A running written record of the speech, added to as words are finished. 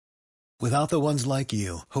Without the ones like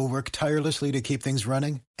you, who work tirelessly to keep things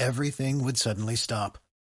running, everything would suddenly stop.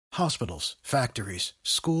 Hospitals, factories,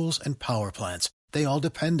 schools, and power plants, they all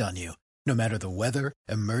depend on you. No matter the weather,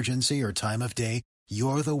 emergency, or time of day,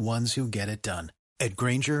 you're the ones who get it done. At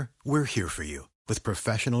Grainger, we're here for you with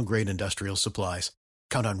professional-grade industrial supplies.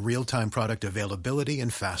 Count on real-time product availability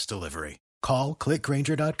and fast delivery. Call, click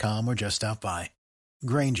Grainger.com, or just stop by.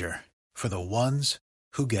 Grainger, for the ones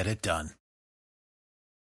who get it done.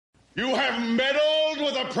 You have meddled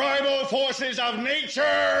with the primal forces of nature,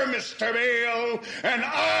 Mr. Beale, and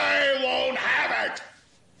I won't have it.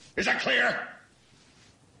 Is that clear?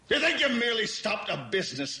 You think you merely stopped a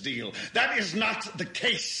business deal? That is not the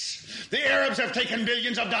case. The Arabs have taken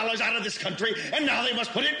billions of dollars out of this country, and now they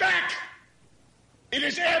must put it back. It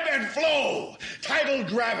is ebb and flow, tidal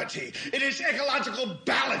gravity. It is ecological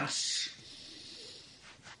balance.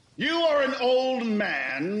 You are an old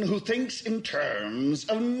man who thinks in terms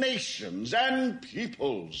of nations and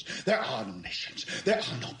peoples. There are no nations. There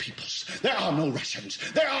are no peoples. There are no Russians.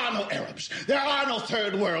 There are no Arabs. There are no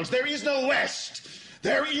third worlds. There is no West.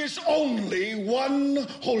 There is only one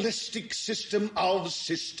holistic system of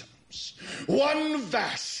systems. One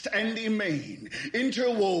vast and immane,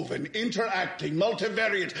 interwoven, interacting,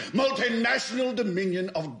 multivariate, multinational dominion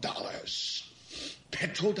of dollars.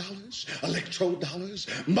 Petrodollars, electrodollars,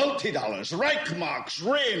 multi-dollars, Reichmarks,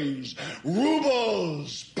 rins,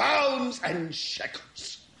 rubles, pounds, and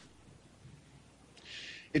shekels.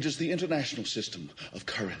 It is the international system of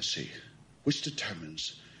currency which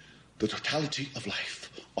determines the totality of life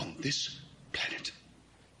on this planet.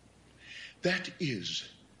 That is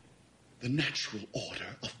the natural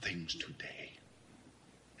order of things today.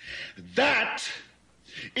 That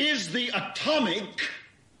is the atomic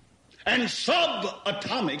and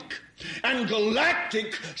subatomic and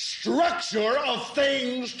galactic structure of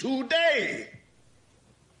things today.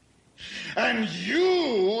 And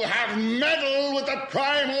you have meddled with the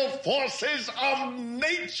primal forces of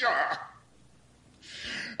nature.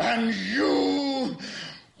 And you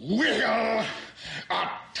will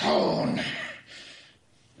atone.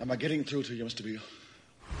 Am I getting through to you, Mr. Beale?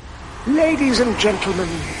 Ladies and gentlemen,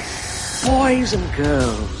 boys and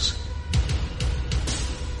girls,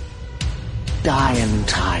 dying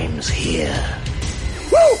times here.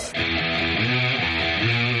 Woo!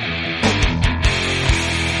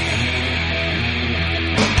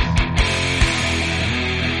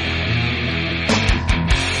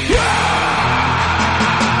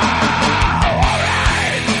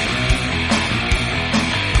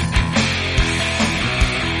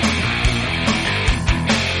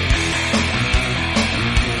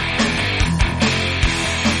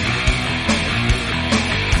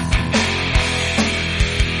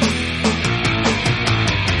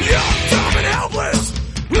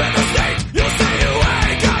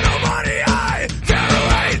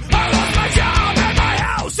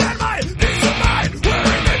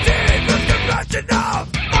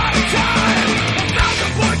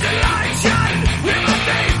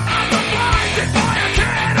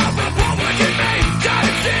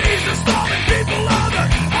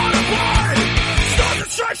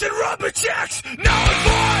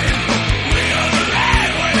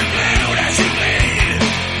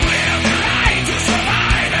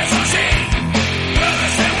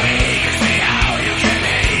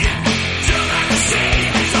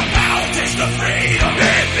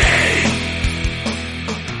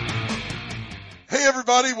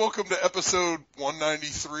 Welcome to episode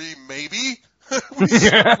 193, maybe? we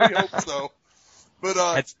hope so.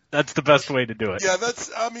 But, that's the best way to do it. Yeah,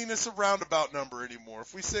 it's a roundabout number anymore.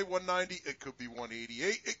 If we say 190, it could be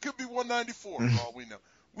 188, it could be 194, for all we know.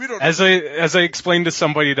 We don't know. As I explained to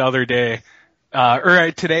somebody the other day,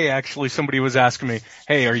 today actually, somebody was asking me,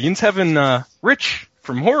 hey, are Yin's having, Rich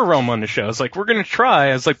from Horror Realm on the show? I was like, we're gonna try.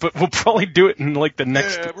 I was like, but we'll probably do it in like the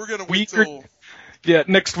next we're gonna week wait till...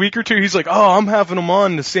 next week or two. He's like, oh, I'm having him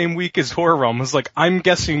on the same week as Horror Realm. I was like, I'm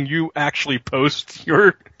guessing you actually post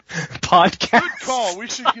your podcast. Good call. We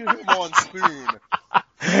should get him on soon.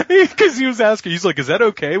 Because he was asking, he's like, is that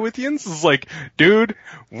okay with you? And I was like, dude,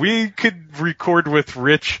 we could record with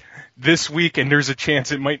Rich this week, and there's a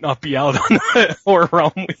chance it might not be out on Horror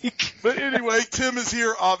Realm week. But anyway, Tim is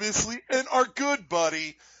here, obviously, and our good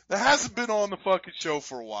buddy that hasn't been on the fucking show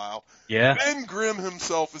for a while. Yeah. Ben Grimm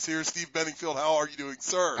himself is here. Steve Benningfield, how are you doing,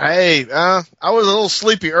 sir? Hey, I was a little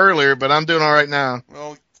sleepy earlier, but I'm doing all right now.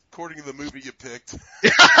 Well, according to the movie you picked.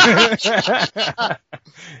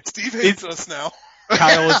 Steve hates us now.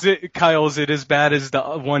 Kyle, is it as bad as the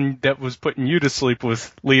one that was putting you to sleep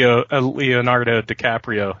with Leonardo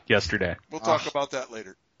DiCaprio yesterday? We'll talk about that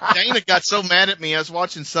later. Dana got so mad at me. I was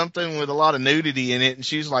watching something with a lot of nudity in it, and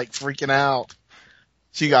she was like freaking out.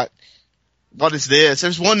 She got, what is this?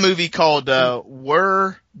 There's one movie called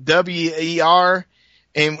Wer, W-E-R,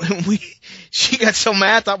 and she got so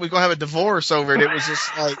mad, I thought we were gonna have a divorce over it. It was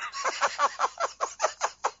just like,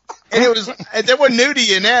 and there was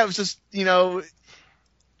nudity in that. It was just,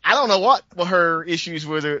 I don't know what her issues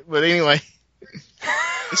with her, but anyway.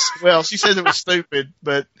 Well, she says it was stupid,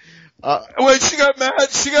 but wait, she got mad at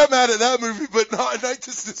that movie, but not A Night to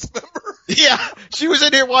Dismember. Yeah, she was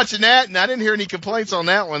in here watching that, and I didn't hear any complaints on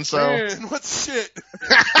that one. So, man, what shit?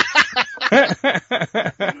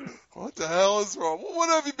 What the hell is wrong? What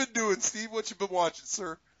have you been doing, Steve? What you been watching,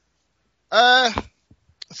 sir? Let's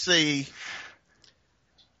see.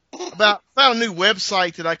 Found a new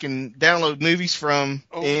website that I can download movies from.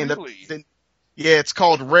 Oh, and really? Yeah, it's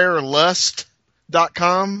called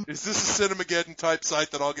rarelust.com. Is this a Cinemageddon type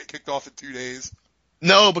site that I'll get kicked off in 2 days?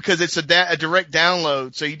 No, because it's a direct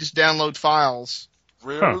download, so you just download files.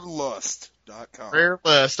 Rarelust.com.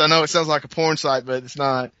 Rarelust. I know it sounds like a porn site, but it's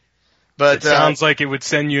not. But it sounds like it would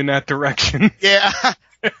send you in that direction. Yeah.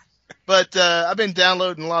 But I've been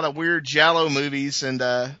downloading a lot of weird giallo movies, and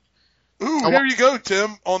here you go,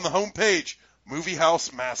 Tim, on the homepage. Movie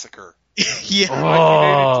House Massacre. Yeah.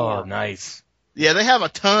 Oh, nice. Yeah, they have a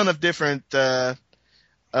ton of different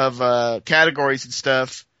categories and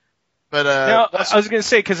stuff. But now, I was going to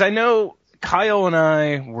say, because I know Kyle and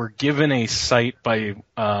I were given a site by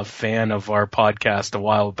a fan of our podcast a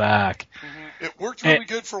while back. Mm-hmm. It worked really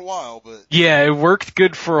good for a while, but yeah, it worked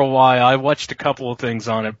good for a while. I watched a couple of things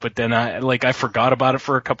on it, but then I forgot about it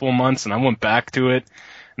for a couple of months, and I went back to it.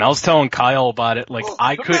 And I was telling Kyle about it,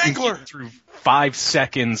 I couldn't get through 5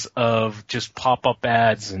 seconds of just pop-up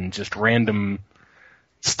ads and just random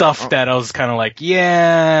stuff that I was kind of like,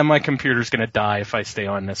 yeah, my computer's gonna die if I stay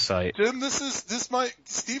on this site. Jim,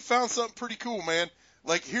 Steve found something pretty cool, man.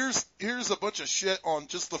 Like, here's a bunch of shit on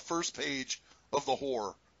just the first page of the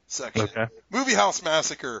horror section. Okay. Movie House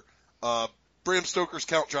Massacre, Bram Stoker's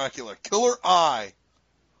Count Dracula, Killer Eye.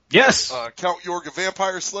 Yes! Count Yorga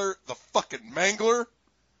Vampire Slayer, The Fucking Mangler,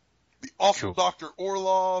 The Awful Dr.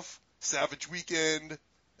 Orlov, Savage Weekend,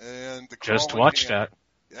 and The Crawling Just watched Hand.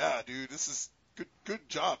 that. Yeah, dude, this is good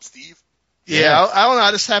job, Steve. Yeah, I don't know. I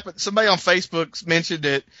just happened. Somebody on Facebook mentioned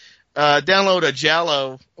it. Download a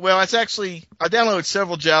giallo. Well, it's actually I downloaded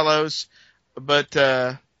several giallos, but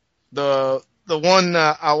the one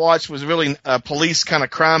I watched was really a police kind of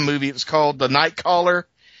crime movie. It was called The Night Caller,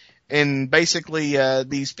 and basically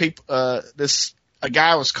these people, a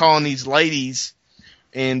guy was calling these ladies,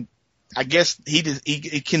 and I guess he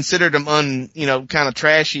considered them kind of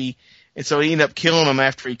trashy, and so he ended up killing them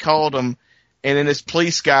after he called them. And then this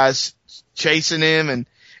police guy's chasing him, and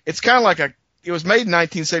it's kind of like it was made in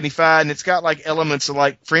 1975, and it's got like elements of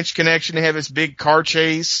like French Connection. They have this big car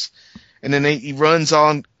chase, and then he runs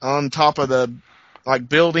on top of the like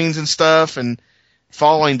buildings and stuff, and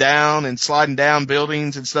falling down and sliding down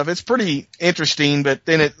buildings and stuff. It's pretty interesting, but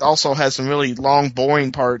then it also has some really long,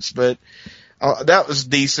 boring parts, but that was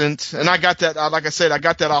decent. And I got that, like I said, I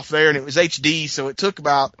got that off there, and it was HD, so it took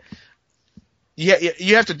about,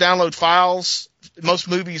 you have to download files. Most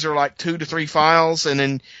movies are like 2 to 3 files, and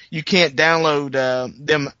then you can't download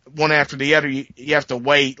them one after the other. You have to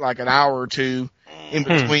wait like an hour or two in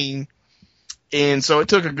between. And so it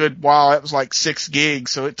took a good while. It was like 6 gigs,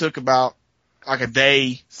 so it took about like a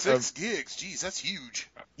day. 6 gigs? Jeez, that's huge.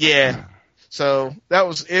 Yeah. So that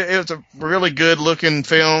was, it was a really good looking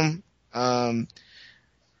film. I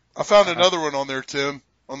found another one on there, Tim,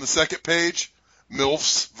 on the second page.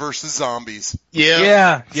 MILFs versus Zombies.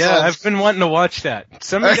 Yeah. I've been wanting to watch that.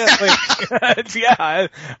 Some of that,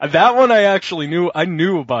 that one I actually knew. I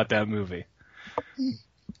knew about that movie.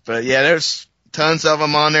 But yeah, there's tons of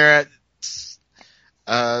them on there.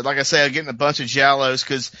 Like I say, I'm getting a bunch of giallos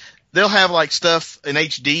because they'll have like stuff in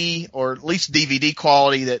HD or at least DVD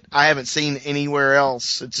quality that I haven't seen anywhere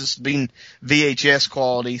else. It's just been VHS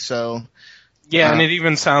quality, so. Yeah, and it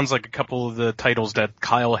even sounds like a couple of the titles that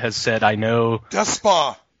Kyle has said, I know. Death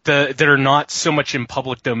Spa. That are not so much in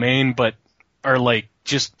public domain, but are like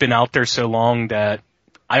just been out there so long that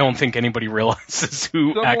I don't think anybody realizes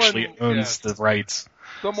who actually owns the rights.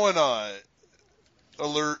 Someone,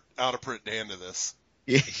 alert Out of Print Dan to this.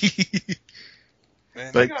 Man,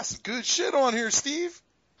 you got some good shit on here, Steve.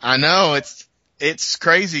 I know, it's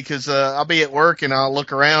crazy because, I'll be at work and I'll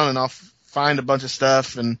look around and I'll find a bunch of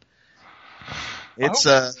stuff and it's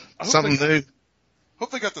something new.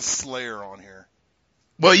 Hope they got the Slayer on here.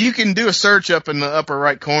 Well, you can do a search up in the upper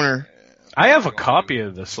right corner. I have a copy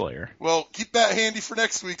of the Slayer. Well, keep that handy for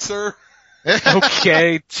next week, sir.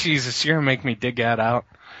 Okay, Jesus, you're gonna make me dig that out.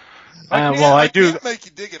 I do. Can't make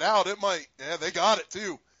you dig it out. It might. Yeah, they got it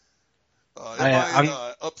too. It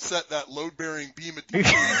might upset that load-bearing beam of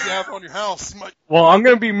DVD you have on your house. Well, I'm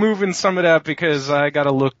going to be moving some of that because I got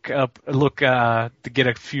to look to get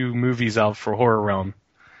a few movies out for Horror Realm.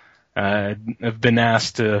 I've been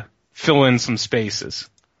asked to fill in some spaces.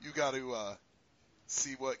 You got to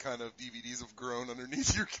see what kind of DVDs have grown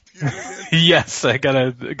underneath your computer. Yes, I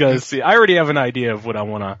gotta see. I already have an idea of what I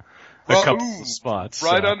want to. A couple of spots.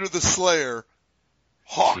 Right under the Slayer,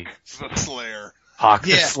 Hawk the Slayer. Hawk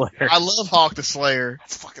the Slayer. I love Hawk the Slayer.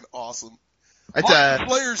 That's fucking awesome. Hawk the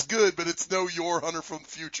Slayer's good, but it's no Your Hunter from the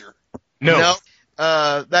Future. No.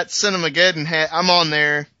 That Cinemageddon I'm on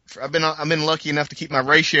there. I've been lucky enough to keep my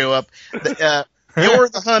ratio up. You're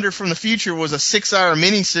the Hunter from the Future was a 6-hour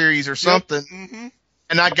miniseries or something. Yep. Mm-hmm.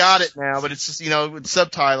 And I got it now, but it's just, with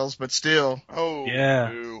subtitles, but still. Oh,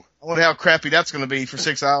 yeah. Ew. I wonder how crappy that's going to be for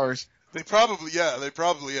 6 hours. They probably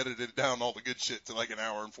edited down all the good shit to like an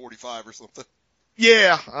hour and 45 or something.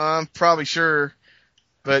 Yeah, I'm probably sure.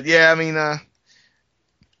 But yeah, I mean,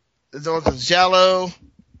 there's Giallo.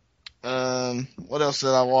 What else did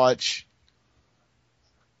I watch?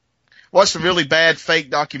 Watched a really bad fake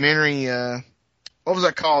documentary, what was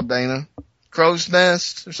that called, Dana? Crow's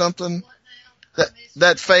Nest or something?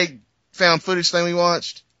 That fake found footage thing we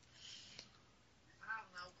watched? I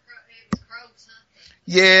don't know. It was Crow something.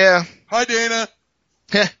 Yeah. Hi, Dana.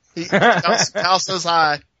 Hal says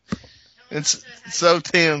hi. It's so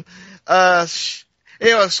Tim.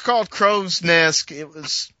 It was called Crow's Nest. It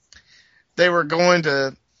was the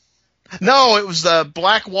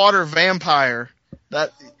Blackwater Vampire.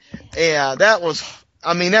 That was,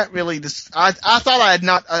 that really just, I thought I had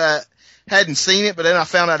not, hadn't seen it, but then I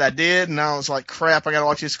found out I did, and I was like, crap, I gotta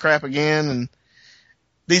watch this crap again, and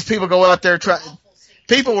these people go out there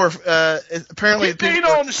people were, apparently. Get Dana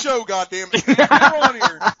on the show, goddammit. Get on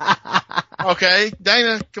here. Okay,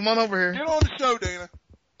 Dana, come on over here. Get on the show, Dana.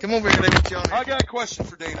 Come over here, let me get you on here. I got a question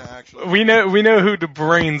for Dana, actually. We know who the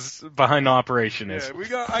brains behind the operation is.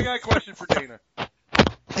 Yeah, I got a question for Dana.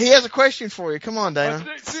 He has a question for you. Come on, Dana.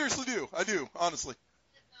 I seriously do. I do, honestly.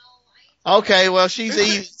 Okay, well, she's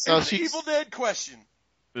evil. So it's an Evil Dead question.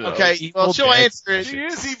 Okay, well, she'll answer it. She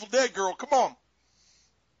is Evil Dead, girl. Come on.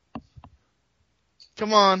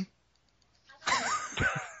 Come on.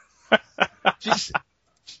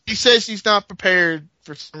 She says she's not prepared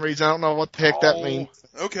for some reason. I don't know what the heck that means.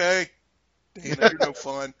 Okay. Dana, you're no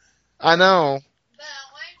fun. I know.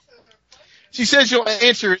 She says you'll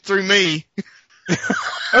answer it through me.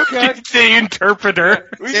 Okay. The interpreter.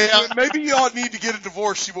 Maybe y'all need to get a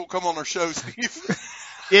divorce. She won't come on our show, Steve.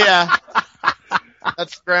 Yeah.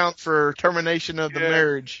 That's ground for termination of the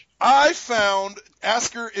marriage. I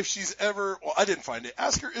ask her if she's ever, well, I didn't find it.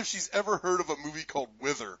 Ask her if she's ever heard of a movie called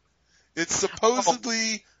Wither. It's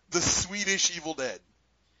supposedly the Swedish Evil Dead.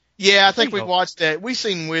 Yeah, I think we've watched that. We've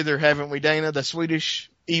seen Wither, haven't we, Dana? The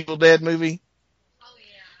Swedish Evil Dead movie? Oh,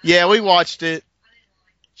 yeah. Yeah, we watched it.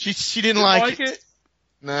 She didn't like it.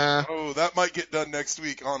 Nah. Oh, that might get done next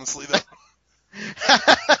week, honestly, though.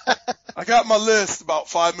 I got my list, about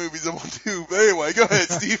 5 movies I want to do. But anyway, go ahead,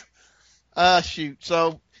 Steve. Shoot.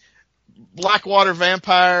 So, Blackwater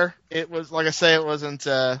Vampire, it was, like I say, it wasn't,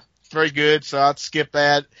 very good, so I'd skip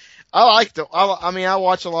that. I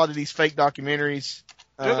watch a lot of these fake documentaries.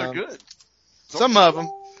 Yeah, they're good. Some of them.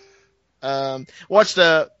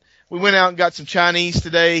 We went out and got some Chinese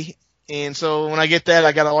today, and so when I get that,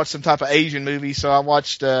 I gotta watch some type of Asian movie, so I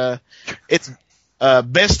watched, it's,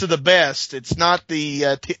 Best of the Best. It's not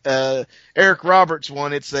the, Eric Roberts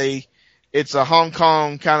one, it's a Hong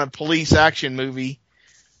Kong kind of police action movie.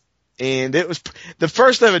 And the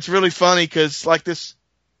first of it's really funny cause like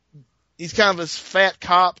he's kind of this fat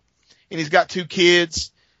cop and he's got 2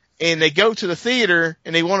 kids and they go to the theater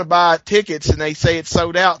and they want to buy tickets and they say it's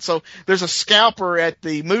sold out. So there's a scalper at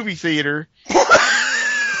the movie theater.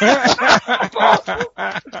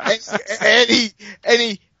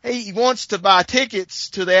 and he wants to buy tickets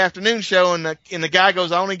to the afternoon show and the guy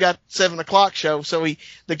goes, I only got 7:00 show. So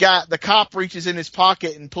the cop reaches in his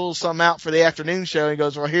pocket and pulls some out for the afternoon show and he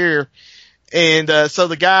goes, well, here. And, so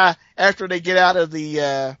the guy, after they get out of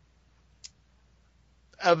the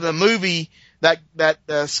movie, that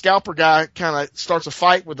scalper guy kind of starts a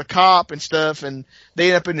fight with the cop and stuff and they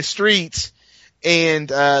end up in the streets and,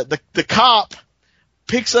 the cop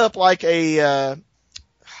picks up like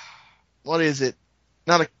what is it?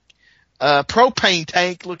 Not a propane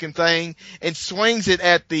tank looking thing and swings it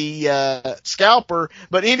at the scalper,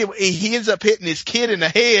 but anyway, he ends up hitting his kid in the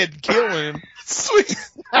head and killing him. Sweet.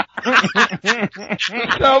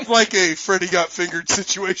 Sounds like a Freddy got fingered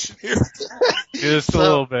situation here. Just a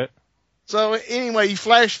little bit. So anyway, you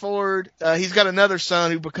flash forward. He's got another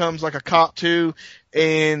son who becomes like a cop too,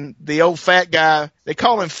 and the old fat guy, they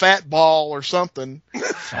call him Fat Ball or something.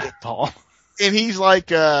 Fat Ball. And he's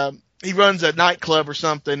like, he runs a nightclub or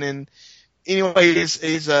something. And anyway,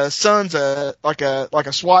 his son's like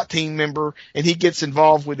a SWAT team member, and he gets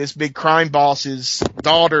involved with this big crime boss's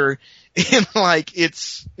daughter. And like,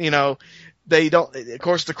 it's, they don't, of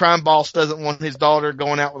course the crime boss doesn't want his daughter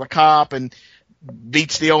going out with a cop and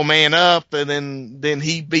beats the old man up, and then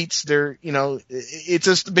he beats their, it's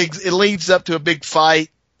just it leads up to a big fight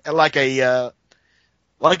at like a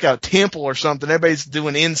temple or something. Everybody's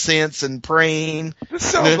doing incense and praying. This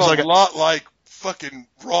sounds a lot like fucking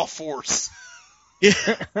Raw Force. Yeah.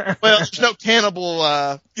 Well, there's no cannibal,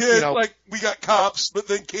 it's like we got cops, but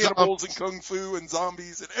then cannibals and kung fu and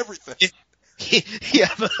zombies and everything. Yeah.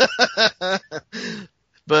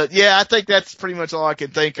 But yeah, I think that's pretty much all I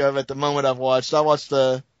can think of at the moment I've watched. I watched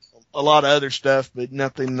a lot of other stuff, but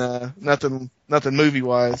nothing movie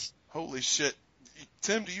wise. Holy shit.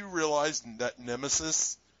 Tim, do you realize that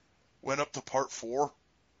Nemesis went up to part 4?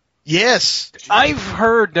 Yes. I've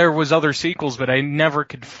heard there was other sequels, but I never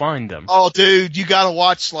could find them. Oh, dude, you gotta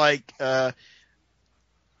watch like, 2,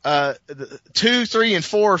 3, and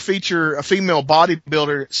 4 feature a female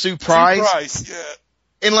bodybuilder, Sue Price. Sue Price, yeah.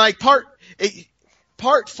 And like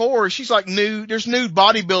part 4, she's like nude. There's nude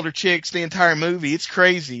bodybuilder chicks the entire movie. It's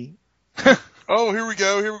crazy. Oh, here we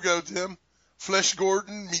go, Tim. Flesh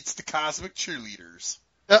Gordon meets the Cosmic Cheerleaders.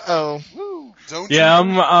 Uh-oh. Woo. Yeah,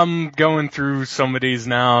 I'm going through some of these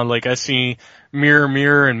now. Like I see Mirror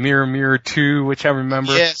Mirror and Mirror Mirror 2, which I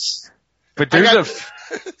remember. Yes. But there's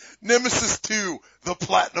Nemesis 2, the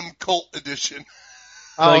Platinum Cult Edition.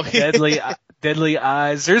 Like Deadly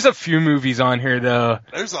Eyes. There's a few movies on here though.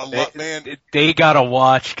 There's a lot, man. They gotta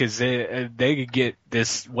watch because they could get,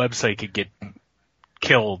 this website could get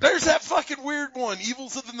killed. There's that fucking weird one,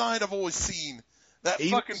 Evils of the Night. I've always seen that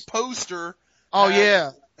fucking poster. Oh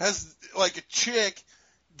yeah, has like a chick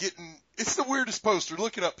getting. It's the weirdest poster.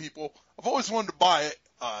 Look it up, people. I've always wanted to buy it.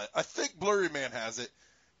 I think Blurry Man has it.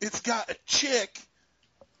 It's got a chick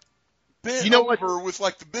bent over with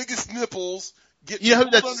like the biggest nipples, getting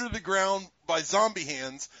pulled under the ground by zombie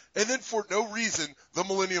hands, and then for no reason, the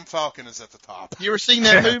Millennium Falcon is at the top. You ever seen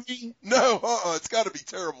that movie? No, it's got to be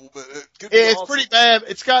terrible, but it could be It's awesome. pretty bad.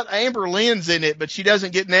 It's got Amber Lynn's in it, but she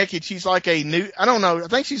doesn't get naked. She's like a nude. I don't know. I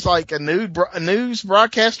think she's like a news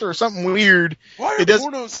broadcaster or something weird. Why are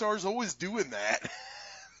porno stars always doing that?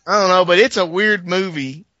 I don't know, but it's a weird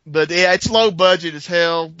movie. But yeah, it's low budget as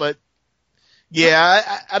hell. But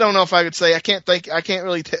yeah, I don't know if I could say. I can't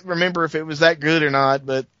really remember if it was that good or not.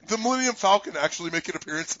 But the Millennium Falcon actually make an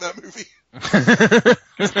appearance in that movie.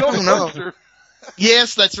 I don't know.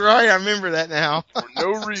 Yes, that's right. I remember that now. For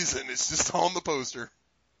no reason. It's just on the poster.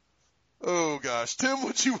 Oh, gosh. Tim,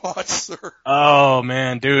 what'd you watch, sir? Oh,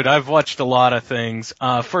 man, dude, I've watched a lot of things.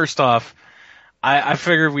 First off, I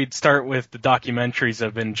figured we'd start with the documentaries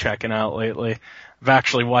I've been checking out lately. I've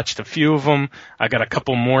actually watched a few of them. I got a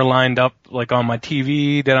couple more lined up, like on my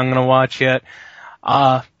TV that I'm going to watch yet.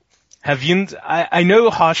 I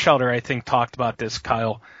know Hoss Shelter, I think, talked about this,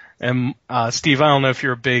 Kyle. And, Steve, I don't know if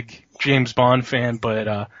you're a big James Bond fan, but,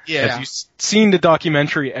 have you seen the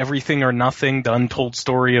documentary Everything or Nothing, the untold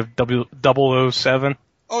story of 007?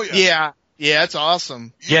 Oh, yeah. Yeah, it's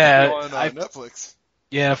awesome. On Netflix.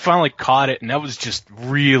 Yeah, I finally caught it, and that was just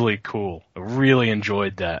really cool. I really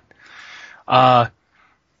enjoyed that.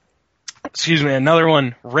 Excuse me, another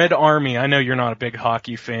one, Red Army. I know you're not a big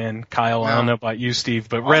hockey fan, Kyle. No. I don't know about you, Steve,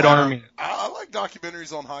 but Red Army. I like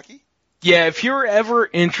documentaries on hockey. Yeah, if you're ever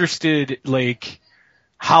interested, like,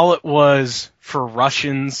 how it was for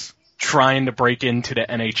Russians trying to break into the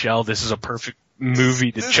NHL, this is a perfect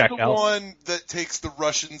movie to check out. This is the one that takes the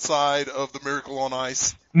Russian side of the Miracle on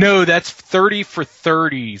Ice? No, that's 30 for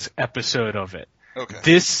 30's episode of it. Okay.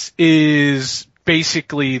 This is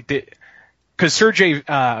basically because Sergei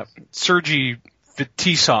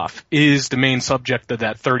Fetisov is the main subject of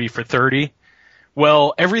that 30 for 30.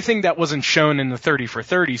 Well, everything that wasn't shown in the 30 for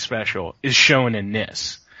 30 special is shown in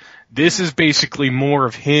this. This is basically more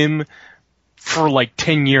of him for like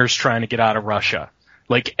 10 years trying to get out of Russia.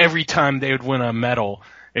 Like every time they would win a medal,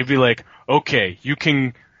 it'd be like, okay,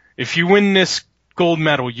 if you win this gold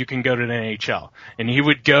medal, you can go to the NHL. And he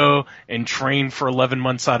would go and train for 11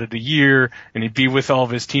 months out of the year, and he'd be with all of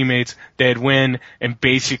his teammates. They'd win, and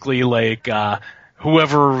basically like,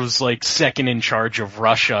 whoever was like second in charge of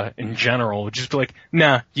Russia in general would just be like,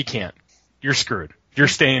 nah, you can't. You're screwed. You're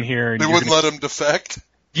staying here. And they wouldn't let him defect?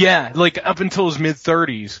 Yeah, like up until his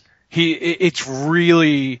mid-30s. It's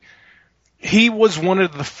really, he was one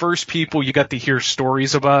of the first people you got to hear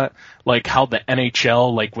stories about, like how the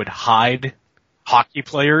NHL like would hide hockey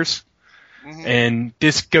players. Mhm. And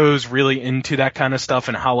this goes really into that kind of stuff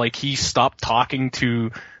and how like he stopped talking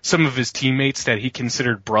to some of his teammates that he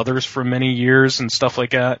considered brothers for many years and stuff like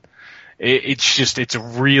that. It's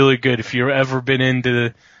really good if you've ever been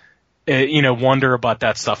into, wonder about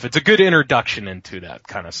that stuff. It's a good introduction into that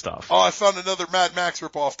kind of stuff. Oh, I found another Mad Max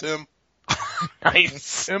ripoff, Tim.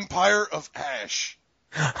 Nice. Empire of Ash.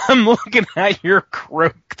 I'm looking at your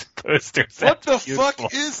croaked posters. What the That's beautiful.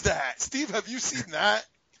 fuck is that? Steve, have you seen that?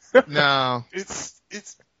 No. It's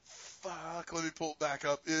fuck, let me pull it back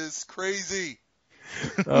up. It's crazy.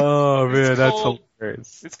 Oh man, It's that's called-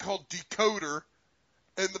 hilarious. It's called Decoder,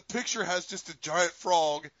 and the picture has just a giant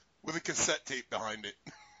frog with a cassette tape behind it.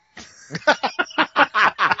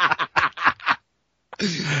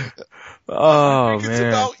 Oh It's man.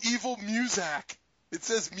 about evil Muzak. It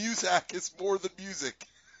says Muzak is more than music.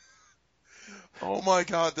 Oh my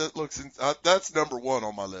god, that's number one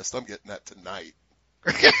on my list. I'm getting that tonight.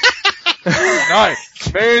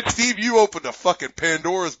 Nice. Man, Steve, you opened a fucking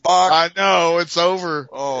Pandora's box. I know, it's over.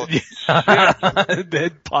 Oh,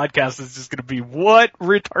 That podcast is just gonna be what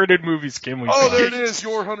retarded movies can we oh, find? there it is.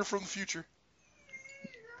 Your Hunter from the Future.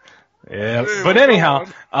 Yeah, Hey, but what's anyhow,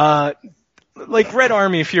 going like Red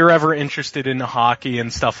Army, if you're ever interested in hockey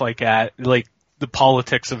and stuff like that, like the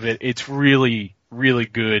politics of it, it's really, really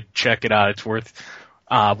good. Check it out. It's worth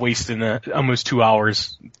wasting almost 2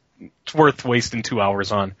 hours. It's worth wasting 2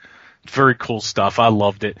 hours on. Very cool stuff. I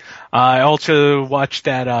loved it. I also watched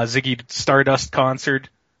that Ziggy Stardust concert.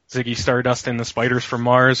 Ziggy Stardust and the Spiders from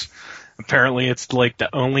Mars. Apparently, it's like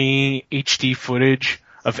the only HD footage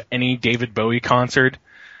of any David Bowie concert.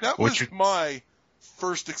 That was my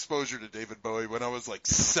first exposure to David Bowie when I was like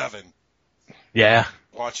 7, Yeah.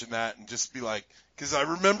 watching that and just be like, because I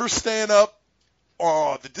remember staying up,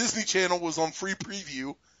 the Disney Channel was on free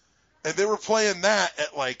preview, and they were playing that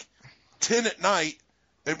at like 10 at night,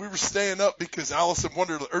 and we were staying up because Alice in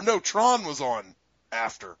Wonderland, or no, Tron was on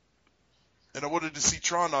after. And I wanted to see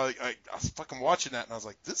Tron. I was fucking watching that, and I was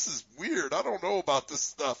like, this is weird. I don't know about this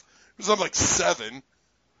stuff. Because I'm like 7.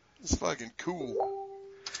 It's fucking cool.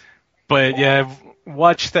 But yeah,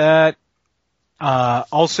 watch that.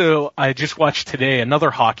 Also, I just watched today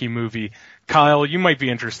another hockey movie. Kyle, you might be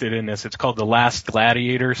interested in this. It's called The Last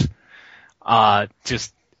Gladiators.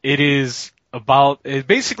 It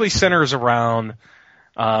basically centers around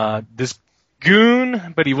this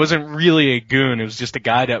goon, but he wasn't really a goon. It was just a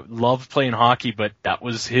guy that loved playing hockey, but that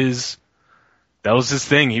was his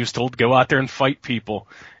thing. He was told to go out there and fight people.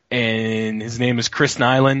 And his name is Chris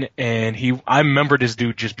Nyland, and I remember this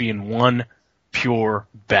dude just being one pure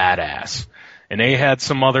badass. And they had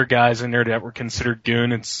some other guys in there that were considered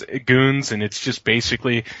goons, and it's just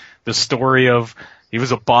basically the story of he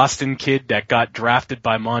was a Boston kid that got drafted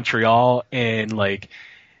by Montreal, and like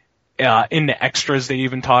in the extras they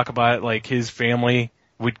even talk about it, like his family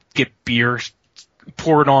would get beer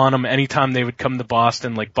poured on him anytime they would come to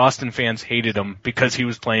Boston. Like Boston fans hated him because he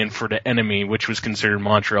was playing for the enemy, which was considered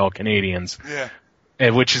Montreal Canadiens.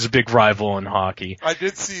 Yeah. Which is a big rival in hockey. I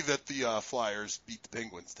did see that the Flyers beat the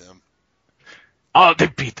Penguins, Tim. Oh, they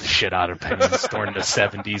beat the shit out of Penguins during the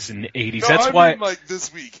 70s and 80s. No, That's I why. mean, like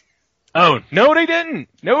this week. Oh, no, they didn't.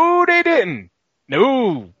 No, they didn't.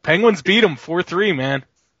 No, Penguins beat them 4-3, man.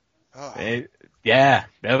 Oh. Yeah,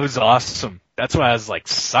 that was awesome. That's why I was like,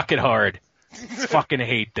 suck it hard. Fucking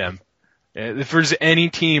hate them. If there's any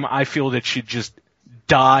team I feel that should just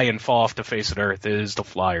die and fall off the face of the earth, it is the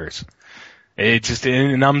Flyers.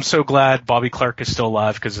 And I'm so glad Bobby Clark is still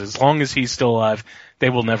alive, because as long as he's still alive, they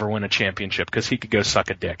will never win a championship, because he could go suck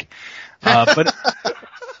a dick. But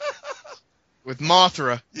With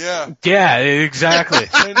Mothra. Yeah. yeah, exactly.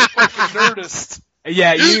 And fucking Nerdist.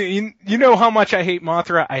 Yeah, you know how much I hate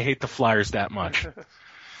Mothra? I hate the Flyers that much.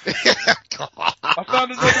 I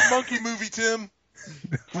found another monkey movie, Tim.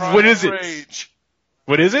 What is it? Rage.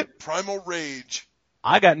 What is it? Primal Rage.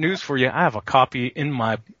 I got news for you. I have a copy in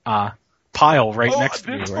my pile right next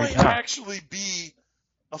to me this right might now. actually be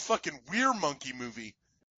a fucking weird monkey movie.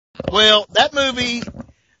 Well, that movie,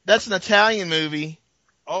 that's an Italian movie,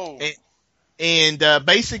 Oh. and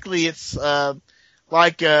basically it's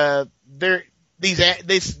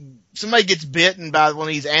somebody gets bitten by one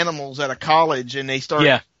of these animals at a college, and they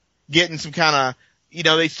start getting some kind of,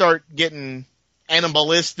 they start getting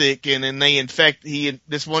animalistic, and then they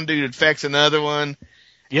this one dude infects another one.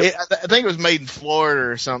 Yep. I think it was made in Florida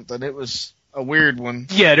or something. It was a weird one.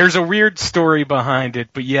 Yeah, there's a weird story behind it,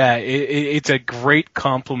 but yeah, it's a great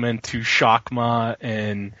compliment to Shockma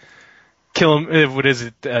and What is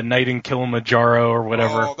it? Night in Kilimanjaro or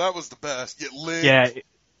whatever. Oh, that was the best. Get lit.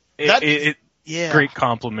 Yeah. Great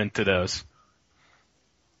compliment to those.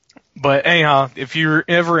 But anyhow, if you're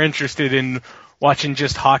ever interested in watching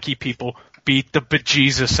just hockey people beat the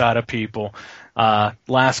bejesus out of people,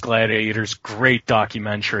 Last Gladiators, great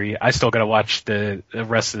documentary. I still got to watch the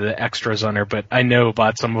rest of the extras on there, but I know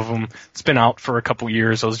about some of them. It's been out for a couple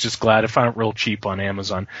years. I was just glad I found it real cheap on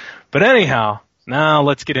Amazon. But anyhow, now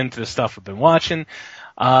let's get into the stuff I've been watching.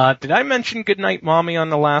 Did I mention Goodnight Mommy on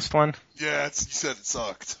the last one? Yeah, you said it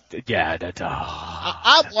sucked. Yeah,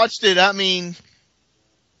 I watched it. I mean,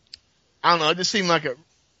 I don't know. It just seemed like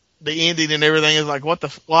the ending and everything is like,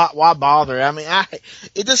 why bother? I mean,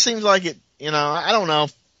 it just seems like it, I don't know.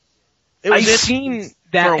 I seen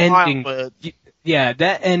that ending. While, but... Yeah,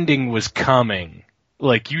 that ending was coming.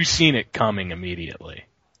 Like, you seen it coming immediately.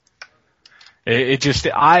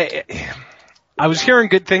 I was hearing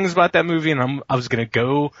good things about that movie, and I was gonna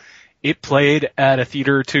go. It played at a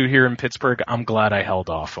theater or two here in Pittsburgh. I'm glad I held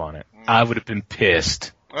off on it. I would have been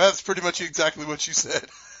pissed. Well, that's pretty much exactly what you said.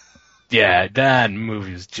 Yeah, that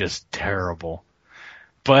movie is just terrible.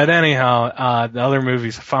 But anyhow, the other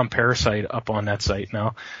movies, I found Parasite up on that site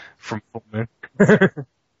now from Pullman.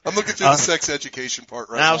 I'm looking through the sex education part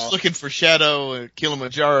right now. I was looking for Shadow and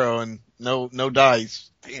Kilimanjaro and no dice.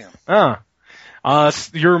 Damn.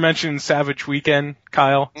 You were mentioning Savage Weekend,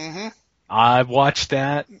 Kyle. Mm-hmm. I watched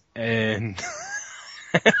that, and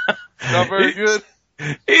not very good.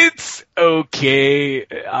 It's okay.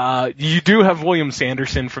 You do have William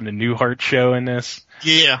Sanderson from the Newhart show in this.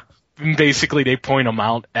 Yeah. Basically, they point him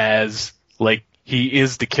out as, like, he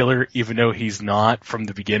is the killer, even though he's not from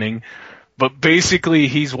the beginning. But basically,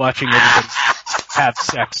 he's watching everybody have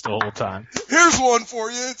sex the whole time. Here's one for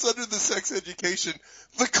you. It's under the sex education.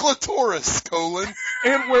 The clitoris,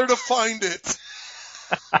 and where to find it.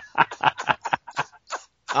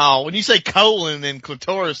 Oh, when you say colon and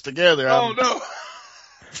clitoris together. Oh, no.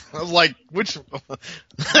 I was like, which? There's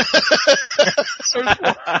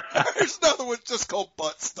another one just called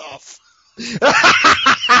butt stuff. You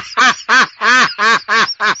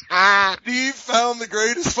found the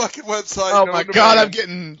greatest fucking website. Oh my god, I'm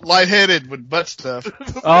getting lightheaded with butt stuff.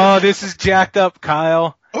 Oh, this is jacked up,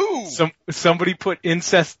 Kyle. Ooh. Somebody put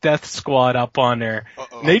Incest Death Squad up on there.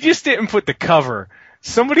 Uh-oh. They just didn't put the cover.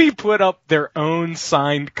 Somebody put up their own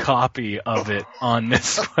signed copy of it on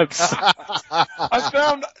this website. I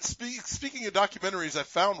found, speaking of documentaries, I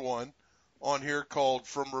found one on here called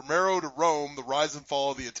From Romero to Rome, The Rise and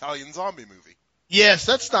Fall of the Italian Zombie Movie. Yes,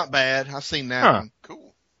 that's not bad. I've seen that one.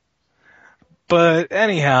 Cool. But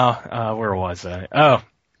anyhow, where was I?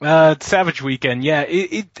 Savage Weekend. Yeah,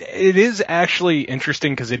 it is actually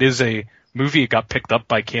interesting because it is a movie. It got picked up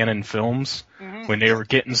by Canon Films when they were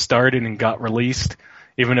getting started and got released,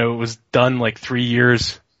 even though it was done like 3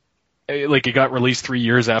 years. Like, it got released 3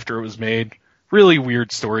 years after it was made. Really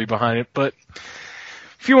weird story behind it, but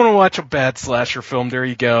if you want to watch a bad slasher film, there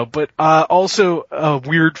you go. But also a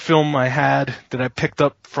weird film I had that I picked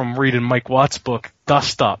up from reading Mike Watt's book,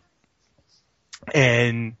 Dust Up.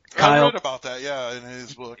 And Kyle, I read about that, yeah, in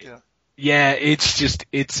his book, yeah. Yeah,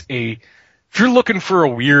 if you're looking for a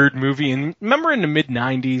weird movie, and remember in the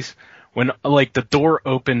mid-90s when, like, the door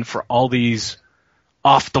opened for all these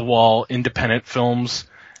off-the-wall independent films?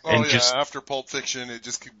 Oh, yeah, after Pulp Fiction, it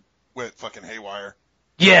just went fucking haywire.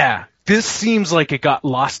 Yeah, this seems like it got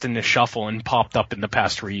lost in the shuffle and popped up in the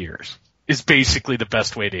past 3 years, is basically the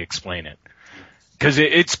best way to explain it. Because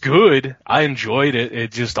it's good. I enjoyed it.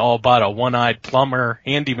 It's just all about a one-eyed plumber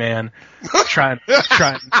handyman trying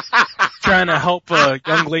to help a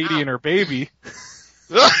young lady and her baby.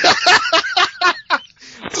 The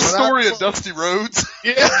story of Dusty Rhodes.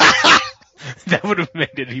 Yeah. That would have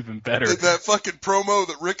made it even better. In that fucking promo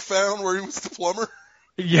that Rick found where he was the plumber.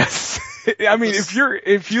 Yes. I mean,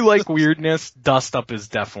 if you like weirdness, Dust Up is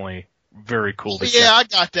definitely very cool to check. I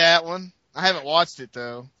got that one. I haven't watched it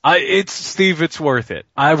though. Steve, it's worth it.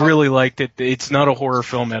 I really liked it. It's not a horror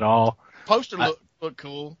film at all. Poster look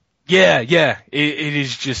cool. Yeah. It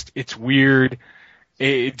is just, it's weird.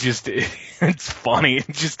 It's funny.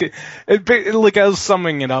 Like I was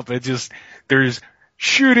summing it up. There's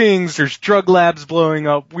shootings, there's drug labs blowing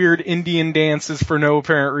up, weird Indian dances for no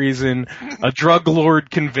apparent reason. A drug lord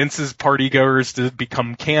convinces partygoers to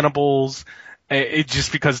become cannibals. It's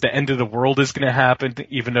just because the end of the world is going to happen,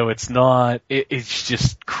 even though it's not. It's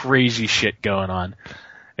just crazy shit going on.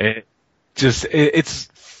 It's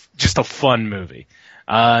just a fun movie.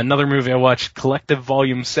 Another movie I watched, Collective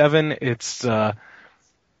Volume 7. It's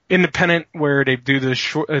independent, where they do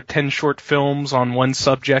the 10 short films on one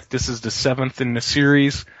subject. This is the 7th in the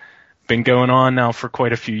series. been going on now for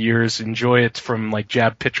quite a few years. Enjoy it from like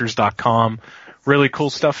jabpictures.com. Really cool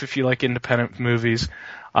stuff if you like independent movies.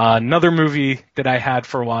 Another movie that I had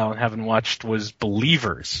for a while and haven't watched was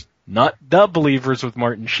Believers. Not The Believers with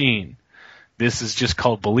Martin Sheen. This is just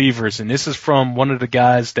called Believers, and this is from one of the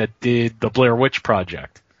guys that did the Blair Witch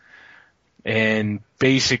Project. And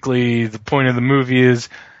basically the point of the movie is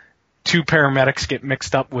two paramedics get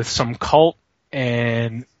mixed up with some cult,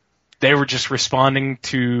 and they were just responding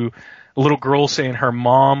to a little girl saying her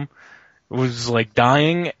mom was like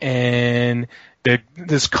dying, and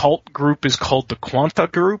this cult group is called the Quanta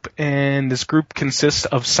Group, and this group consists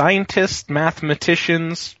of scientists,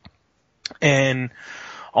 mathematicians, and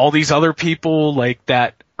all these other people like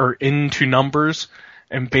that are into numbers,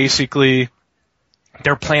 and basically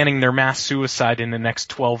they're planning their mass suicide in the next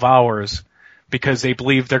 12 hours because they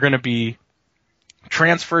believe they're going to be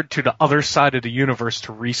transferred to the other side of the universe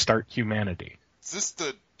to restart humanity. Is this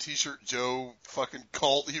the T-shirt Joe fucking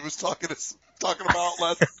cult he was talking about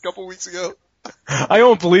last couple weeks ago? I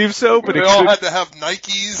don't believe so, but they all had to have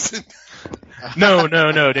Nikes.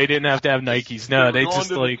 No, they didn't have to have Nikes. No, they just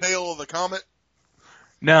like the tail of the comet.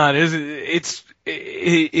 No, it's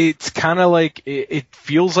kind of like it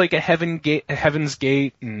feels like a Heaven's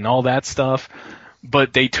Gate and all that stuff,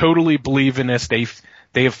 but they totally believe in this. They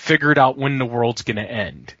have figured out when the world's going to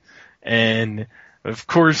end, and of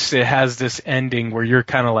course it has this ending where you're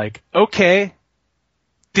kind of like, okay,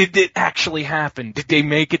 did it actually happen? Did they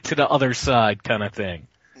make it to the other side? Kind of thing.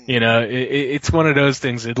 You know, it's one of those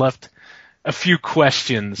things. It left a few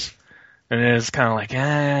questions. And it's kind of like,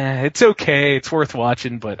 it's okay, it's worth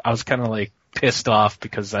watching, but I was kind of like pissed off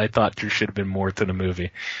because I thought there should have been more to the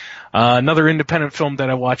movie. Another independent film that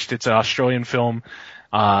I watched, it's an Australian film.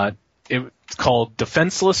 It's called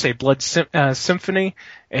Defenseless, A Blood Symphony,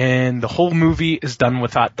 and the whole movie is done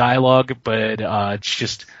without dialogue, but it's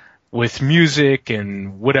just with music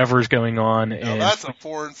and whatever's going on. Now and that's a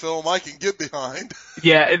foreign film I can get behind.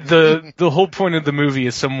 Yeah, the whole point of the movie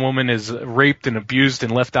is some woman is raped and abused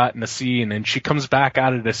and left out in the sea, and then she comes back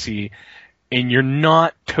out of the sea, and you're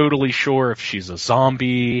not totally sure if she's a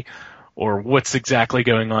zombie or what's exactly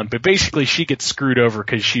going on. But basically she gets screwed over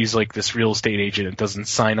because she's like this real estate agent and doesn't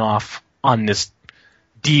sign off on this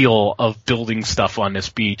deal of building stuff on this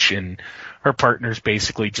beach, and her partners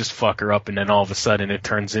basically just fuck her up, and then all of a sudden it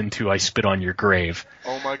turns into I Spit on Your Grave.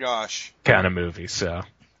 Oh my gosh. Kind of movie, so.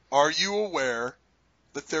 Are you aware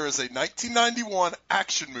that there is a 1991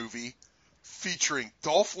 action movie featuring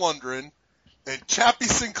Dolph Lundgren and Chappie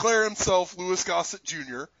Sinclair himself, Louis Gossett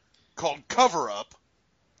Jr., called Cover Up,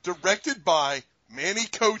 directed by Manny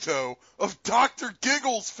Coto of Dr.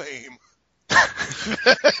 Giggles fame?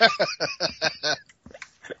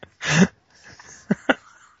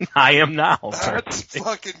 I am now. That's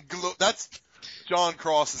fucking that's John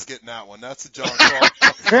Cross is getting that one. That's a John Cross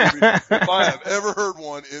movie if I have ever heard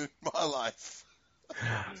one in my life.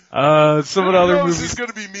 Some of the other movies. This is going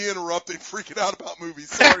to be me interrupting, freaking out about movies.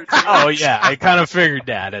 Sorry. Oh yeah, I kind of figured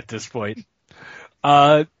that at this point.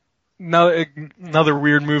 Another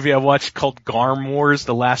weird movie I watched called Garm Wars: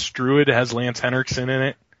 The Last Druid. It has Lance Henriksen in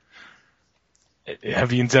it.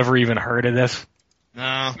 Have you ever even heard of this?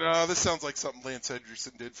 No. No, this sounds like something Lance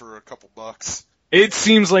Henriksen did for a couple bucks. It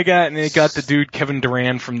seems like that, and it got the dude Kevin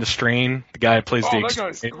Durant from The Strain, the guy who plays the. That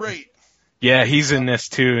guy's great. Yeah, he's in this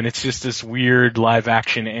too, and it's just this weird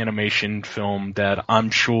live-action animation film that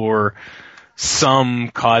I'm sure some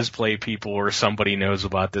cosplay people or somebody knows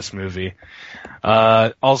about this movie.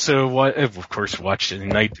 Also, of course, watched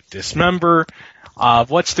Night to Dismember.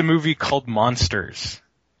 Watched a movie called Monsters.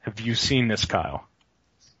 Have you seen this, Kyle?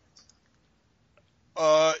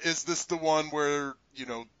 Is this the one where,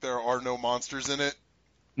 there are no monsters in it?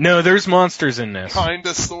 No, there's monsters in this.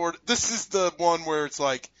 Kinda, sort. This is the one where it's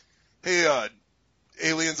like, hey,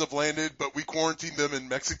 aliens have landed, but we quarantined them in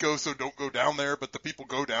Mexico, so don't go down there, but the people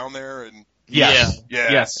go down there, and... Yes.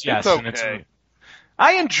 Yeah. Yes. It's okay.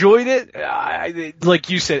 I enjoyed it. Like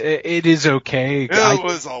you said, it is okay. It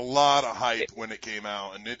was a lot of hype when it came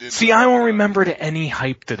out, and it didn't... See, I don't remember any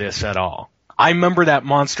hype to this at all. I remember that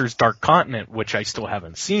Monsters Dark Continent, which I still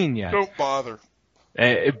haven't seen yet. Don't bother.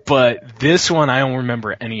 But this one, I don't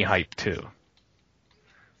remember any hype to.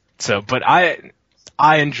 So, but I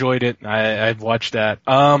enjoyed it. I watched that.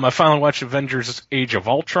 I finally watched Avengers Age of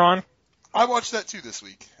Ultron. I watched that too this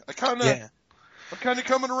week. I'm kind of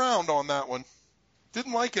coming around on that one.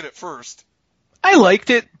 Didn't like it at first. I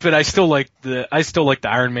liked it, but I still like the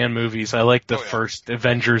Iron Man movies. I liked the first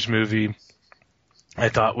Avengers movie. I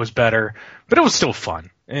thought was better, but it was still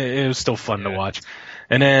fun. It was still fun to watch.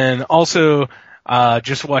 And then also,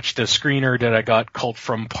 Just watched a screener that I got called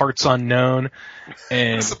From Parts Unknown,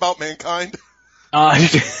 and It's about mankind.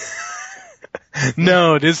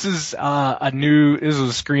 no, this is a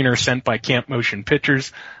screener sent by Camp Motion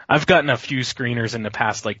Pictures. I've gotten a few screeners in the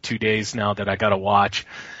past 2 days now that I gotta watch,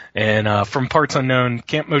 and From Parts Unknown,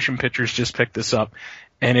 Camp Motion Pictures just picked this up,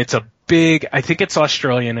 and it's a big, I think it's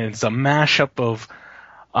Australian, and it's a mashup of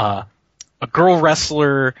a girl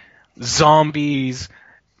wrestler, zombies,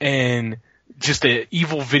 and just an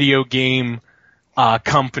evil video game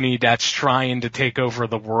company that's trying to take over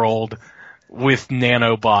the world with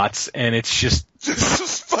nanobots, and it's just This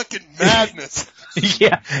is fucking madness.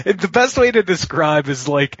 yeah. The best way to describe is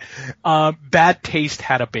bad taste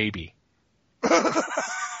had a baby.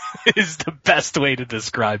 Is the best way to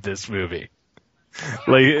describe this movie.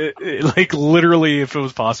 Literally, if it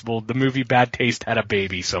was possible, the movie Bad Taste had a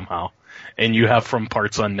baby somehow. And you have From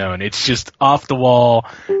Parts Unknown. It's just off the wall,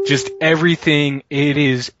 just everything. It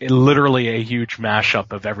is literally a huge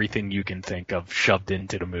mashup of everything you can think of shoved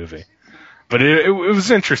into the movie. But it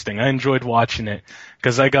was interesting. I enjoyed watching it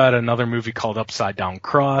because I got another movie called Upside Down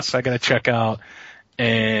Cross I got to check out.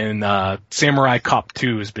 And Samurai Cop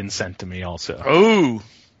 2 has been sent to me also. Oh.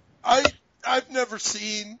 I've never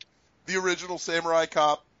seen the original Samurai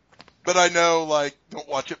Cop, but I know, don't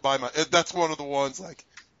watch it that's one of the ones,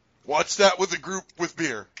 watch that with a group with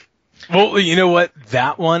beer. Well, you know what?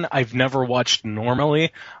 That one I've never watched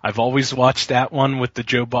normally. I've always watched that one with the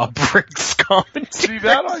Joe Bob Briggs commentary. See,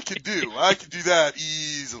 that I could do. I could do that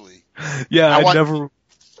easily. Yeah, I never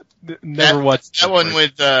watched that one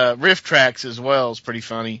with riff tracks as well. Is pretty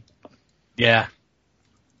funny. Yeah.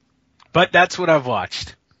 But that's what I've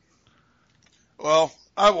watched. Well,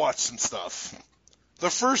 I watched some stuff. The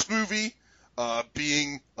first movie,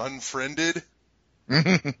 being Unfriended.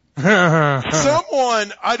 Someone,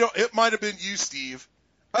 it might have been you, Steve.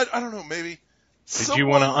 I don't know, maybe. Did you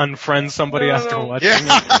want to unfriend somebody after watching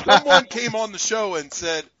it? Someone came on the show and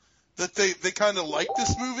said that they kind of liked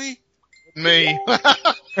this movie. Me. What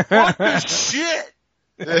the shit?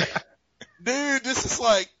 Dude, this is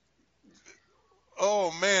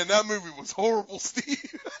oh man, that movie was horrible,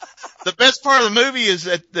 Steve. The best part of the movie is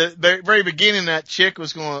at the very beginning, that chick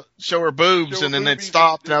was going to show her boobs, and then it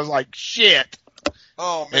stopped, and I was like, shit.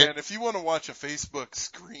 Oh man, if you want to watch a Facebook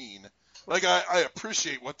screen, I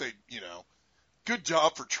appreciate what they, good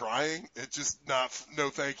job for trying. It's just no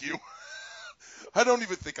thank you. I don't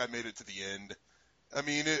even think I made it to the end. I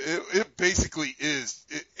mean, it basically is,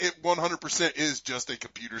 it 100% is just a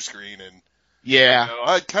computer screen, and yeah,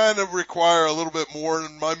 I kind of require a little bit more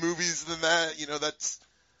in my movies than that. That's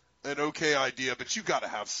an okay idea, but you got to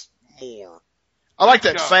have more. I like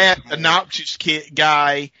that fat, obnoxious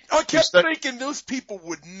guy. I kept thinking those people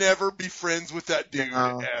would never be friends with that dude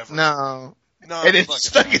ever. No. And it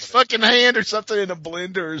stuck his fucking hand or something in a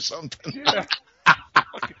blender or something. Yeah. I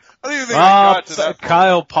don't even think I got to that point.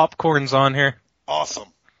 Kyle Popcorn's on here.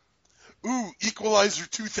 Awesome. Ooh, Equalizer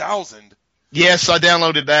 2000. Yes, I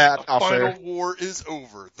downloaded that. The final war is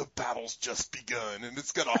over. The battle's just begun. And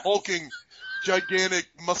it's got a hulking, gigantic,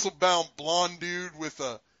 muscle-bound blonde dude with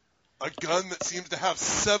a gun that seems to have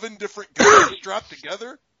 7 different guns strapped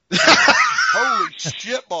together. Holy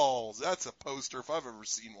shit balls. That's a poster if I've ever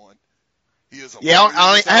seen one. He is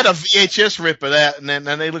I had a VHS rip of that, and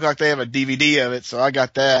then they look like they have a DVD of it, so I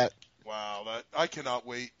got that. Wow, I cannot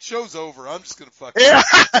wait. Show's over. I'm just gonna fuck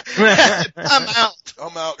I'm out.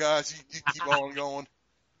 I'm out, guys. You keep on going.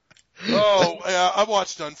 Oh, yeah, I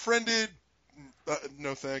watched Unfriended.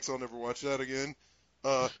 No thanks, I'll never watch that again.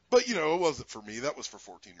 But it wasn't for me. That was for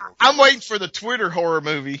 14-year-olds. I'm waiting for the Twitter horror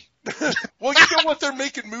movie. Well, you know what they're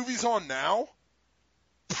making movies on now?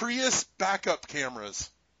 Prius backup cameras.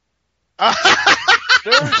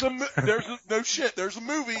 There's a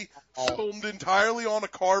movie filmed entirely on a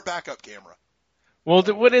car backup camera. Well,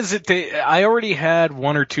 what is it? I already had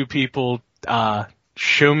 1 or 2 people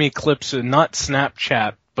show me clips of not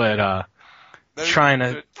Snapchat, but trying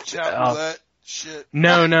to chat roulette shit.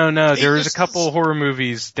 No. There was a couple of horror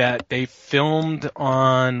movies that they filmed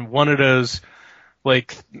on one of those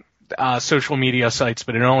social media sites,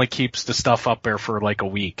 but it only keeps the stuff up there for a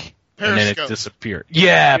week. Periscope. And then it disappeared.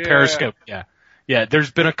 Yeah, Periscope. Yeah. There's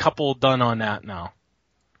been a couple done on that now.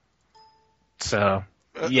 So,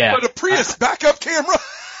 yeah. But a Prius backup camera?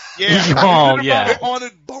 Yeah. Oh, yeah. A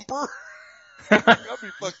haunted bumper? That'd be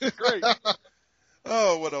fucking great.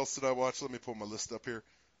 Oh, what else did I watch? Let me pull my list up here.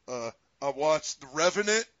 I watched The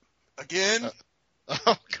Revenant again.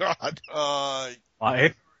 Oh, God.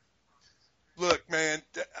 Why? Look, man,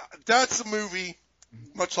 that's a movie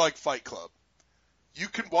much like Fight Club. You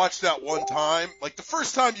can watch that one time. The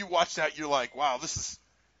first time you watch that, you're like, wow, this is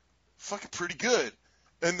fucking pretty good.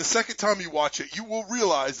 And the second time you watch it, you will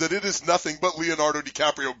realize that it is nothing but Leonardo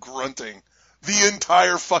DiCaprio grunting the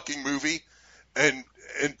entire fucking movie, and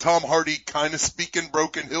Tom Hardy kind of speaking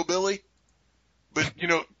broken hillbilly. But, you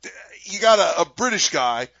know, you got a British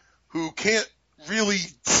guy who can't really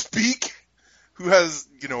speak, who has,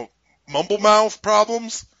 you know, mumble mouth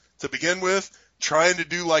problems to begin with, trying to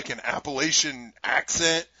do like an Appalachian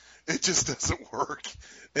accent. It just doesn't work.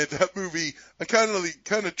 And that movie, I kind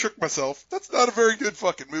of tricked myself. That's not a very good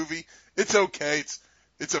fucking movie. It's okay.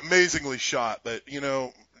 It's amazingly shot, but, you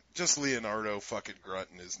know, just Leonardo fucking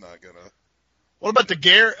grunting is not gonna. What about the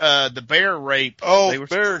bear rape? Oh,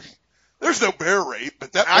 bear. There's no bear rape,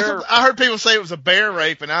 but that bear. I heard people say it was a bear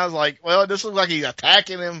rape, and I was like, well, this looks like he's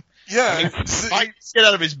attacking him. Yeah. I mean, fight shit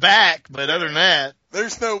out of his back, but other than that.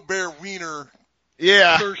 There's no bear wiener.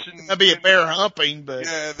 Yeah. Person. That'd be a bear humping, but.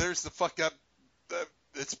 Yeah, there's the fuck up.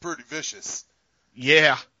 It's pretty vicious.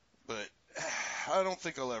 Yeah. But I don't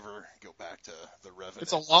think I'll ever go back to The Revenant.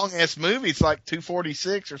 It's a long ass movie. It's like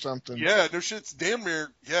 246 or something. Yeah, no shit. It's damn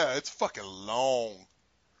near. Yeah, it's fucking long.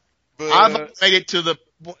 But I've made it to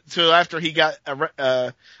after he got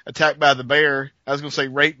attacked by the bear. I was gonna say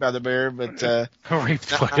raped by the bear, but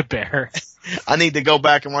raped by the bear. I need to go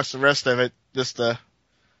back and watch the rest of it just to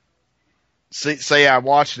say I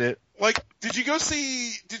watched it. Like, did you go see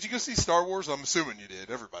Star Wars? I'm assuming you did.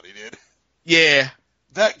 Everybody did. Yeah.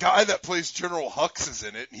 That guy that plays General Hux is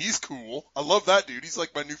in it, and he's cool. I love that dude. He's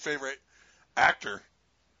like my new favorite actor.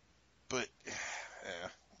 But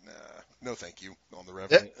no thank you on The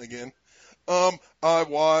Revenant again. I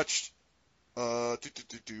watched I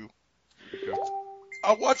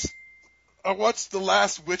watched The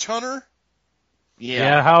Last Witch Hunter.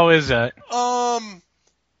 Yeah, how is that?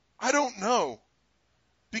 I don't know.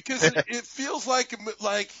 Because it feels like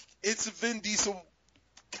it's a Vin Diesel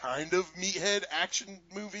kind of meathead action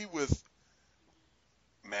movie with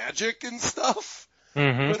magic and stuff.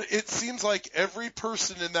 Mm-hmm. But it seems like every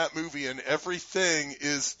person in that movie and everything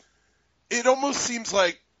it almost seems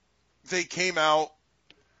like they came out,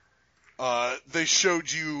 they showed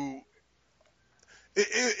you,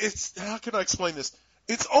 it's, how can I explain this?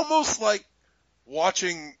 It's almost like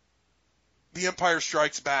watching The Empire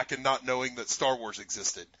Strikes Back and not knowing that Star Wars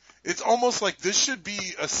existed. It's almost like this should be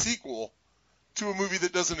a sequel to a movie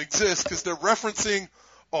that doesn't exist because they're referencing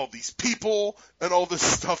all these people and all this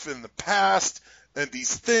stuff in the past and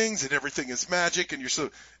these things and everything is magic and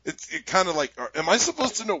it kind of like, am I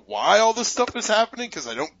supposed to know why all this stuff is happening? Because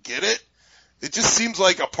I don't get it. It just seems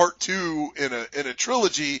like a part 2 in a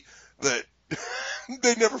trilogy that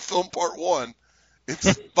they never filmed part 1.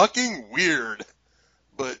 It's fucking weird,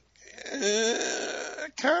 but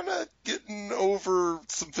kind of getting over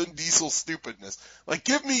some Vin Diesel stupidness. Like,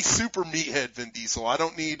 give me super meathead Vin Diesel. I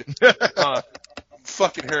don't need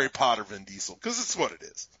fucking Harry Potter Vin Diesel, because it's what it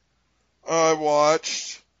is. I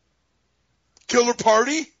watched Killer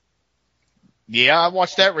Party. Yeah, I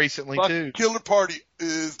watched that recently too. Killer Party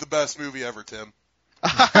is the best movie ever, Tim.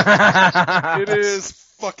 It is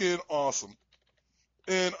fucking awesome.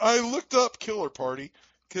 And I looked up Killer Party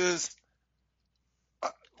because,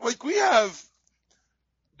 like,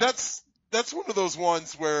 that's one of those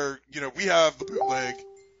ones where, you know, we have the bootleg,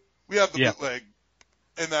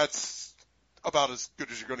 and that's about as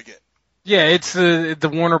good as you're going to get. Yeah, it's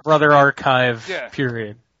the Warner Brother archive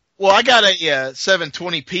period. Well, I got a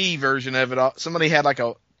 720p version of it. Somebody had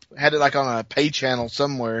it like on a pay channel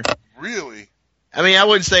somewhere. Really? I mean, I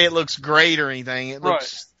wouldn't say it looks great or anything. It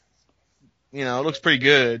looks, it looks pretty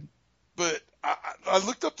good. But I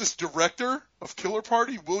looked up this director of Killer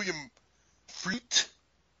Party, William Freet.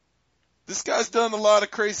 This guy's done a lot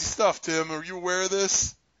of crazy stuff, Tim. Are you aware of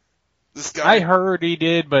this? This guy. I heard he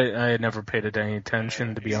did, but I never paid it any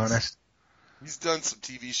attention, to be honest. He's done some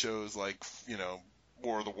TV shows like,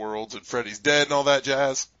 War of the Worlds and Freddy's Dead and all that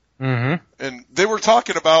jazz. Mm-hmm. And they were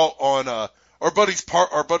talking about on our buddy,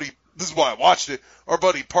 this is why I watched it, our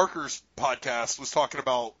buddy Parker's podcast was talking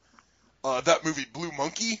about that movie Blue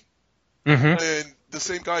Monkey. Mm-hmm. And the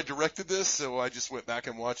same guy directed this, so I just went back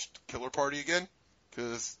and watched Killer Party again,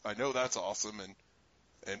 because I know that's awesome,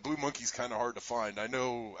 and Blue Monkey's kind of hard to find. I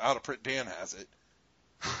know Out of Print Dan has it.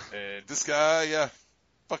 And this guy,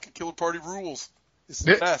 fucking Killer Party rules. It's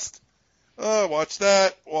the best. Watched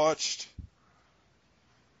that.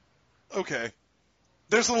 Okay.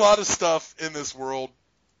 There's a lot of stuff in this world,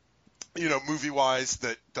 movie-wise,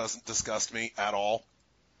 that doesn't disgust me at all.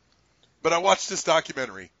 But I watched this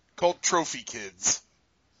documentary called Trophy Kids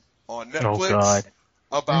on Netflix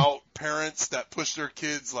about parents that push their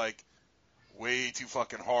kids, like, way too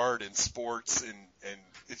fucking hard in sports, and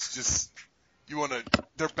it's just,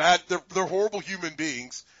 they're bad, they're horrible human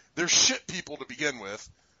beings. they're shit people to begin with,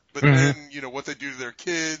 but then, you know, what they do to their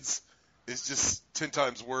kids is just 10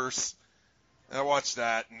 times worse. And I watched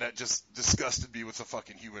that, and that just disgusted me with the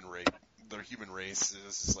fucking human race. Their human race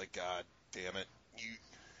is just like, God damn it.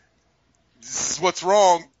 This is what's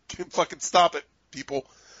wrong. Fucking stop it, people.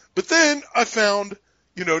 But then I found,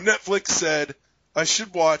 you know, Netflix said I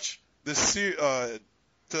should watch this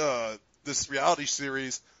this reality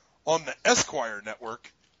series on the Esquire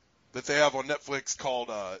network that they have on Netflix called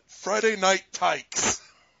Friday Night Tykes.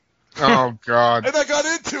 Oh God! And I got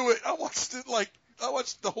into it. I watched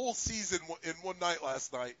the whole season in one night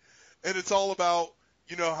last night, and it's all about,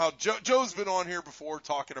 you know, how Joe's been on here before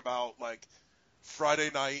talking about, like, Friday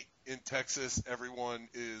night in Texas,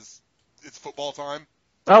 it's football time.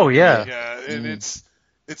 Oh yeah. Yeah, and it's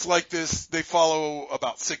like this. They follow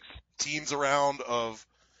about 6 teams around of.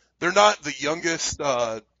 They're not the youngest,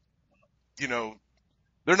 you know,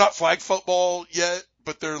 they're not flag football yet,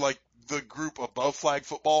 but they're like the group above flag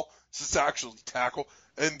football. So it's actually tackle.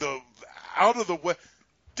 And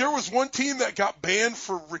there was one team that got banned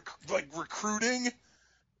for recruiting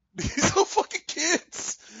these little fucking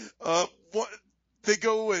kids. They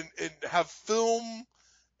go and have film,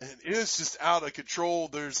 and it's just out of control.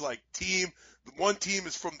 There's like one team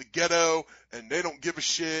is from the ghetto, and they don't give a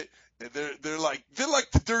shit. And they're like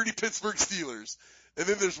the dirty Pittsburgh Steelers. And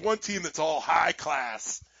then there's one team that's all high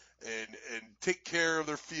class and take care of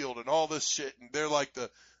their field and all this shit. And they're like the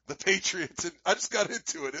Patriots. And I just got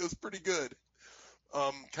into it. It was pretty good.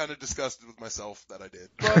 Kind of disgusted with myself that I did.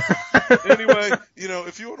 But anyway, you know,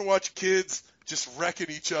 if you want to watch kids just wrecking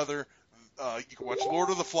each other, you can watch Lord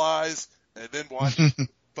of the Flies and then watch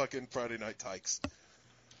fucking Friday Night Tykes.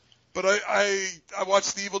 But I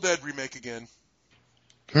watched the Evil Dead remake again.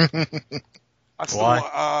 I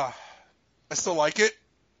still like it.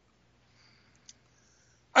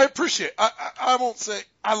 I appreciate it. I won't say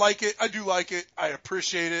I like it. I do like it. I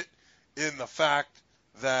appreciate it in the fact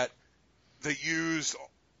that they used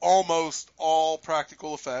almost all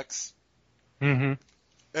practical effects. Mm-hmm.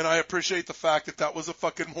 And I appreciate the fact that was a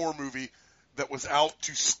fucking horror movie that was out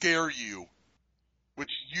to scare you,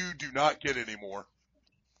 which you do not get anymore.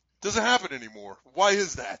 Doesn't happen anymore. Why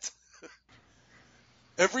is that?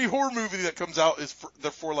 Every horror movie that comes out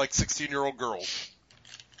they're for like 16-year-old girls.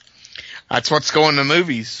 That's what's going to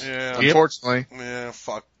movies. Yeah. Unfortunately. Yeah,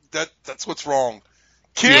 fuck. That's what's wrong.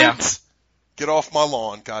 Kids, get off my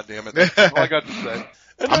lawn, goddammit. That's all I got to say.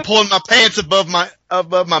 I'm pulling my pants above my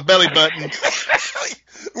belly button.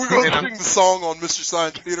 We're going to sing the song on Mr.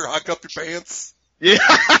 Science Theater, Hike Up Your Pants. Yeah.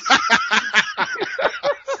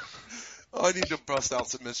 Oh, I need to bust out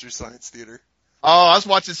some Mystery Science Theater. Oh, I was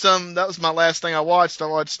watching that was my last thing I watched. I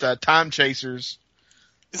watched Time Chasers.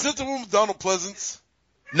 Is that the one with Donald Pleasance?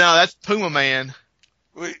 No, that's Puma Man.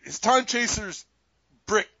 Wait, is Time Chasers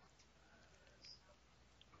Brick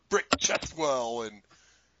Chestwell and...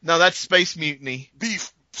 No, that's Space Mutiny.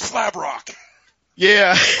 Beef Slab Rock.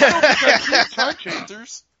 Yeah. Time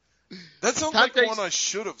Chasers. That sounds like the one I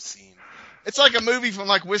should have seen. It's like a movie from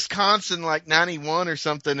like Wisconsin, like 91 or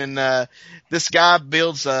something, and this guy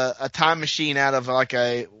builds a time machine out of like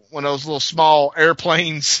one of those little small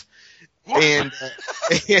airplanes, and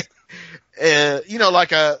you know,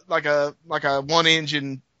 like a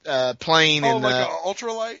 1-engine plane. Oh, and like an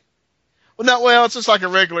ultralight? Well, it's just like a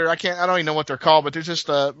regular. I don't even know what they're called, but they're just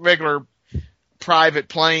a regular private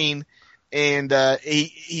plane. And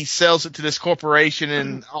he sells it to this corporation,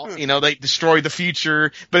 and you know, they destroy the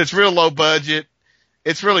future, but it's real low budget.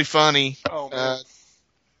 It's really funny. Oh man.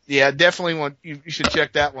 Yeah, definitely you should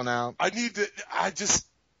check that one out.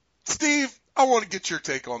 Steve, I want to get your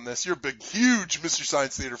take on this. You're a big, huge Mr.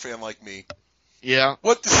 Science Theater fan like me. Yeah.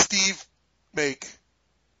 What does Steve make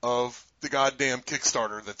of the goddamn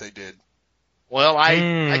Kickstarter that they did? Well,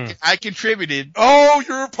 I contributed. Oh,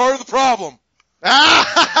 you're a part of the problem. God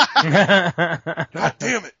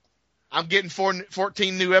damn it. I'm getting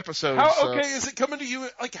 14 new episodes. Okay, is it coming to you?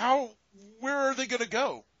 Like, where are they going to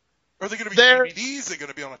go? Are they going to be DVDs? Are they going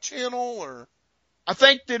to be on a channel? Or I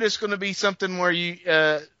think that it's going to be something where you,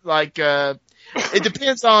 it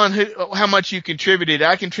depends on how much you contributed.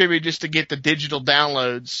 I contributed just to get the digital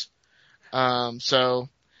downloads. So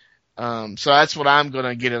that's what I'm going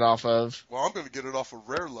to get it off of. Well, I'm going to get it off of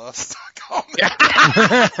RareLust.com.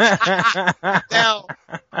 Now,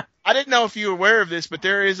 I didn't know if you were aware of this, but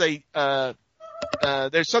there is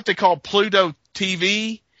there's something called Pluto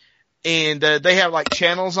TV, and they have like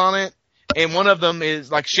channels on it, and one of them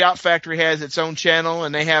is like Shout Factory has its own channel,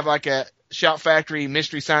 and they have like a Shout Factory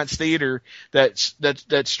Mystery Science Theater that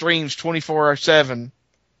streams 24/7.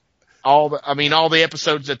 all the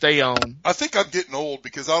episodes that they own. I think I'm getting old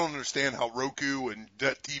because I don't understand how Roku and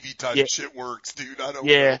that TV type Yeah. shit works, dude. I don't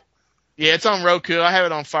Yeah. know. Yeah, it's on Roku. I have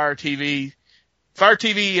it on Fire TV. Fire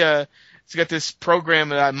TV, it's got this program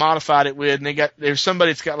that I modified it with, and there's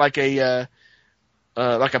somebody that's got like a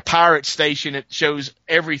pirate station that shows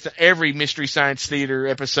every Mystery Science Theater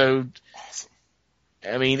episode. Awesome.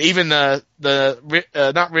 I mean, even the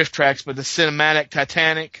not riff tracks, but the cinematic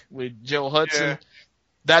Titanic with Joel Hudson. Yeah.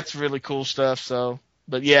 That's really cool stuff. So,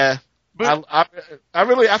 but yeah, But-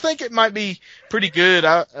 I think it might be pretty good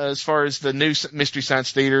as far as the new Mystery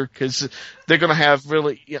Science Theater, because they're going to have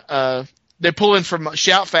really they're pulling from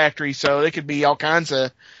Shout Factory, so they could be all kinds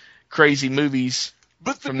of crazy movies.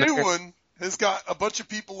 But the from new there. one has got a bunch of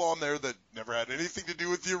people on there that never had anything to do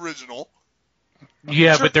with the original.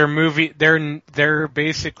 Yeah, Sure. but they're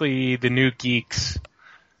basically the new geeks,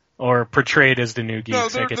 or portrayed as the new geeks. No,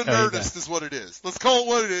 they're I can the tell you Nerdist is what it is. Let's call it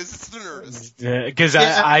what it is. It's the Nerdist. that. Because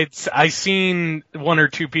Yeah. I seen one or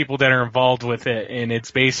two people that are involved with it, and it's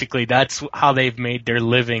basically that's how they've made their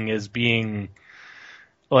living, is being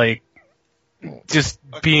like just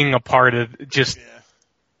being a part of just Yeah.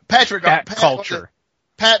 Patrick that culture.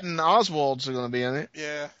 Patton Oswalt's going to be in it.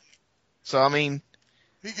 Yeah. So I mean,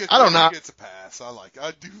 He gets, I don't know. He gets a pass.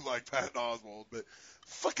 I do like Patton Oswalt, but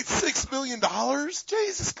fucking $6 million?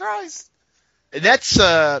 Jesus Christ. that's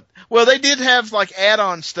well, they did have like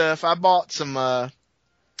add-on stuff. I bought some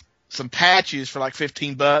patches for like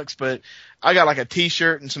 $15, but I got like a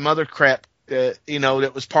T-shirt and some other crap that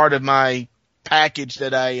was part of my package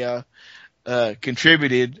that I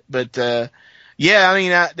contributed. But yeah, I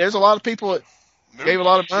mean, there's a lot of people that gave a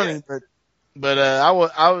lot of money, but I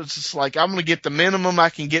was just like, I'm gonna get the minimum I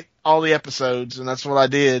can get all the episodes, and that's what I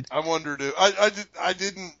did. I wondered. I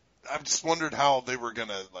just wondered how they were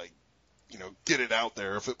gonna get it out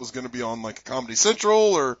there. If it was gonna be on like a Comedy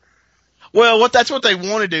Central or. Well, that's what they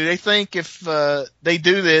want to do. They think if they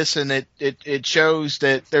do this and it shows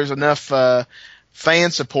that there's enough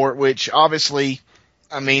fan support, which obviously,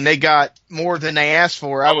 I mean, they got more than they asked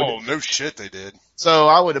for. No shit, they did. So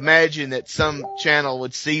I would imagine that some channel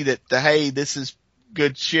would see that hey, this is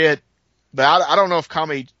good shit. But I don't know if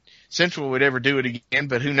Comedy Central would ever do it again,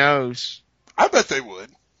 but who knows? I bet they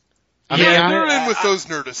would. I mean, They're in with those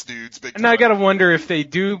Nerdist dudes. Big And time. I gotta wonder if they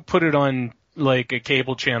do put it on like a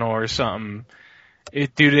cable channel or something.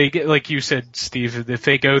 Do they get, like you said, Steve, if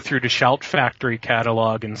they go through the Shout Factory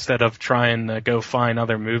catalog instead of trying to go find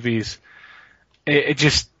other movies, it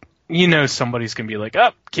just, somebody's gonna be like,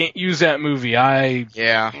 can't use that movie. Yeah.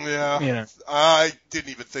 Yeah. I didn't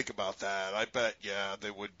even think about that. I bet,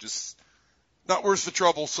 they would just, not worth the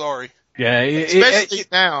trouble, sorry. Yeah, Especially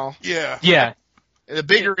now. Yeah. yeah. The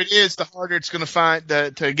bigger it is, the harder it's going to find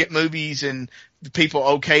to get movies and the people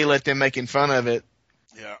let them making fun of it.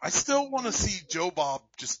 Yeah. I still want to see Joe Bob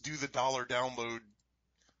just do the $1 download.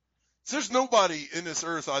 There's nobody in this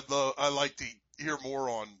earth I'd like to hear more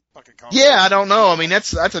on fucking comedy. Yeah, I don't know. I mean,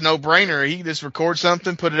 that's a no-brainer. He can just record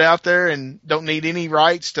something, put it out there, and don't need any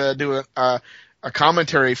rights to do a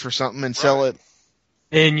commentary for something and sell it.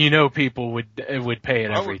 And people would pay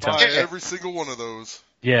it I every would time. buy every single one of those.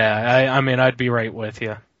 Yeah, I mean, I'd be right with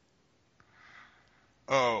you.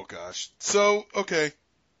 Oh, gosh. So, okay.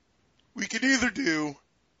 We can either do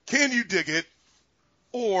Can You Dig It?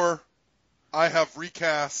 Or I have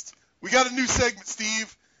recast. We got a new segment,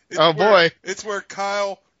 Steve. Boy. It's where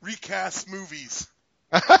Kyle recasts movies.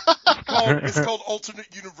 It's called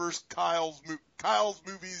Alternate Universe Kyle's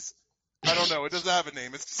Movies. I don't know. It doesn't have a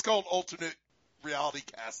name. It's just called Alternate Reality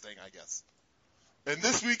Casting, I guess. And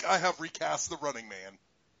this week I have recast The Running Man.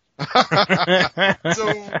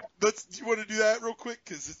 So do you want to do that real quick?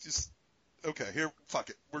 Because it's just okay. Here, fuck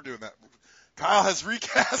it, we're doing that. Kyle has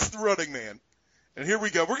recast The Running Man, and here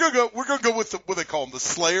we go. We're gonna go with what they call them, the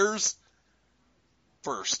Slayers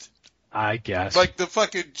first. I guess. Like the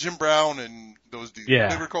fucking Jim Brown and those dudes. Yeah.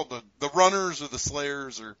 They were called the Runners or the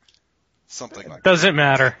Slayers or something like that. Doesn't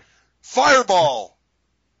matter. Fireball.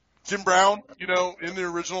 Jim Brown, in the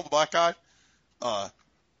original, the black guy.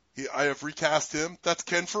 I have recast him. That's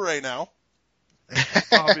Ken Foray now.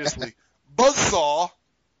 Obviously. Buzzsaw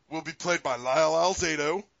will be played by Lyle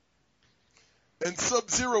Alzado. And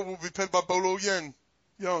Sub-Zero will be played by Bolo Young.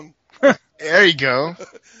 There you go.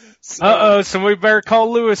 So, So we better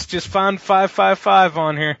call Lewis. Just found 555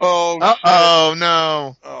 on here. Oh, Uh-oh,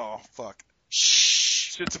 no. Oh, fuck.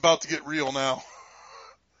 Shh. Shit's about to get real now.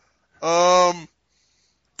 The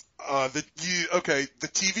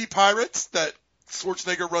TV pirates that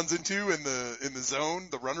Schwarzenegger runs into in the zone,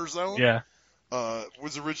 the runner zone. Yeah.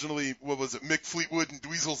 Was originally, what was it, Mick Fleetwood and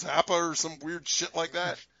Dweezil Zappa or some weird shit like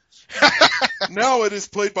that. Now it is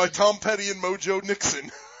played by Tom Petty and Mojo Nixon.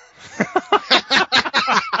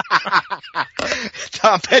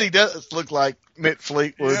 Tom Petty does look like Mick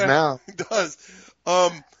Fleetwood now. He does.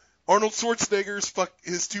 Arnold Schwarzenegger's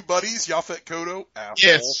his two buddies, Yaphet Kotto, asshole,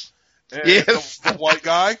 Yes. and Yes. the white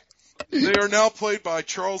guy. They are now played by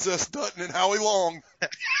Charles S. Dutton and Howie Long.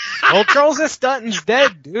 Well, Charles S. Dutton's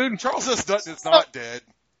dead, dude. Charles S. Dutton is not dead.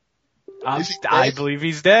 I believe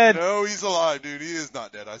he's dead. No, he's alive, dude. He is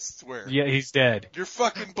not dead, I swear. Yeah, he's dead. You're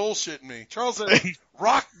fucking bullshitting me. Charles S.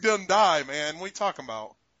 Rock done die, man. What are you talking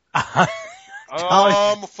about? I'm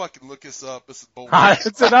gonna fucking look this up. This is bullshit.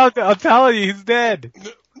 I'm telling you, he's dead. No,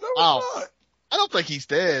 he's Oh. not. I don't think he's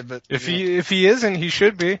dead, but If he isn't, he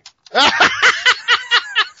should be. Why?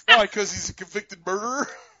 Because he's a convicted murderer?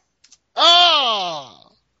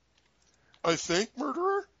 Oh! I think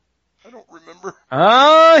murderer? I don't remember.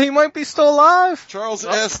 He might be still alive. Charles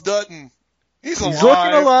S. Dutton. He's alive. He's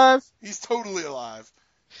looking alive. He's totally alive.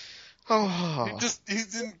 Oh.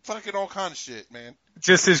 He's in fucking all kind of shit, man.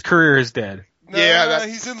 Just his career is dead. Nah, Yeah,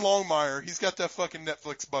 he's in Longmire. He's got that fucking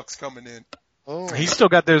Netflix bucks coming in. Oh. He's still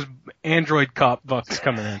got those Android cop bucks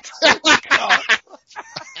coming in.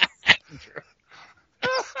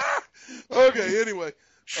 Okay, anyway.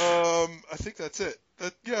 I think that's it.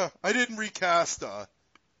 I didn't recast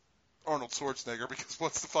Arnold Schwarzenegger because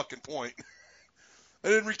what's the fucking point? I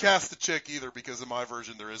didn't recast the chick either because in my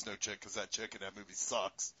version there is no chick because that chick in that movie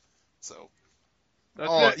sucks. So.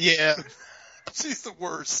 That's it. Yeah. She's the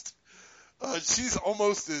worst. She's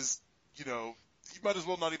almost as, you might as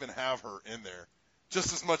well not even have her in there.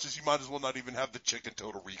 Just as much as you might as well not even have the chick in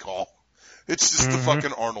Total Recall. It's just the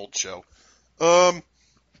fucking Arnold show.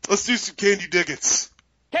 Let's do some Can You Dig It?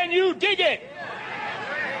 Can you dig it?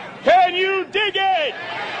 Can you dig it?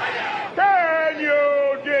 Can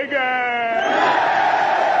you dig it?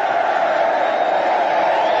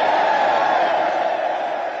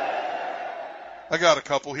 I got a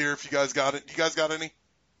couple here if you guys got it. You guys got any?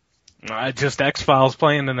 Just X-Files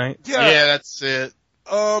playing tonight. Yeah, that's it.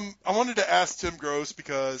 I wanted to ask Tim Gross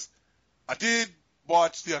because I did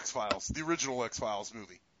watch the X-Files, the original X-Files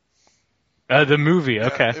movie. The movie,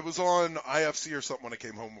 okay. Yeah, it was on IFC or something when I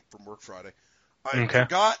came home from work Friday. I Okay.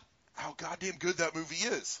 forgot how goddamn good that movie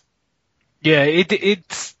is. Yeah,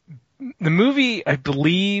 it's the movie. I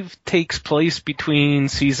believe takes place between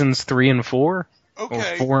seasons 3 and 4,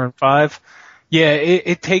 Okay. or 4 and 5. Yeah,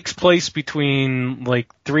 it takes place between like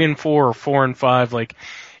 3 and 4 or 4 and 5. Like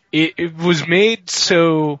it was made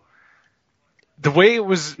so. The way it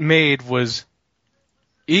was made was,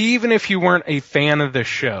 even if you weren't a fan of the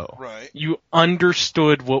show, Right. you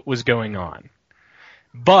understood what was going on.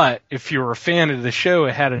 But if you were a fan of the show,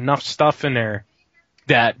 it had enough stuff in there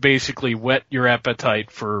that basically whet your appetite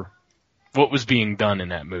for what was being done in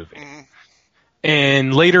that movie. Mhm.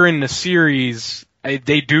 And later in the series,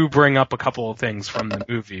 they do bring up a couple of things from the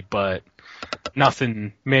movie, but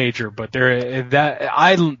nothing major. But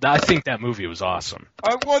I think that movie was awesome.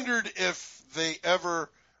 I wondered if they ever,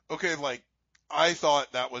 I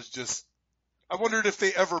thought that was just, I wondered if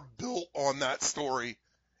they ever built on that story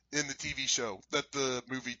in the TV show that the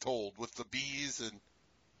movie told with the bees and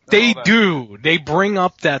They all that. do. They bring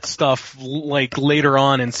up that stuff like later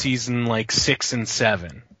on in season 6 and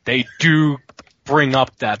 7. They do bring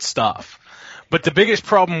up that stuff. But the biggest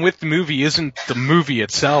problem with the movie isn't the movie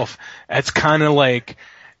itself. It's kind of like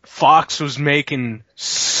Fox was making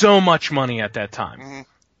so much money at that time. Mhm.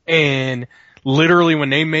 And literally when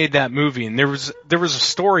they made that movie, and there was a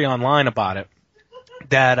story online about it,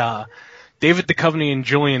 that David Duchovny and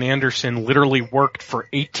Gillian Anderson literally worked for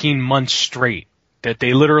 18 months straight. That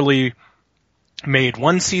they literally made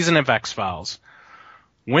one season of X-Files,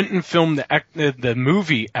 went and filmed the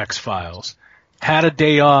movie X-Files, had a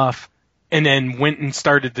day off, and then went and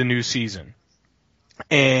started the new season.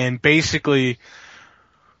 And basically,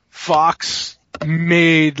 Fox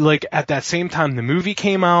made, at that same time the movie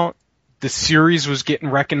came out, the series was getting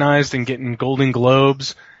recognized and getting Golden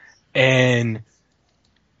Globes, and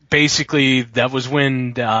basically that was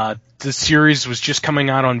when the series was just coming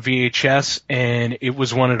out on VHS, and it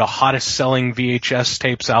was one of the hottest selling VHS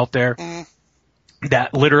tapes out there.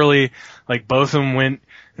 That literally, both of them went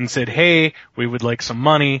and said, hey, we would like some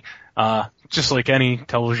money, just like any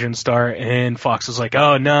television star, and Fox was like,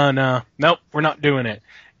 oh, nope, we're not doing it.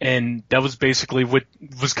 And that was basically what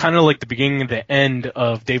was kind of like the beginning of the end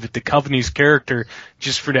of David Duchovny's character,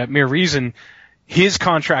 just for that mere reason. His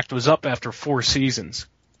contract was up after 4 seasons.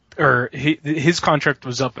 Or his contract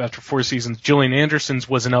was up after 4 seasons. Gillian Anderson's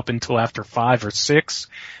wasn't up until after 5 or 6.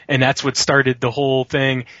 And that's what started the whole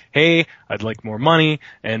thing. Hey, I'd like more money.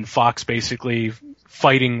 And Fox basically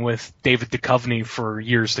fighting with David Duchovny for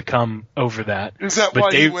years to come over that. Is that But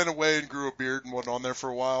why he Dave- went away and grew a beard and went on there for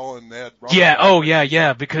a while and they had Yeah, oh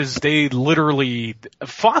yeah, because they literally,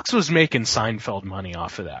 Fox was making Seinfeld money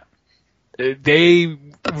off of that. They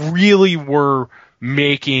really were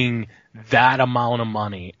making that amount of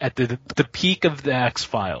money at the peak of the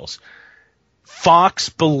X-Files. Fox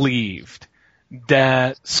believed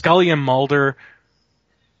that Scully and Mulder,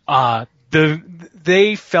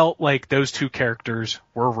 they felt like those two characters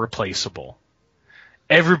were replaceable.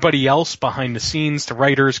 Everybody else behind the scenes, the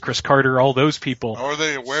writers, Chris Carter, all those people. Are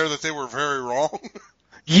they aware that they were very wrong?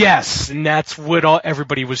 Yes, and that's what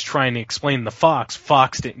everybody was trying to explain to Fox.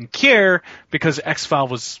 Fox didn't care because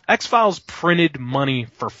X-Files printed money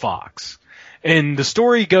for Fox. And the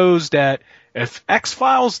story goes that if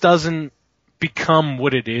X-Files doesn't become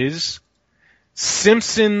what it is,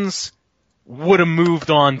 Simpsons would have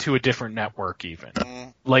moved on to a different network even.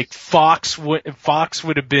 Like Fox would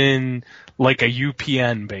have been like a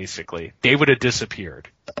UPN basically. They would have disappeared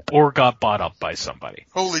or got bought up by somebody.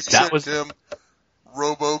 Holy shit, Tim.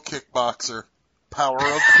 Robo Kickboxer. Power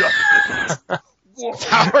of Justice.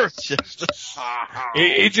 Power of Justice.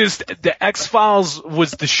 It just, the X-Files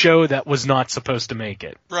was the show that was not supposed to make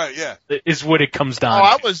it. Right, yeah. Is what it comes down Oh, to.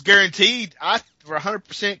 I was guaranteed. I were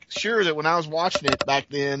 100% sure that when I was watching it back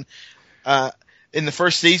then, in the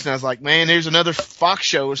first season, I was like, man, there's another Fox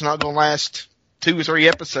show. It's not going to last 2 or 3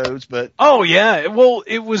 episodes, but. Oh, yeah. Well,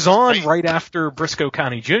 it was on right after Briscoe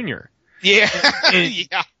County Jr. Yeah. And,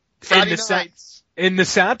 yeah. Friday nights. And the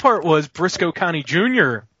sad part was Briscoe County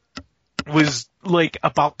Jr. was like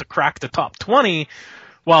about to crack the top 20,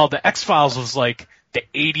 while the X-Files was like the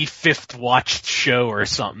 85th watched show or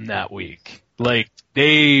something that week. Like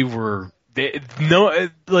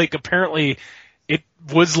apparently it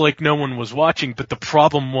was like no one was watching, but the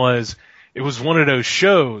problem was it was one of those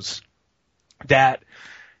shows that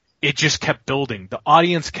it just kept building. The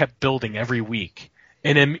audience kept building every week.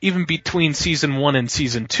 And then even between season 1 and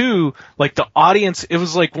season 2, like the audience, it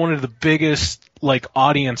was like one of the biggest like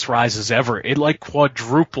audience rises ever. It like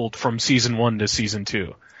quadrupled from season 1 to season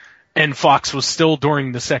 2. And Fox was still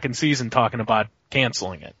during the second season talking about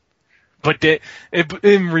canceling it. But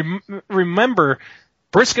remember,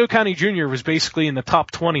 Briscoe County Jr. was basically in the top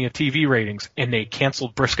 20 of TV ratings, and they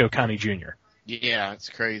canceled Briscoe County Jr. Yeah, it's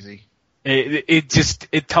crazy.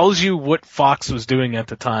 It tells you what Fox was doing at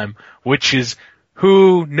the time, which is,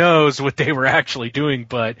 who knows what they were actually doing,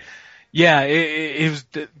 but yeah, it was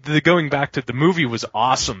the going back to the movie was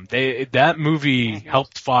awesome. That movie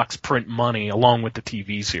helped Fox print money along with the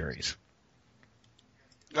TV series.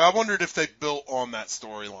 I wondered if they built on that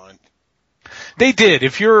storyline. They did.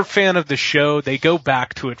 If you're a fan of the show, they go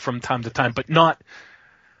back to it from time to time, but not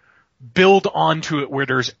build onto it where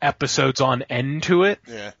there's episodes on end to it.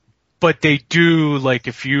 Yeah. But they do, like,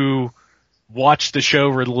 if you watch the show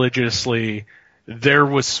religiously, there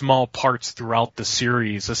was small parts throughout the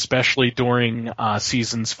series, especially during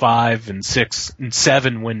seasons 5 and 6 and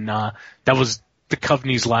 7 when that was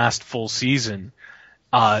Duchovny's last full season.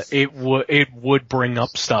 It would bring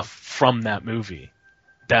up stuff from that movie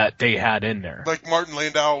that they had in there. Like Martin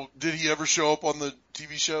Landau, did he ever show up on the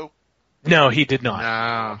TV show? No, he did not.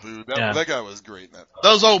 Nah. Oh, dude, that guy was great in that.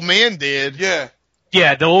 Those old men did. Yeah.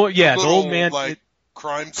 Yeah, the old man. Like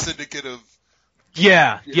crime syndicate of.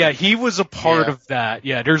 Yeah, he was a part of that.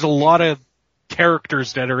 Yeah, there's a lot of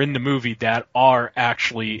characters that are in the movie that are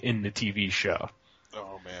actually in the TV show.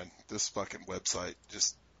 Oh man, this fucking website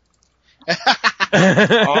just.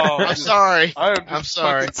 I'm sorry. I'm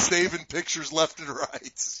sorry. Fucking saving pictures left and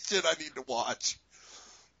right. Shit, I need to watch.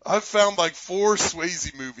 I've found like 4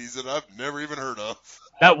 Swayze movies that I've never even heard of.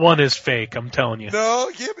 That one is fake, I'm telling you. No,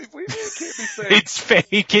 it can't be fake. It's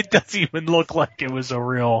fake. It doesn't even look like it was a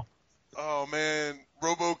real. Oh man,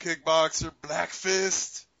 Robo Kickboxer, Black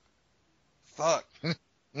Fist. Fuck.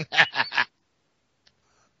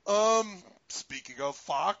 Speaking of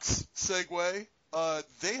Fox, segue,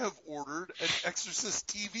 they have ordered an Exorcist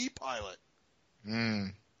TV pilot.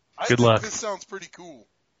 I Good think luck. This sounds pretty cool.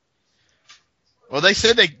 Well, they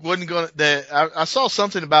said they wasn't going to. I saw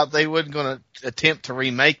something about they wasn't going to attempt to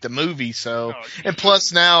remake the movie. So, and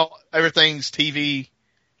plus now everything's TV.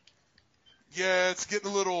 Yeah, it's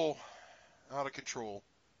getting a little out of control.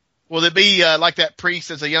 Will it be like that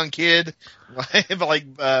priest as a young kid, like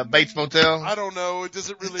Bates Motel? I don't know. It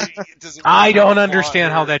doesn't really. I don't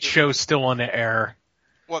understand how that show's still on the air.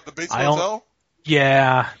 What, the Bates Motel?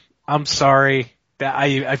 Yeah, I'm sorry.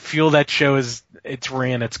 I feel that show it's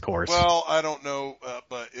ran its course. Well, I don't know,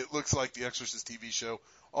 but it looks like the Exorcist TV show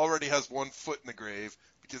already has one foot in the grave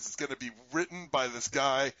because it's going to be written by this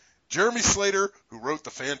guy, Jeremy Slater, who wrote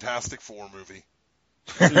the Fantastic Four movie.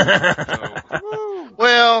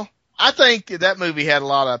 Well, I think that movie had a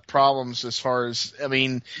lot of problems as far as, I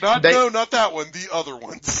mean... Not that one, the other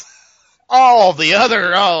ones. Oh, the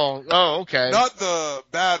other, okay. Not the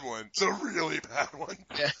bad one, the really bad one.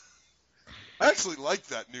 Yeah. I actually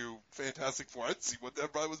liked that new Fantastic Four. I'd see what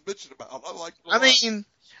everybody was bitching about. I mean,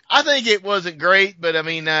 I think it wasn't great, but I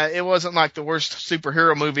mean, it wasn't like the worst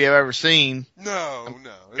superhero movie I've ever seen. No,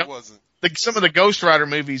 it wasn't. Some of the Ghost Rider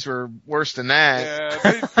movies were worse than that.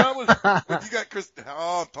 Yeah, that was, when you got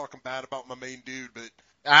I'm talking bad about my main dude, but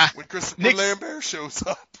when Christopher Lambert shows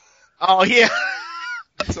up. Oh, yeah.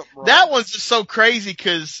 That one's just so crazy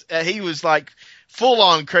because he was like full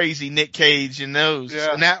on crazy Nick Cage in those.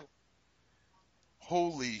 Yeah. And that,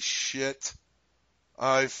 holy shit.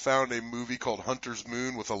 I found a movie called Hunter's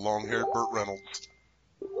Moon with a long-haired Burt Reynolds.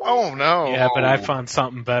 oh no. Yeah, but I found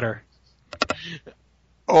something better.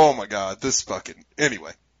 Oh my god,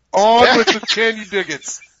 anyway. On with the Can You Dig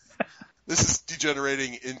It? This is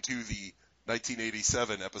degenerating into the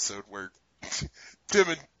 1987 episode where Tim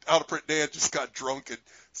and Out of Print Dan just got drunk and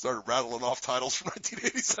started rattling off titles from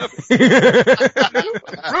 1987.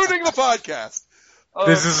 Ruining the podcast.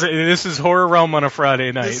 This is Horror Realm on a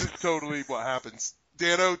Friday night. This is totally what happens.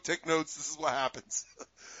 Dano, take notes. This is what happens.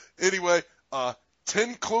 Anyway,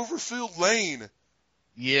 10 Cloverfield Lane.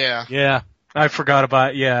 Yeah. Yeah, I forgot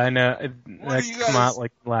about. Yeah, I know. That you came out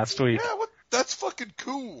like last week. Yeah, that's fucking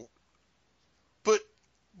cool. But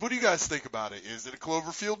what do you guys think about it? Is it a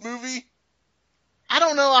Cloverfield movie? I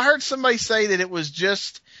don't know. I heard somebody say that it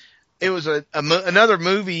was another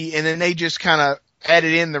movie, and then they just kind of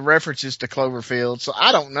added in the references to Cloverfield. So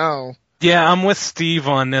I don't know. Yeah, I'm with Steve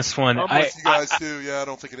on this one. I'm with you guys too. Yeah, I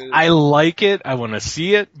don't think it is. I like it. I want to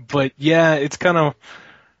see it, but yeah, it's kind of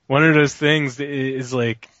one of those things that is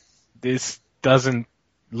like, this doesn't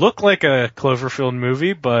look like a Cloverfield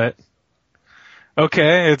movie, but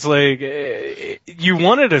okay, it's like, you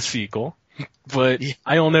wanted a sequel, but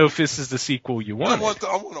I don't know if this is the sequel you wanted.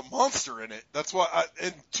 I want a monster in it. That's why,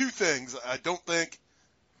 and two things. I don't think,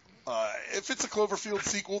 if it's a Cloverfield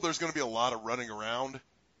sequel, there's going to be a lot of running around.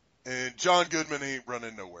 And John Goodman ain't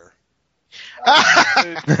running nowhere.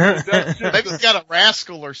 Maybe he's got a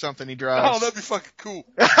rascal or something he drives. Oh, that'd be fucking cool.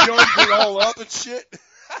 John get all up and shit.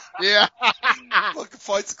 Yeah. Fucking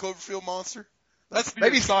fights a Cloverfield monster. That's the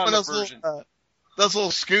maybe some of version. Those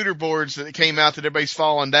little scooter boards that came out that everybody's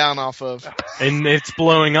falling down off of. And it's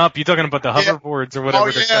blowing up. You're talking about the hoverboards or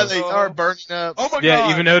whatever they're called. They are burning up. Oh my god.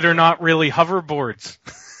 Yeah, even though they're not really hoverboards.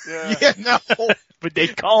 Yeah, no. But they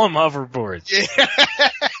call them hoverboards. Yeah.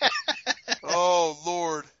 Oh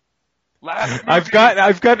Lord. I've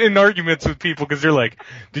got in arguments with people because they're like,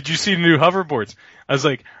 "Did you see the new hoverboards?" I was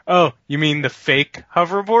like, "Oh, you mean the fake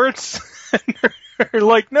hoverboards?" And they're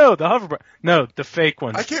like, "No, the hoverboard. No, the fake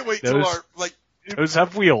ones. I can't wait till those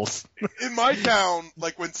have wheels." In my town,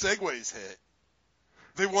 like when Segways hit,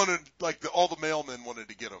 they wanted all the mailmen wanted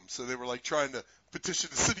to get them, so they were like trying to petition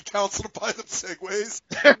the city council to buy them Segways.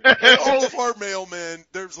 And all of our mailmen,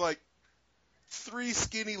 there's like 3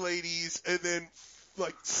 skinny ladies and then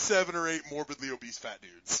like 7 or 8 morbidly obese fat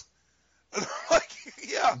dudes. And I'm like,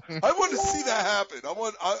 yeah, I want to see that happen.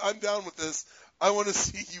 I'm down with this. I want to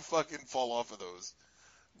see you fucking fall off of those.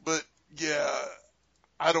 But yeah,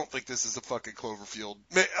 I don't think this is a fucking Cloverfield.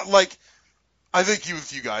 Like, I think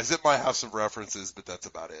with you guys, it might have some references, but that's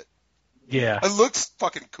about it. Yeah. It looks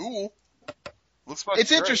fucking cool. Looks fucking It's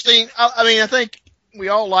great. interesting. I mean, I think we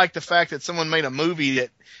all like the fact that someone made a movie that,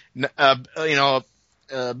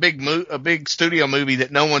 a big studio movie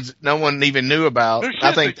that no one even knew about. No shit,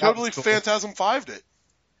 I think they totally Phantasm 5'd it.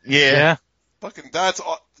 Yeah. Fucking,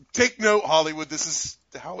 take note, Hollywood. This is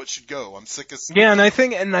how it should go. I'm sick of. Yeah, and I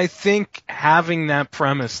think having that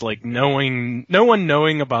premise, like no one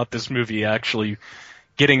knowing about this movie actually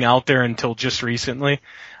getting out there until just recently,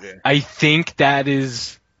 yeah. I think that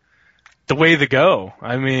is the way to go.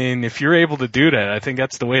 I mean, if you're able to do that, I think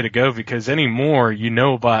that's the way to go because anymore,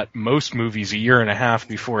 about most movies a year and a half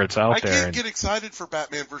before it's out there. I can't get excited for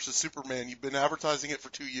Batman versus Superman. You've been advertising it for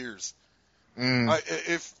 2 years. I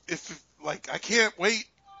can't wait.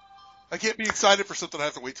 I can't be excited for something I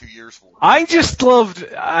have to wait 2 years for. I just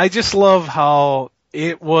love how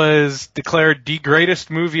it was declared the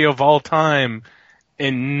greatest movie of all time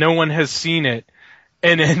and no one has seen it.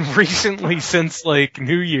 And then recently, since like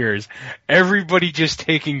New Year's, everybody just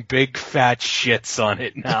taking big fat shits on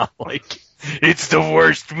it now. Like, it's the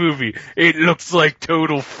worst movie. It looks like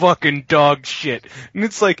total fucking dog shit. And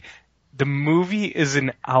it's like, the movie isn't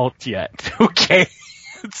out yet, okay?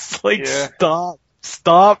 It's like, stop.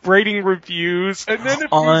 stop writing reviews And then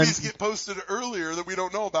if on... movies get posted earlier that we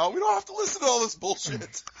don't know about, we don't have to listen to all this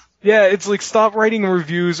bullshit. Yeah, it's like stop writing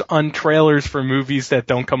reviews on trailers for movies that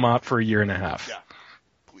don't come out for a year and a half. Yeah,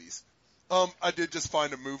 please. I did just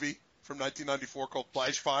find a movie from 1994 called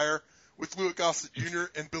Flash Fire with Louis Gossett Jr.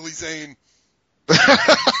 and Billy Zane.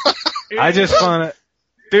 I just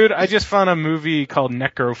found a movie called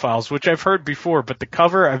Necrophiles, which I've heard before, but the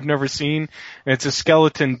cover I've never seen, and it's a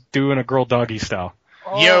skeleton doing a girl doggy style.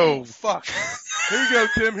 Oh, Yo. fuck. Here you go,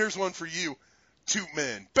 Tim. Here's one for you. Two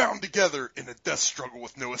men bound together in a death struggle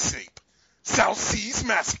with no escape. South Seas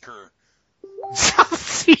Massacre. South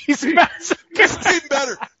Seas Massacre. It's even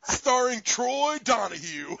better. Starring Troy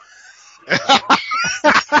Donahue.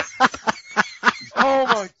 Oh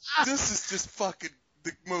my, this is just fucking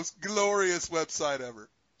the most glorious website ever.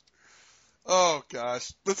 Oh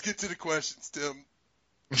gosh. Let's get to the questions, Tim.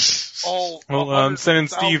 Well, I'm sending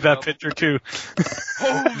Steve that picture too.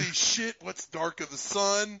 Holy shit, what's Dark of the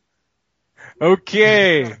Sun?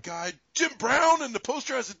 Okay. Got a guy, Jim Brown, and the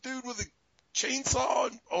poster has a dude with a chainsaw.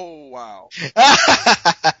 And, oh wow.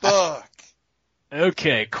 Fuck.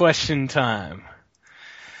 Okay, question time.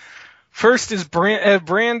 First is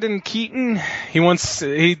Brandon Keaton.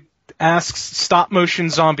 He asks stop motion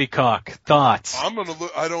zombie cock. Thoughts? I'm gonna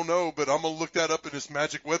look. I don't know, but I'm gonna look that up in this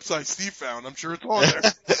magic website Steve found. I'm sure it's on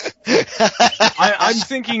there. I'm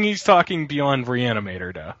thinking he's talking beyond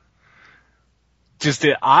Reanimator, though.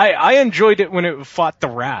 I enjoyed it when it fought the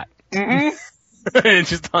rat. Mm-hmm. I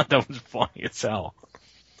just thought that was funny as hell.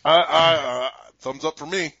 Thumbs up for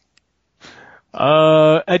me.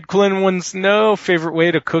 Ed Quinn wants to know favorite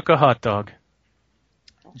way to cook a hot dog.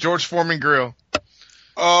 George Foreman grill.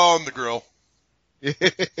 On the grill. I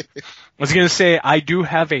was gonna say I do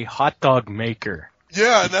have a hot dog maker.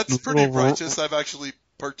 Yeah, and that's pretty righteous. I've actually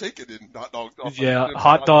partaken in hot dogs. Yeah,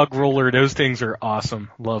 hot dog roller. Those things are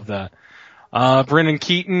awesome. Love that. Brendan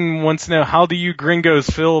Keaton wants to know how do you gringos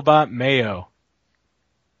feel about mayo?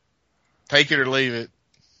 Take it or leave it.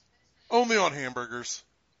 Only on hamburgers.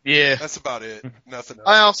 Yeah. That's about it. Nothing else.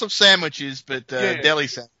 I also sandwiches, but Yeah. deli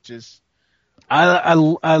sandwiches. I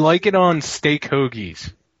like it on steak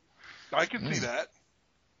hoagies. I can see that.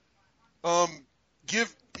 I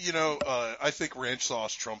think ranch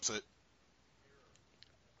sauce trumps it.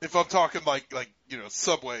 If I'm talking like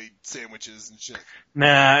Subway sandwiches and shit.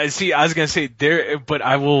 Nah, see, I was gonna say but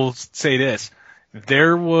I will say this.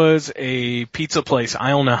 There was a pizza place, I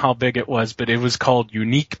don't know how big it was, but it was called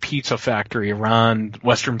Unique Pizza Factory around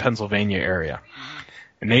Western Pennsylvania area.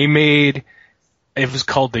 And it was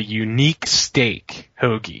called the Unique Steak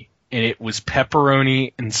Hoagie. And it was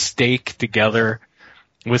pepperoni and steak together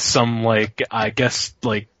with some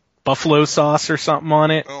buffalo sauce or something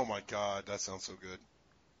on it. Oh my god, that sounds so good.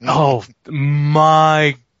 Oh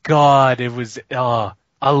my god, it was,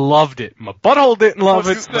 I loved it. My butthole didn't love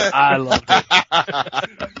it, but I loved it.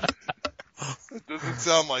 It doesn't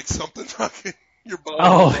sound like something fucking your butthole.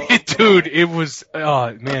 Oh, dude, it was,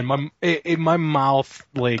 oh man, my mouth,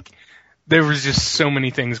 there was just so many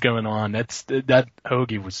things going on. That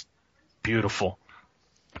hoagie was beautiful.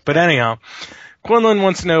 But anyhow, Quinlan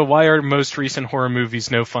wants to know why are most recent horror movies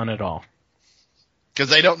no fun at all? Because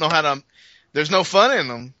they don't know how to, there's no fun in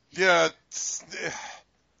them. Yeah,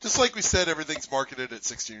 just like we said, everything's marketed at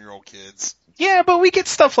 16-year-old kids. Yeah, but we get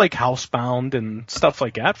stuff like Housebound and stuff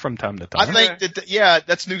like that from time to time. I think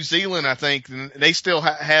that's New Zealand, I think. And they still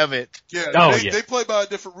have it. Yeah, they play by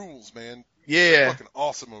different rules, man. Yeah. They're fucking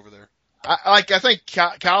awesome over there. I think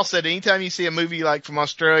Kyle said anytime you see a movie like from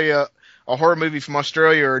Australia, a horror movie from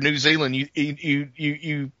Australia or New Zealand,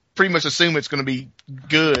 you pretty much assume it's going to be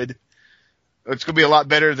good. It's going to be a lot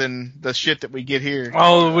better than the shit that we get here.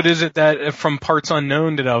 Oh, what is it that from Parts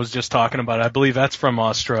Unknown that I was just talking about? I believe that's from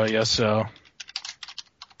Australia, so.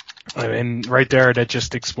 I mean, right there, that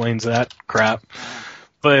just explains that crap.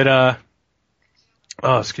 But,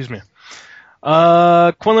 excuse me.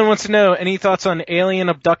 Quinlan wants to know, any thoughts on alien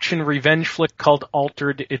abduction revenge flick called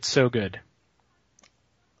Altered? It's so good.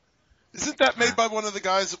 Isn't that made by one of the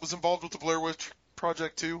guys that was involved with the Blair Witch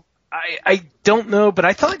Project too? I don't know, but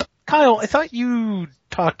Kyle, I thought you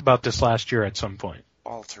talked about this last year at some point.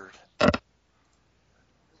 Altered.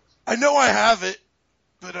 I know I have it,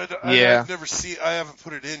 but I've never seen. I haven't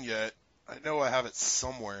put it in yet. I know I have it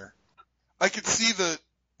somewhere. I can see the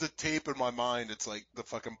tape in my mind. It's like the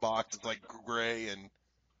fucking box is like gray and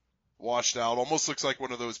washed out. Almost looks like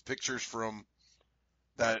one of those pictures from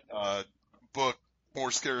that book,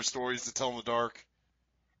 More Scary Stories to Tell in the Dark.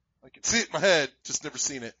 I can see it in my head, just never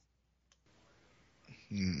seen it.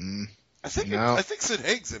 Mm-mm. I think Sid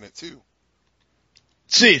Haig's in it too.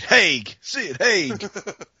 Sid Haig.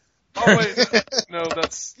 Oh wait, no,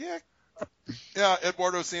 that's yeah.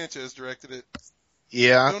 Eduardo Sanchez directed it.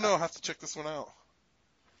 Yeah. I don't know. I have to check this one out.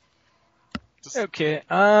 Okay.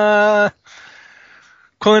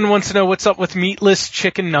 Quinn wants to know what's up with meatless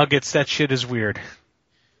chicken nuggets. That shit is weird.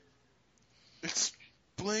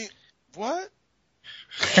 Explain what?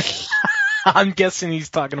 I'm guessing he's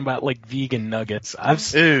talking about like vegan nuggets. I've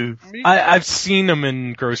seen them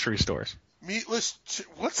in grocery stores. Meatless.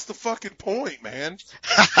 What's the fucking point, man?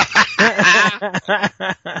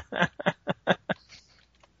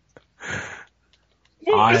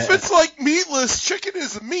 Well, if it's like meatless, chicken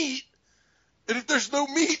is a meat, and if there's no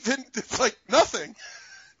meat, then it's like nothing.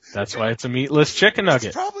 That's why it's a meatless chicken nugget.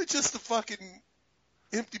 It's probably just a fucking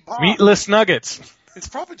empty box. Meatless nuggets. It's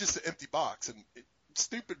probably just an empty box, and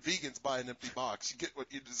stupid vegans buy an empty box. You get what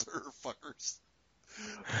you deserve, fuckers.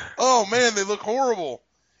 Oh man, they look horrible.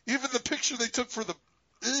 Even the picture they took for the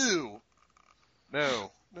ew.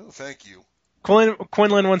 No, thank you.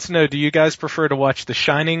 Quinlan wants to know, do you guys prefer to watch The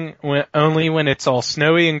Shining only when it's all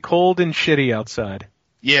snowy and cold and shitty outside?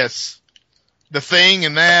 Yes. The Thing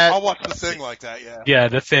and that. I'll watch The Thing like that, yeah. Yeah,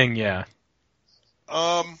 The Thing, yeah.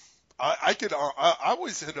 I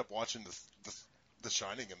always end up watching the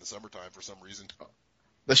Shining in the summertime for some reason.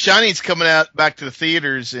 The Shining's coming out back to the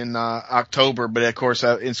theaters in October, but of course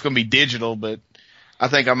it's going to be digital, but I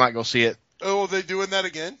think I might go see it. Oh, are they doing that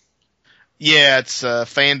again? Yeah, it's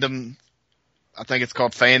Fandom. I think it's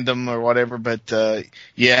called Fandom or whatever, but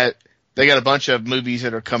yeah, they got a bunch of movies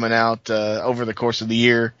that are coming out over the course of the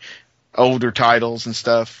year, older titles and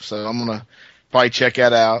stuff, so I'm going to probably check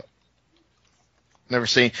that out. Never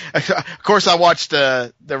seen. Of course, I watched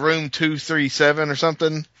the Room 237 or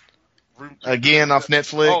something again off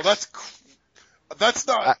Netflix. Oh,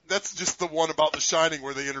 that's just the one about The Shining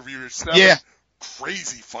where they interview 7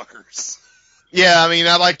 crazy fuckers. Yeah, I mean,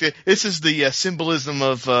 I like this is the symbolism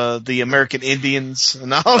of the American Indians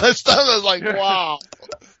and all that stuff. I was like, wow.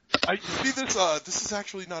 I see this. This is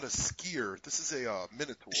actually not a skier. This is a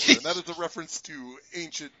minotaur, and that is a reference to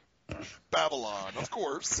ancient Babylon, of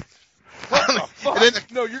course. What the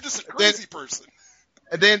fuck? No, you're just a crazy person.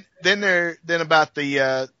 And then about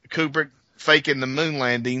the Kubrick faking the moon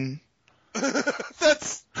landing.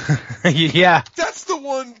 That's yeah. That's the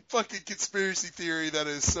one fucking conspiracy theory that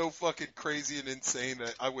is so fucking crazy and insane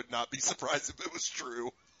that I would not be surprised if it was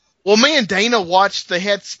true. Well, me and Dana watched. They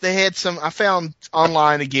had some. I found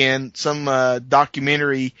online again some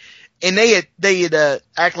documentary, and they had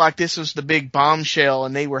act like this was the big bombshell,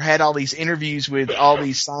 and they had all these interviews with all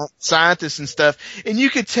these scientists and stuff, and you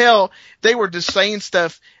could tell they were just saying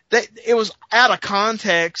stuff that it was out of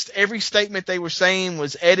context. Every statement they were saying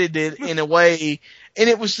was edited in a way, and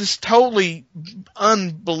it was just totally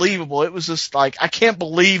unbelievable. It was just like, I can't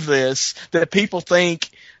believe this, that people think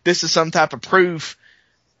this is some type of proof.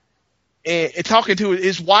 And talking to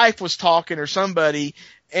his wife was talking or somebody,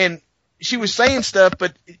 and she was saying stuff,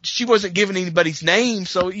 but she wasn't giving anybody's name,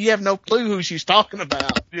 so you have no clue who she's talking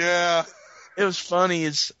about. Yeah. It was funny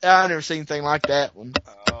as I've never seen anything like that one.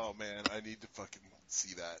 Oh man, I need to fucking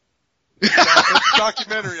see that. It's a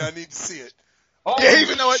documentary, I need to see it. Oh, yeah,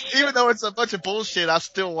 even though it's a bunch of bullshit, I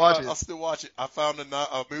still watch it. I'll still watch it. I found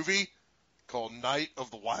a movie called Night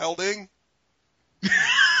of the Wilding,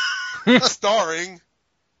 starring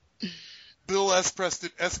Bill S.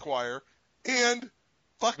 Preston Esquire and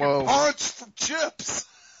fucking Punch from Chips.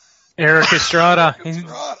 Eric Estrada.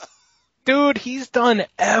 Dude, he's done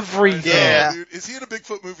everything. Yeah. Dude, is he in a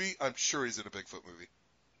Bigfoot movie? I'm sure he's in a Bigfoot movie.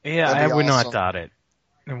 Yeah, I would not doubt it.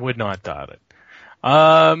 I would not doubt it.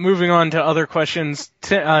 Moving on to other questions.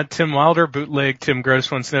 Tim Wilder, bootleg. Tim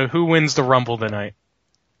Gross wants to know, who wins the Rumble tonight?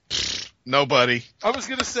 Nobody. I was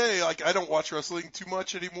gonna say, like, I don't watch wrestling too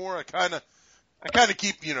much anymore. I kind of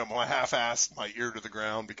keep, my half-assed, my ear to the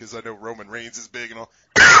ground because I know Roman Reigns is big and all.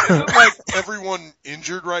 Isn't like everyone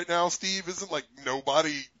injured right now, Steve? Isn't like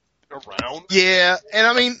nobody around? Yeah, and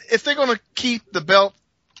I mean, if they're gonna keep the belt,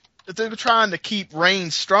 if they're trying to keep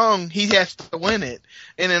Reigns strong, he has to win it.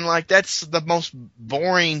 And then, like, that's the most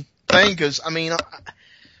boring thing, because, I mean,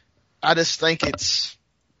 I just think it's,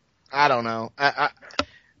 I don't know.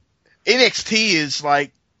 NXT is,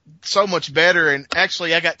 like, so much better, and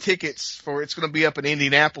actually I got tickets for, it's going to be up in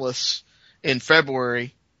Indianapolis in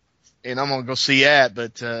February, and I'm going to go see that,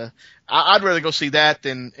 but I'd rather go see that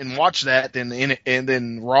and watch that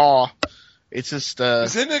than Raw. It's just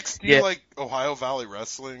is NXT like Ohio Valley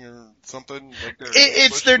Wrestling or something? Like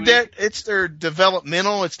it's their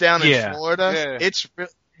developmental. It's down in Florida. Yeah.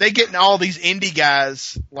 They getting all these indie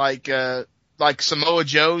guys like Samoa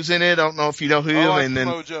Joe's in it. I don't know if you know who.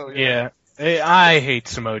 Samoa Joe. Yeah. I hate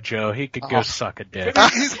Samoa Joe. He could go suck a dick.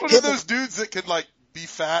 He's one of those dudes that can like be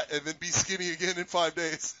fat and then be skinny again in 5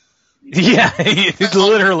 days. Yeah,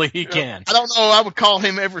 literally he can. I don't know. I would call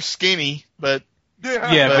him ever skinny, but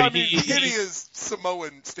Yeah, but I mean, he- skinny as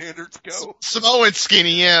Samoan standards go. Samoan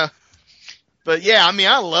skinny, yeah. But yeah, I mean,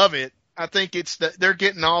 I love it. I think they're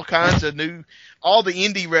getting all kinds of all the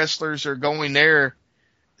indie wrestlers are going there.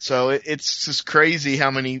 So it's just crazy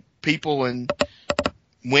how many people and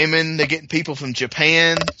women, they're getting people from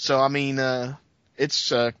Japan. So I mean, they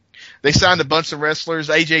signed a bunch of wrestlers.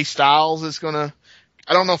 AJ Styles is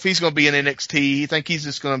I don't know if he's gonna be in NXT. I think he's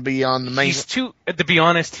just gonna be on the main. To be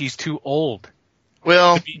honest, he's too old.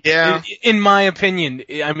 Well, yeah. In my opinion,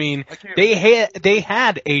 I mean, they had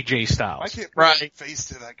AJ I Styles can't put Right. a face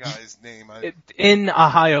to that guy's name. in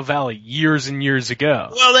Ohio Valley years and years ago.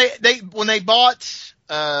 Well, when they bought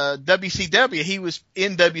WCW, he was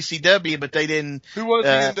in WCW, but they didn't. Who was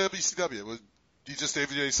he in WCW? Was he just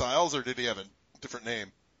AJ Styles, or did he have a different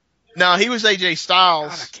name? No, he was AJ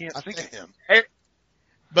Styles. God, I can't think of him.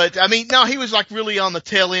 But I mean, no, he was like really on the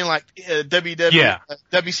tail end, like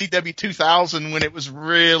WCW 2000, when it was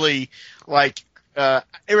really like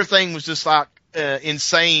everything was just like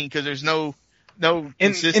insane because there's no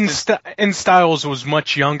consistency. And Styles was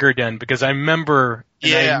much younger then, because I remember,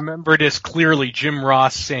 and I remember this clearly, Jim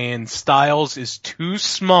Ross saying Styles is too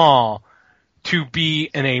small to be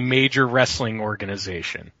in a major wrestling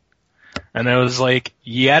organization. And I was like,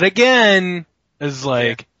 yet again, it's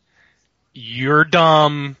like, you're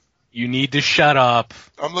dumb. You need to shut up.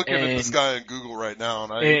 I'm looking at this guy on Google right now,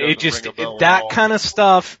 and it just that kind of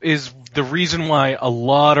stuff is the reason why a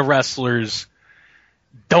lot of wrestlers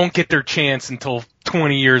don't get their chance until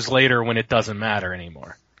 20 years later when it doesn't matter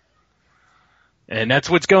anymore. And that's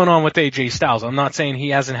what's going on with AJ Styles. I'm not saying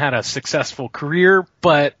he hasn't had a successful career,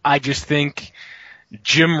 but I just think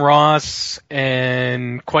Jim Ross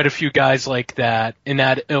and quite a few guys like that in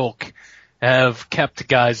that ilk have kept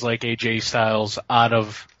guys like AJ Styles out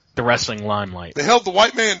of the wrestling limelight. They held the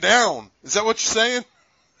white man down. Is that what you're saying?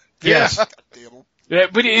 Yes. God damn 'em. Yeah,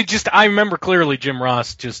 but I remember clearly Jim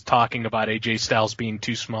Ross just talking about AJ Styles being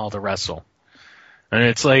too small to wrestle. And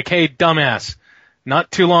it's like, hey, dumbass. Not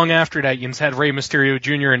too long after that, you had Rey Mysterio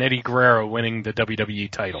Jr. and Eddie Guerrero winning the WWE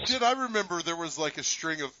titles. Shit, I remember there was like a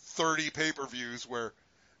string of 30 pay-per-views where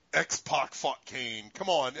X-Pac fought Kane. Come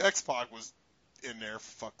on, X-Pac was in there,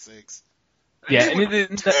 for fuck's sakes. Yeah, and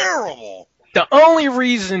it was terrible. The only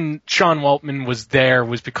reason Sean Waltman was there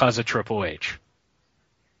was because of Triple H.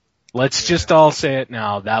 Let's just all say it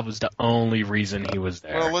now. That was the only reason he was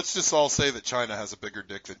there. Well, let's just all say that China has a bigger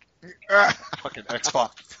dick than fucking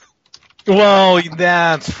X-Pac. Well,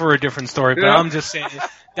 that's for a different story, but I'm just saying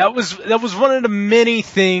that was one of the many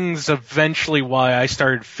things eventually why I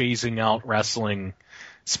started phasing out wrestling,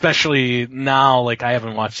 especially now. Like, I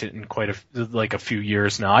haven't watched it in quite a few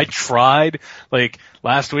years now. I tried, like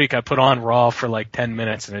last week I put on Raw for like 10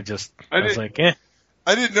 minutes and I was like, eh.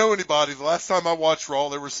 I didn't know anybody. The last time I watched Raw,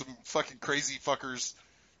 there were some fucking crazy fuckers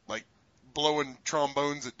like blowing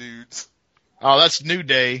trombones at dudes. Oh, that's New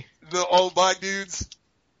Day. The old black dudes.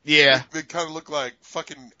 Yeah. They kind of look like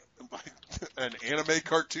fucking an anime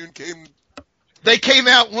cartoon came. They came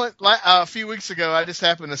out a few weeks ago. I just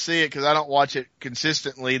happened to see it because I don't watch it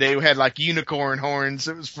consistently. They had like unicorn horns.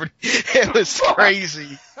 It was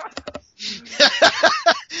crazy.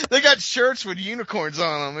 They got shirts with unicorns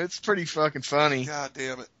on them. It's pretty fucking funny. God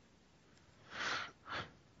damn it.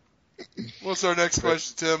 What's our next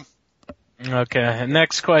question, Tim? Okay,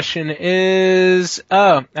 next question is,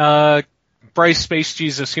 Bryce Space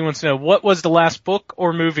Jesus. He wants to know, what was the last book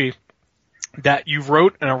or movie that you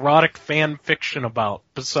wrote an erotic fan fiction about,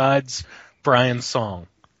 besides Brian's song?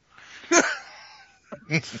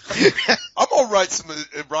 I'm gonna write some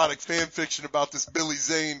erotic fan fiction about this Billy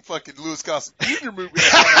Zane fucking Louis Gossett Jr. movie.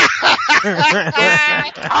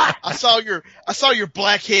 I saw your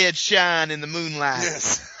black head shine in the moonlight.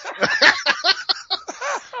 Yes.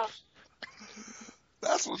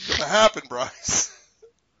 That's what's gonna happen, Bryce.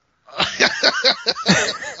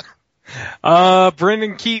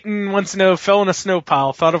 Brendan Keaton wants to know, fell in a snow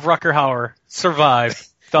pile, thought of Rucker Hauer, survived,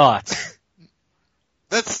 thoughts.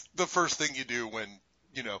 That's the first thing you do when,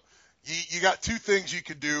 you got two things you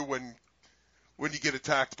can do when you get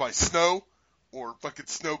attacked by snow or fucking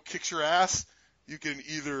snow kicks your ass. You can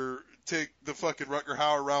either take the fucking Rucker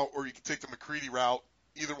Hauer route or you can take the McCready route.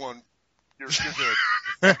 Either one, you're good.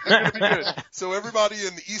 You're gonna be good. So everybody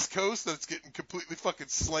in the East Coast that's getting completely fucking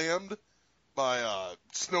slammed by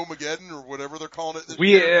Snowmageddon or whatever they're calling it.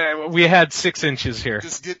 We had 6 inches here.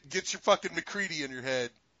 Just get your fucking McCready in your head.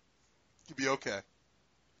 You'll be okay.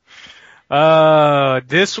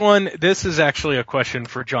 This is actually a question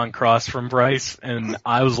for John Cross from Bryce, and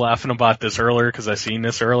I was laughing about this earlier because I seen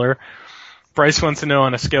this earlier. Bryce wants to know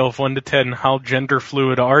on a scale of 1 to 10, how gender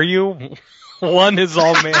fluid are you? 1 is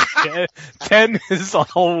all man, 10 is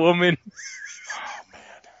all woman. Oh man,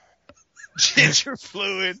 Gender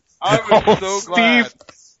fluid. I'm so glad.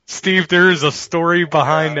 Steve, there is a story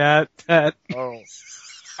behind that. Oh.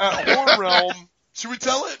 At Horror Realm, should we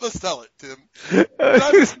tell it? Let's tell it, Tim.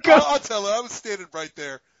 I'll tell it. I was standing right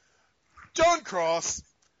there. John Cross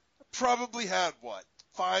probably had,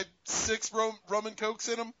 5, 6 rum and cokes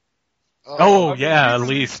in him? Oh, I mean, yeah, he at released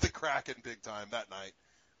least. the Kraken big time that night.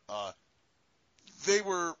 They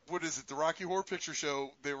were, the Rocky Horror Picture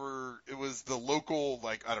Show, it was the local,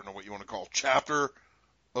 I don't know what you want to call, chapter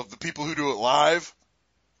of the people who do it live.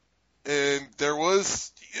 And there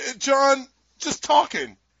was John just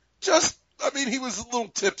talking. He was a little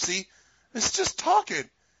tipsy. It's just talking.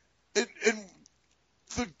 And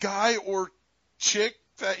the guy or chick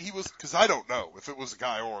that he was, because I don't know if it was a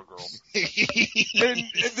guy or a girl. and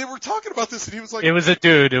they were talking about this, and he was like, It was a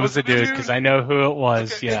dude. It was a dude, because I know who it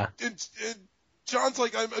was, okay, yeah. And John's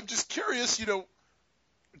like, I'm just curious, do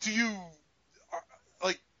you,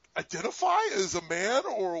 identify as a man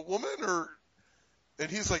or a woman, or... And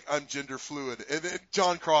he's like, I'm gender fluid. And then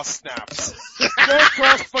John Cross snaps. John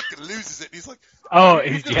Cross fucking loses it. And he's like,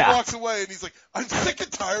 he just walks away, and he's like, I'm sick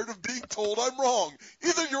and tired of being told I'm wrong.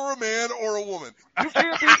 Either you're a man or a woman. You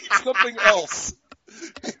can't be something else.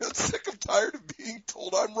 I'm sick and tired of being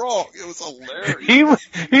told I'm wrong. It was hilarious.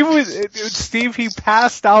 Steve, he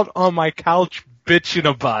passed out on my couch bitching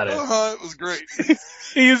about it. It was great.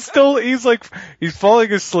 He's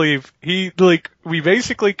falling asleep. We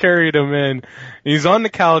basically carried him in. He's on the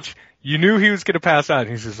couch. You knew he was gonna pass out.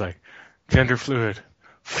 He's just like, gender fluid.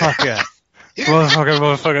 Fuck yeah.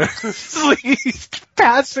 Motherfucker. He's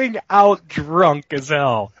passing out drunk as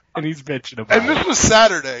hell. And he's bitching about it. And this was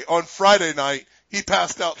Saturday. On Friday night, he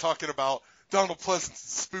passed out talking about Donald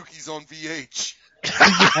Pleasance's Spookies on VH.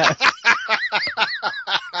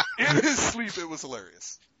 In his sleep, it was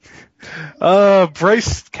hilarious.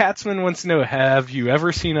 Bryce Katzman wants to know, have you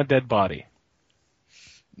ever seen a dead body?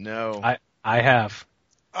 No. I have.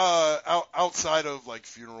 Outside of,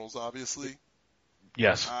 funerals, obviously.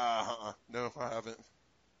 Yes. No, I haven't.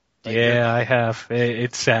 I have.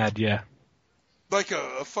 It's sad, yeah. Like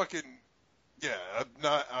a fucking, I'm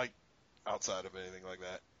not, outside of anything like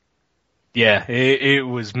that. Yeah, it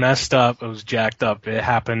was messed up. It was jacked up. It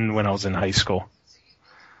happened when I was in high school.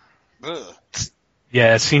 Ugh.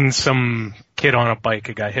 Yeah, I seen some kid on a bike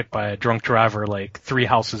who got hit by a drunk driver 3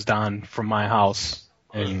 houses down from my house.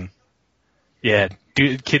 And, kid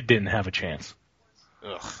didn't have a chance.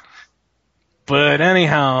 Ugh. But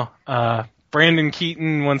anyhow, Brandon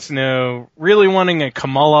Keaton wants to know, really wanting a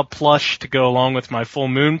Kamala plush to go along with my full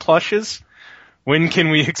moon plushes? When can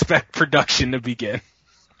we expect production to begin?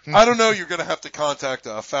 I don't know. You're going to have to contact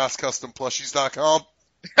fastcustomplushies.com.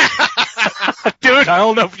 Dude, I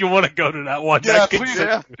don't know if you want to go to that one. Yeah, please.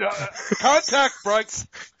 Contact Bryce.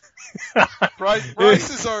 Bryce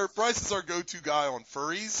is our go-to guy on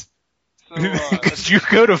furries. So, because you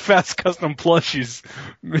go to Fast Custom Plushies,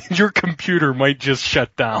 your computer might just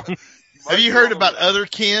shut down. Have you heard about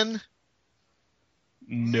Otherkin?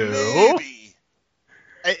 No. Maybe.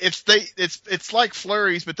 It's like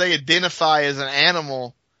flurries, but they identify as an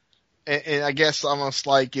animal, and I guess almost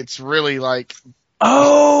like it's really like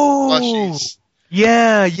plushies.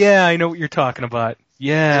 Yeah, I know what you're talking about.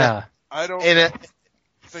 Yeah. I don't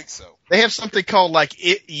think so. They have something called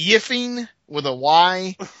yiffing with a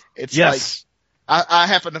Y. It's I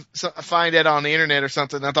happened to find that on the internet or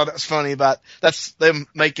something. And I thought that was funny that's them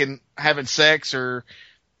having sex or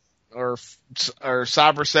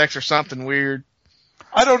cyber sex or something weird.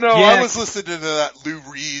 I don't know. Yeah. I was listening to that Lou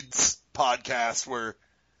Reed's podcast where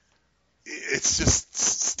it's just,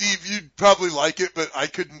 Steve, you'd probably like it, but I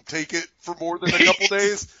couldn't take it for more than a couple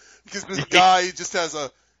days because this guy just has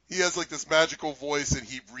this magical voice and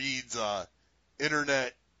he reads,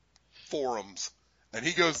 internet forums and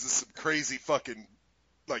he goes to some crazy fucking,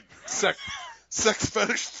 sex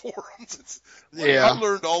fetish forums. I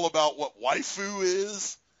learned all about what waifu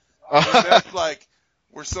is. And that's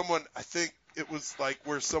where someone, I think it was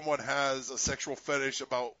where someone has a sexual fetish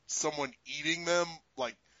about someone eating them,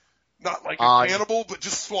 not like a cannibal, but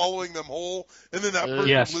just swallowing them whole, and then that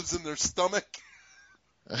person lives in their stomach.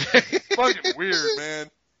 Fucking weird, man.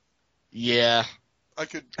 Yeah. I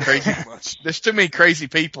could crazy much. There's too many crazy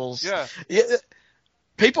peoples. Yeah.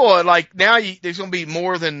 People are now there's going to be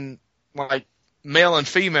more than male and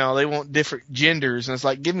female. They want different genders, and it's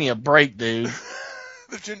give me a break, dude.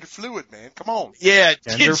 They're gender fluid, man. Come on. Yeah,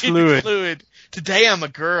 Gender gender fluid. Today I'm a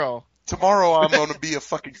girl. Tomorrow I'm gonna be a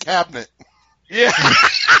fucking cabinet. Yeah.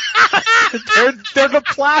 They're the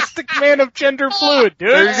plastic man of gender fluid, dude.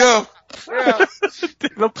 There you go. Yeah. They're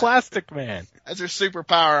the plastic man. That's her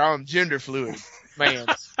superpower. I'm gender fluid, man.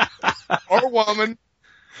 Or woman.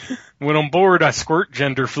 When I'm bored, I squirt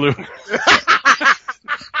gender fluid.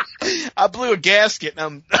 I blew a gasket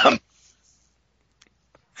and I'm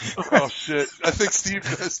Oh shit! I think Steve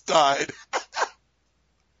has died.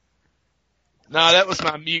 No, that was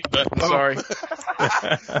my mute button. Sorry.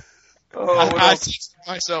 What I else? censored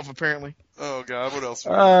myself apparently. Oh god, what else?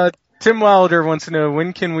 Tim Wilder wants to know,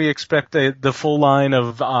 when can we expect the full line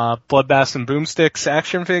of Bloodbath and Boomsticks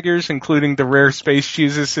action figures, including the rare Space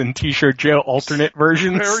Jesus and T-shirt Joe alternate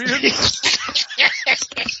versions?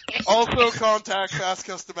 Also contact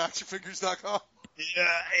fastcustomactionfigures.com.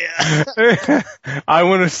 Yeah. I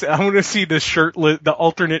want to see the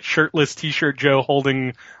alternate shirtless T-shirt Joe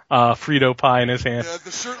holding Frito pie in his hand. Yeah,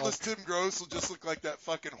 the shirtless Tim Gross will just look like that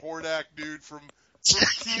fucking Hordak dude from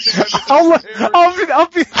He-Man. I'll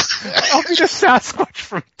be the Sasquatch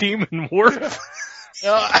from Demon Wharf.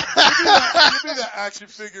 Give me that action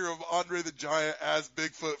figure of Andre the Giant as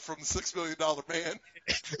Bigfoot from the $6 Million Man.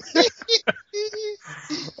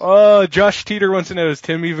 Josh Teeter wants to know, is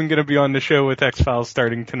Tim even going to be on the show with X-Files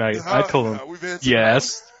starting tonight? I told him, We've answered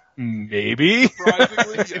yes, maybe.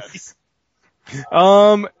 Surprisingly, yes.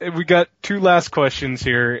 We got two last questions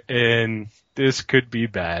here, and this could be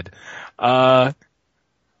bad.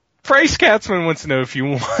 Price Katzman wants to know, if you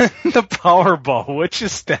won the Powerball, which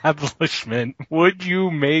establishment would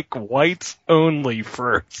you make whites only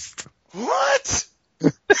first? What?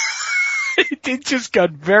 It just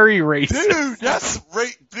got very racist. Dude, that's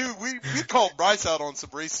right. Dude, we called Bryce out on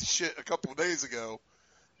some racist shit a couple of days ago.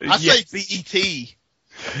 I say BET.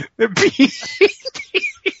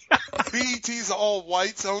 BET's all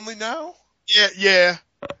whites only now? Yeah.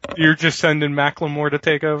 You're just sending Macklemore to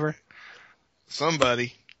take over?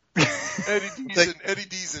 Somebody. Eddie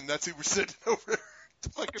Deason, that's who we're sending over to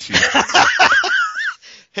fucking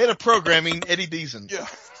Head of programming, Eddie Deason. Yeah.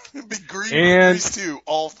 It'd be green And- Grease too,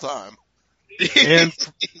 all the time. And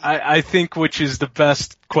I think, which is the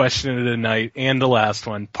best question of the night and the last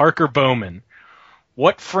one, Parker Bowman.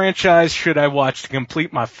 What franchise should I watch to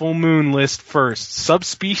complete my full moon list first?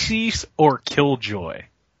 Subspecies or Killjoy?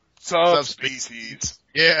 Subspecies.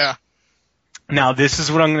 Yeah. Now, this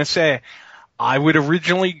is what I'm going to say. I would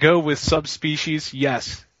originally go with Subspecies.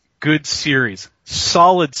 Yes. Good series.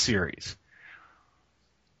 Solid series.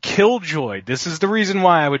 Killjoy. This is the reason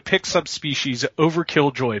why I would pick Subspecies over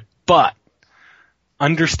Killjoy. But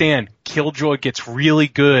understand, Killjoy gets really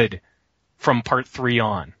good from part 3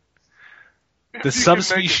 on. The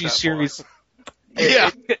Subspecies series.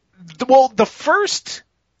 Yeah. Well, the first,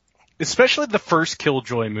 especially the first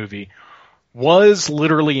Killjoy movie, was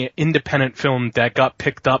literally an independent film that got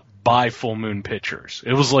picked up by Full Moon Pictures.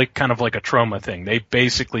 It was like kind of like a trauma thing. They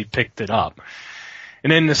basically picked it up.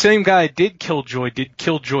 And then the same guy did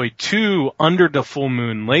Killjoy 2 under the Full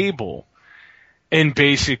Moon label. And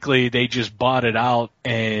basically they just bought it out,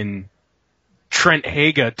 and Trent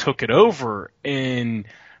Haga took it over. And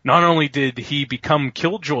not only did he become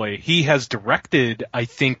Killjoy, he has directed, I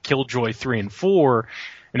think, Killjoy 3 and 4.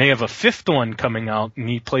 And they have a 5th one coming out, and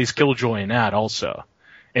he plays Killjoy in that also.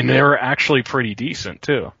 And they're actually pretty decent,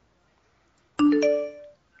 too.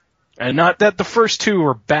 And not that the first 2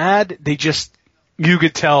 were bad, they just, you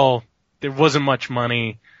could tell there wasn't much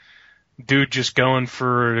money. Dude just going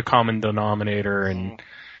for the common denominator, and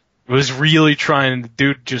was really trying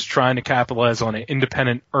to capitalize on an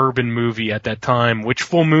independent urban movie at that time, which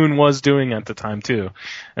Full Moon was doing at the time too.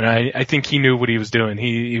 And I think he knew what he was doing.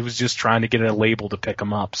 He was just trying to get a label to pick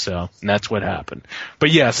him up, and that's what happened.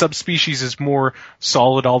 But yeah, Subspecies is more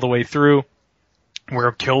solid all the way through,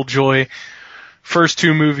 where Killjoy, first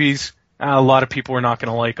 2 movies, a lot of people are not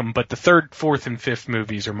going to like them, but the 3rd, 4th, and 5th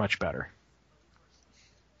movies are much better.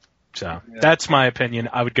 So, That's my opinion.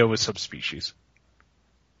 I would go with Subspecies.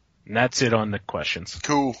 And that's it on the questions.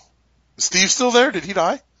 Cool. Is Steve still there? Did he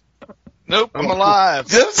die? Nope, I'm alive.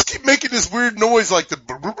 Yeah, let's keep making this weird noise like the...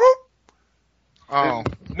 Oh.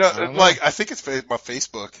 No, like, I think it's my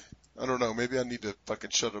Facebook. I don't know. Maybe I need to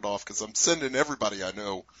fucking shut it off, because I'm sending everybody I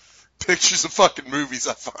know pictures of fucking movies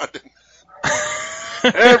I find.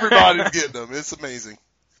 Everybody's getting them. It's amazing.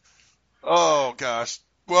 Oh, gosh.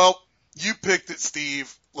 Well, you picked it,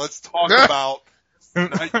 Steve. Let's talk about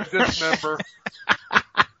Night You Dismember.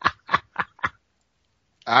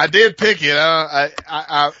 I did pick it.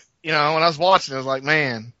 I when I was watching it, I was like,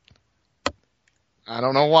 man, I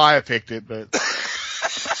don't know why I picked it, but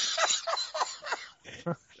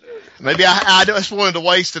Maybe I just wanted to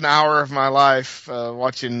waste an hour of my life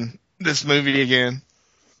watching this movie again.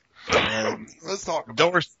 Let's talk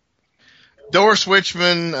about Doris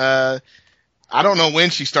Switchman. I don't know when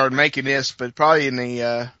she started making this, but probably in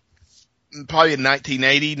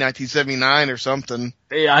 1980, 1979 or something.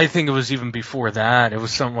 Yeah, I think it was even before that. It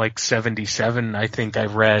was something like 77, I think I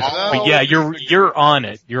read. Oh, but yeah, you're on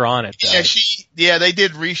it. You're on it, though. Yeah, they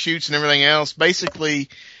did reshoots and everything else. Basically,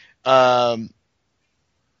 Doris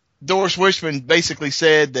Wishman basically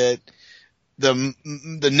said that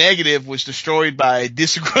the negative was destroyed by a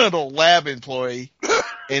disgruntled lab employee,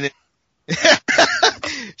 and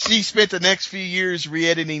she spent the next few years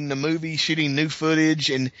re-editing the movie, shooting new footage,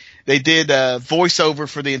 and they did voiceover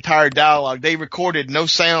for the entire dialogue. They recorded no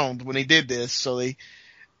sound when they did this,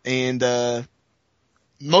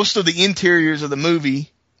 most of the interiors of the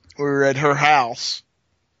movie were at her house,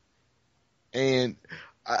 and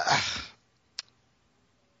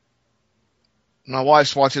my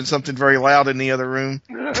wife's watching something very loud in the other room.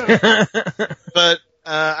 But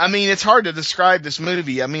I mean, it's hard to describe this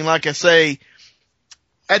movie. I mean, like I say,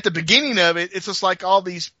 at the beginning of it, it's just like all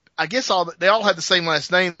these, I guess they all had the same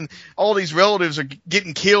last name. All these relatives are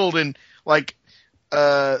getting killed, and like,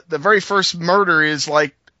 the very first murder is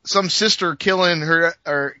like some sister killing her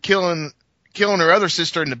other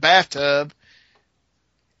sister in the bathtub.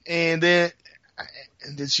 And then,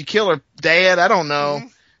 did she kill her dad? I don't know.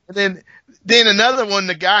 Mm-hmm. And then another one,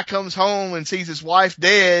 the guy comes home and sees his wife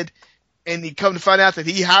dead, and he come to find out that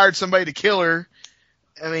he hired somebody to kill her.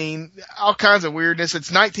 I mean, all kinds of weirdness.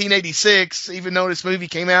 It's 1986, even though this movie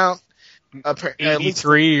came out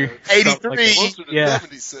 83. 83. Closer to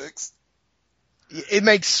 76. It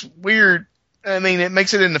makes weird. I mean, it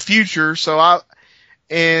makes it in the future.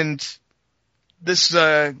 And this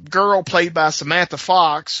girl played by Samantha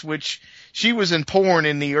Fox, which she was in porn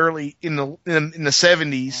in the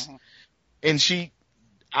 70s, and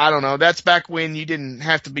I don't know. That's back when you didn't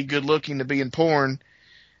have to be good looking to be in porn.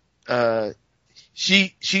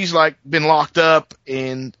 She's like been locked up,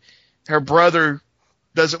 and her brother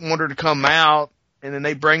doesn't want her to come out, and then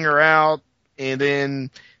they bring her out, and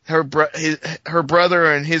then her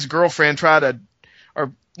brother and his girlfriend are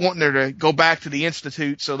wanting her to go back to the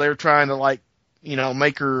institute, so they're trying to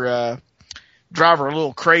make her drive her a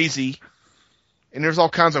little crazy. And there's all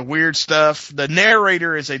kinds of weird stuff. The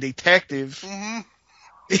narrator is a detective. Mm-hmm.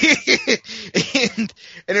 and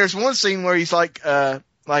there's one scene where he's like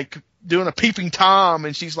doing a peeping Tom,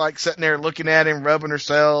 and she's like sitting there looking at him, rubbing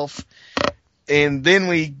herself. And then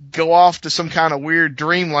we go off to some kind of weird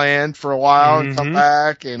dreamland for a while and come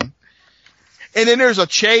back, and then there's a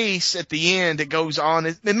chase at the end that goes on.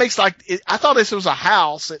 It makes I thought this was a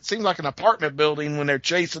house. It seems like an apartment building when they're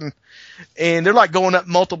chasing, and they're like going up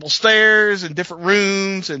multiple stairs and different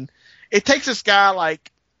rooms, and it takes this guy like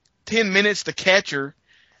 10 minutes to catch her.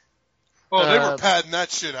 Oh, they were padding that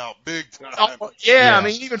shit out big time. Yeah, I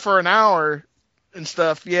mean, even for an hour and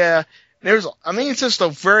stuff, yeah. It's just a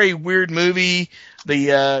very weird movie.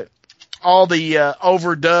 All the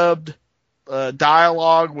overdubbed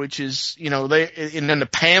dialogue, which is, and then the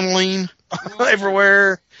paneling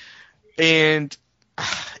everywhere, and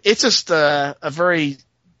it's just a very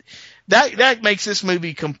that makes this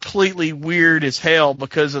movie completely weird as hell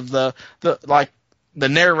because of the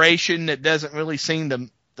narration that doesn't really seem to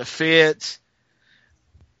fit,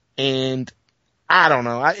 and I don't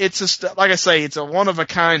know. It's just, like I say, it's a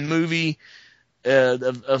one-of-a-kind movie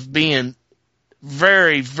of being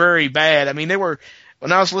very, very bad. I mean,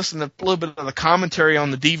 when I was listening to a little bit of the commentary on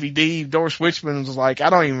the DVD, Doris Witchman was like, I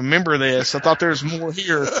don't even remember this. I thought there was more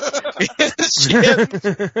here.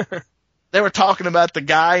 They were talking about the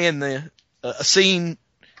guy in the scene.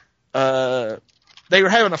 They were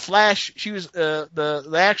having a flash. She was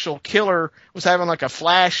the actual killer was having like a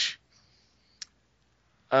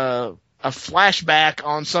flashback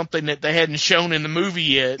on something that they hadn't shown in the movie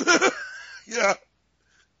yet. Yeah.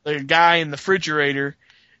 The guy in the refrigerator.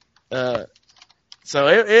 So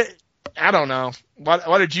I don't know.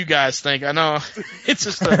 What did you guys think? I know it's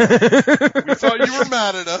just we thought you were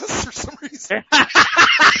mad at us for some reason.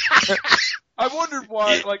 I wondered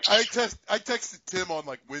why. Like I texted Tim on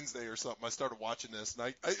like Wednesday or something. I started watching this,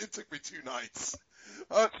 and it took me 2 nights.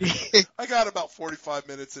 I got about 45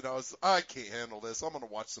 minutes, and I can't handle this. I'm gonna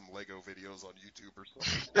watch some Lego videos on YouTube or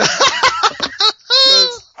something.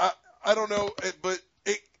 Because I don't know, but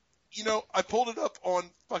I pulled it up on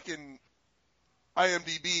fucking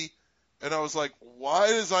IMDb, and I was like, why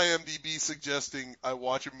is IMDb suggesting I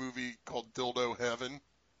watch a movie called Dildo Heaven?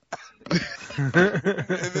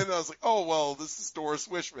 And then I was like, oh, well, this is Doris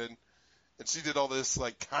Wishman, and she did all this,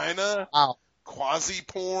 like, kind of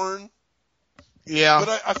quasi-porn. Yeah.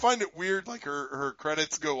 But I find it weird, like her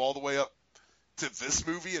credits go all the way up to this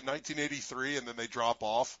movie in 1983, and then they drop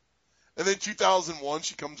off. And then 2001,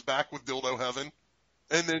 she comes back with Dildo Heaven.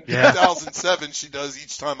 And then 2007, she does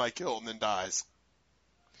Each Time I Kill and then dies.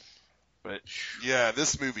 But yeah,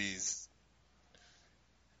 this movie's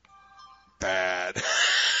bad.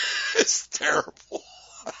 It's terrible.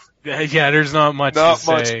 Yeah, there's not much to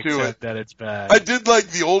say except that it's bad. I did like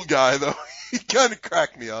the old guy, though. He kind of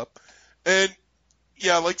cracked me up. And,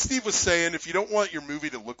 yeah, like Steve was saying, if you don't want your movie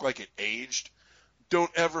to look like it aged,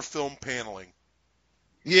 don't ever film paneling.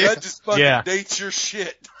 Yeah. That just fucking dates your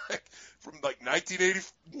shit. From,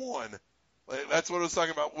 1981. That's what I was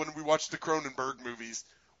talking about when we watched the Cronenberg movies.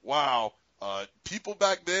 Wow. People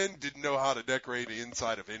back then didn't know how to decorate the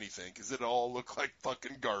inside of anything, because it all looked like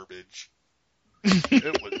fucking garbage.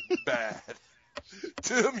 It was bad.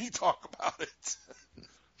 Tim, you talk about it.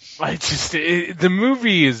 The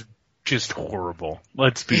movie is just horrible.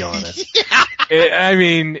 Let's be honest.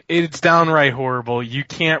 It's downright horrible. You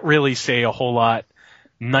can't really say a whole lot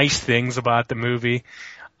nice things about the movie.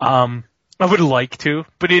 I would like to,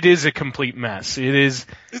 but it is a complete mess. It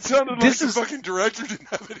sounded like the fucking director didn't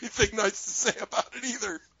have anything nice to say about it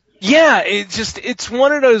either. Yeah, it's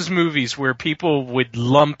one of those movies where people would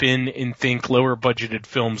lump in and think lower budgeted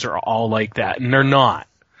films are all like that, and they're not.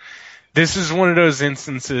 This is one of those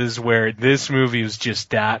instances where this movie was just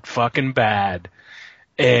that fucking bad,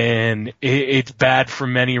 and it's bad for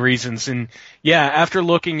many reasons. And yeah, after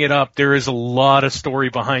looking it up, there is a lot of story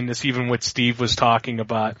behind this, even what Steve was talking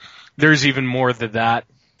about. There's even more than that.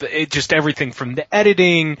 Just everything from the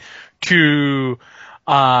editing to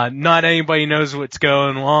not anybody knows what's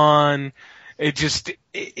going on.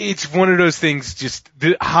 It's one of those things,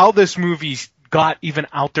 how this movie got even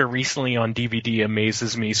out there recently on DVD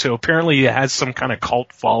amazes me. So apparently it has some kind of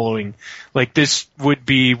cult following. Like, this would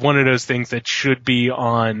be one of those things that should be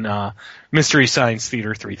on Mystery Science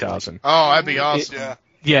Theater 3000. Oh, that'd be awesome.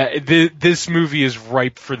 This movie is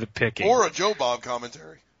ripe for the picking. Or a Joe Bob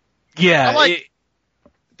commentary. Yeah.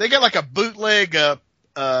 They got like a bootleg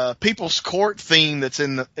People's Court theme that's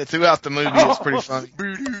throughout the movie. It's pretty funny.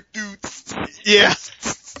 Yeah.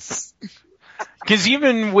 Because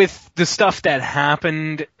even with the stuff that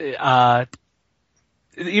happened, with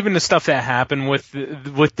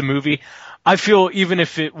the movie, I feel even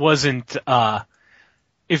if it wasn't,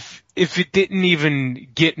 if it didn't even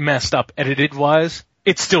get messed up edited wise,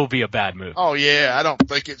 it'd still be a bad movie. Oh yeah, I don't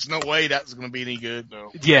think it's no way that's going to be any good.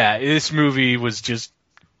 No. Yeah, this movie was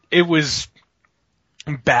it was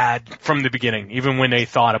bad from the beginning, even when they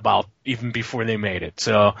thought about, even before they made it.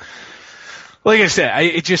 So, like I said,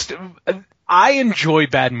 I enjoy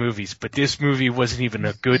bad movies, but this movie wasn't even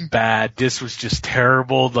a good bad. This was just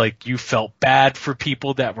terrible. Like, you felt bad for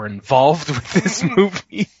people that were involved with this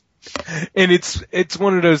movie. And it's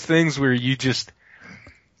one of those things where you just,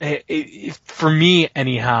 for me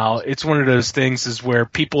anyhow, it's one of those things is where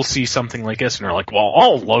people see something like this and they're like, well,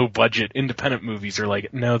 all low budget independent movies are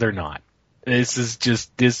like, no, they're not. This is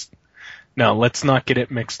just no, let's not get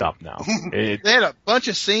it mixed up now. They had a bunch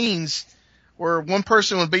of scenes where one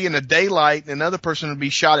person would be in the daylight and another person would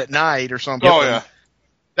be shot at night or something. Oh yeah.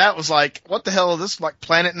 That was like, what the hell is this? Like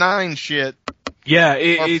Planet 9 shit. Yeah.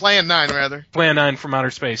 Or Plan 9 rather. Plan 9 from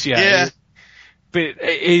Outer Space, yeah. Yeah.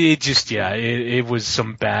 It was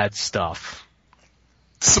some bad stuff.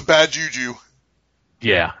 Some bad juju.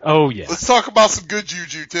 Yeah. Oh, yeah. Let's talk about some good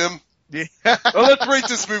juju, Tim. Yeah. Well, let's rate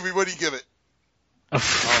this movie. What do you give it?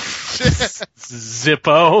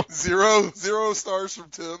 Zippo. 0 stars from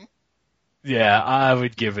Tim. Yeah, I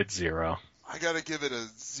would give it 0. I gotta give it a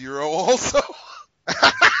 0 also.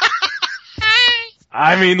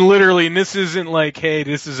 I mean, literally, and this isn't like, hey,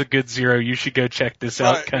 this is a good 0, you should go check this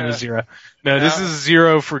out kind of 0. No, this is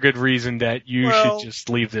 0 for good reason that you should just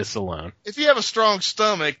leave this alone. If you have a strong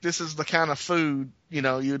stomach, this is the kind of food,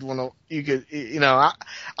 you'd want to,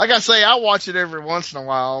 I gotta say, I watch it every once in a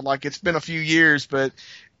while. Like, it's been a few years, but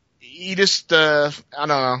you just, I don't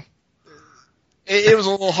know. It was a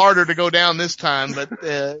little harder to go down this time, but,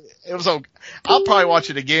 it was okay. I'll probably watch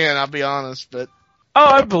it again, I'll be honest, but. Oh,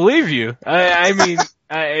 I believe you. I mean,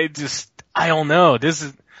 I don't know. This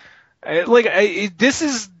is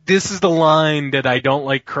the line that I don't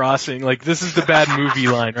like crossing. Like, this is the bad movie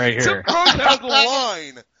line right here. Tim has a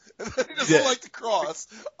line, and then he doesn't like to cross.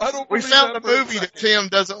 We found a movie that Tim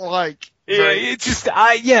doesn't like. Yeah, it's just,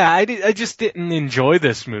 I just didn't enjoy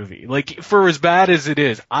this movie. Like, for as bad as it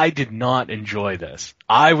is, I did not enjoy this.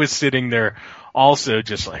 I was sitting there also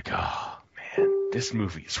just like, oh. This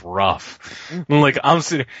movie is rough. Like, I'm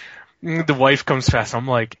sitting, the wife comes past, I'm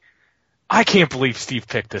like, I can't believe Steve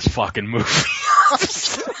picked this fucking movie.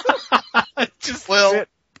 Just Well,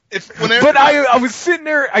 sit. whenever But I was sitting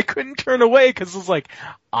there, I couldn't turn away because it was like,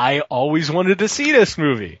 I always wanted to see this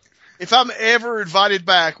movie. if I'm ever invited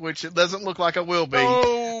back, which it doesn't look like I will be,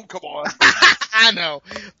 Oh, come on. I know,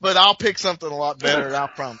 but I'll pick something a lot better. I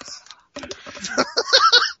promise.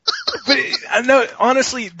 But I know,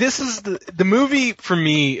 honestly, this is the movie for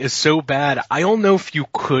me is so bad. I don't know if you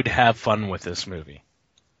could have fun with this movie.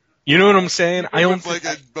 You know what I'm saying? I don't With,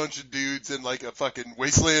 like a bunch of dudes in like a fucking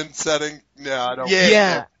wasteland setting. No, I don't.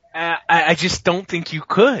 Yeah, I just don't think you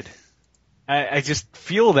could. I just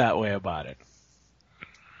feel that way about it.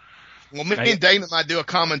 Well, me and Dana might do a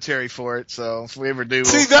commentary for it, so if we ever do,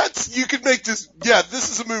 See, that's you could make this. Yeah,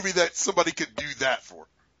 this is a movie that somebody could do that for.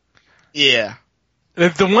 yeah.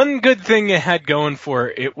 The one good thing it had going for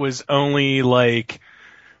it was only like,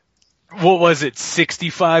 what was it,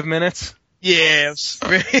 65 minutes? Yes.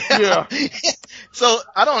 Yeah. So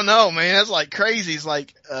I don't know, man. That's like crazy. It's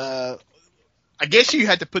like, I guess you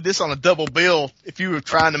had to put this on a double bill if you were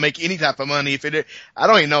trying to make any type of money. I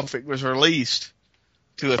don't even know if it was released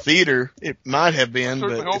to a theater. It might have been,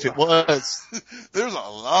 but if it was, There's a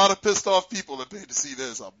lot of pissed off people that paid to see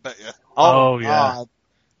this. I'll bet you. Oh, yeah. God.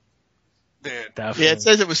 Man. Definitely. Yeah, it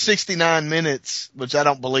says it was 69 minutes, which I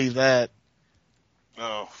don't believe that.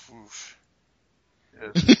 Oh, oof.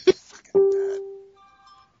 It's fucking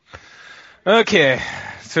bad. Okay,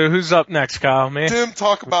 so who's up next, Kyle? Me? Tim,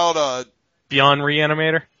 talk about Beyond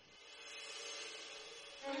Reanimator?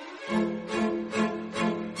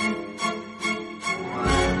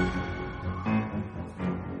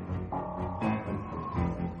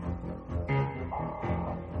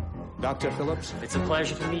 Dr. Phillips? It's a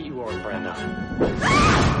pleasure to meet you, Lord Brenda.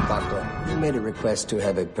 Doctor, you made a request to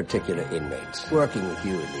have a particular inmate working with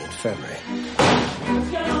you in the infirmary.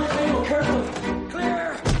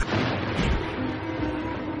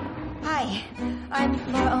 Hi,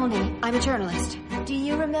 I'm Laura Oni. I'm a journalist. Do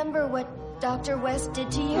you remember what Dr. West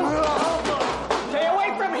did to you? Stay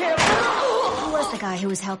away from him! Who was the guy who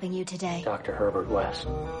was helping you today? Dr. Herbert West.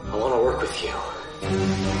 I want to work with you.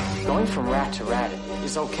 Going from rat to rat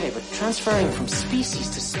is okay, but transferring from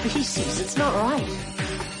species to species, it's not right.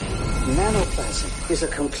 Nanoplasm is a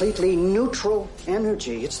completely neutral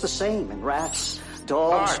energy. It's the same in rats,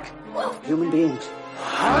 dogs, human beings.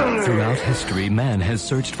 Throughout history, man has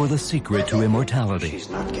searched for the secret to immortality. She's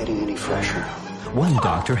not getting any fresher. One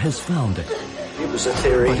doctor has found it. It was a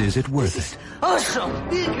theory. But is it worth it? Awesome!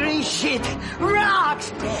 Big green shit!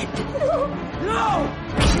 Rocks dead! No!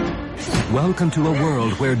 Welcome to a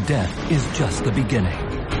world where death is just the beginning.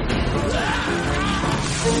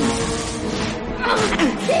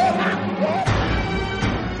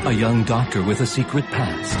 A young doctor with a secret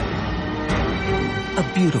past.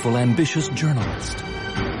 A beautiful, ambitious journalist.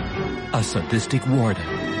 A sadistic warden.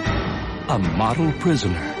 A model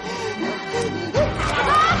prisoner.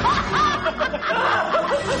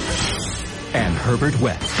 And Herbert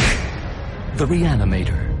West, the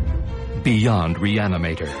Reanimator. Beyond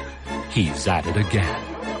Reanimator. He's at it again.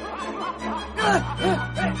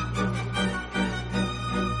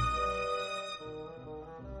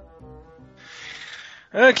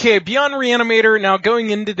 Okay, Beyond Reanimator, now going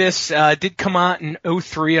into this, did come out in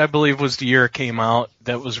 2003, I believe was the year it came out,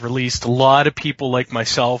 that was released. A lot of people like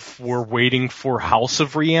myself were waiting for House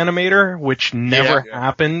of Reanimator, which never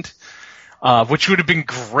happened, which would have been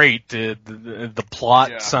great. The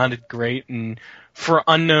plot sounded great, and for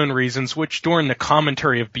unknown reasons, which during the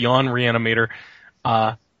commentary of Beyond Reanimator,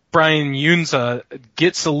 Brian Yunza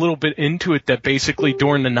gets a little bit into it that basically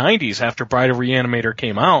during the 90s, after Bride of Reanimator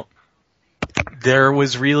came out, there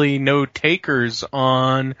was really no takers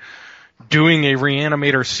on doing a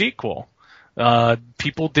Reanimator sequel.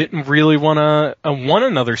 People didn't really want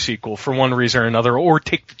another sequel for one reason or another, or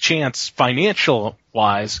take the chance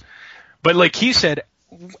financial-wise. But like he said,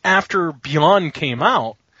 after Beyond came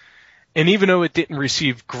out, and even though it didn't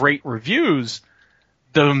receive great reviews,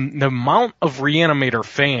 the amount of Reanimator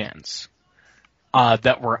fans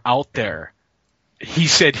that were out there, he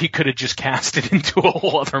said he could have just cast it into a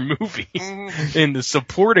whole other movie and the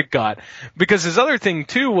support it got. Because his other thing,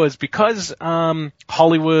 too, was because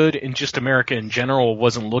Hollywood and just America in general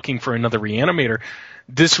wasn't looking for another Reanimator,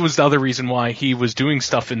 this was the other reason why he was doing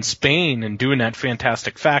stuff in Spain and doing that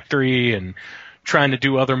Fantastic Factory and trying to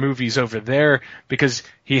do other movies over there, because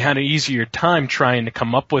he had an easier time trying to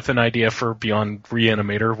come up with an idea for Beyond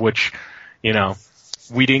Reanimator, which, you know,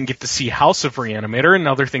 we didn't get to see House of Reanimator.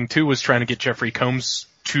 Another thing, too, was trying to get Jeffrey Combs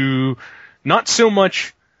to not so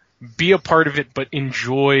much be a part of it, but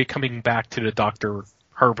enjoy coming back to the Dr.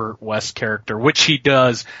 Herbert West character, which he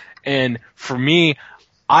does. And for me,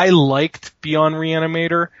 I liked Beyond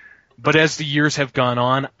Reanimator, But as the years have gone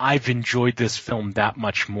on, I've enjoyed this film that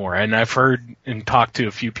much more. And I've heard and talked to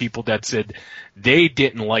a few people that said they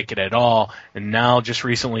didn't like it at all. And now, just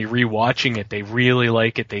recently rewatching it, they really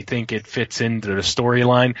like it. They think it fits into the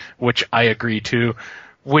storyline, which I agree to.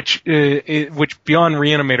 Which beyond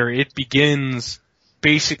Reanimator, it begins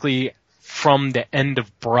basically from the end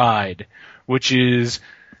of Bride, which is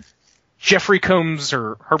Jeffrey Combs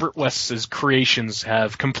or Herbert West's creations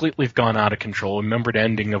have completely gone out of control. Remember the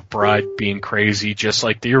ending of Bride being crazy, just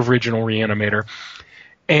like the original Reanimator.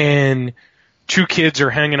 And two kids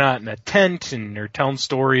are hanging out in a tent and they're telling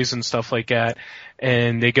stories and stuff like that.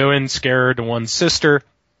 And they go in, scare the one sister,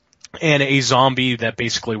 and a zombie that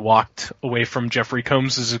basically walked away from Jeffrey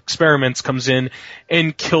Combs' experiments comes in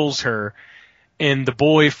and kills her. And the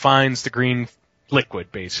boy finds the green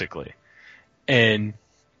liquid, basically. And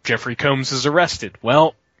Jeffrey Combs is arrested.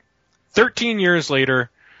 Well, 13 years later,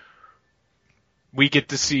 we get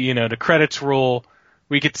to see, the credits roll.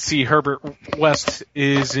 We get to see Herbert West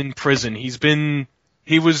is in prison.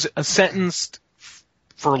 He was sentenced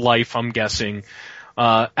for life, I'm guessing,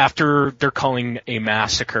 after they're calling a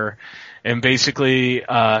massacre. And basically,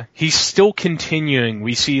 he's still continuing.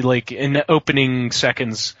 We see, in the opening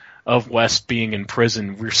seconds of West being in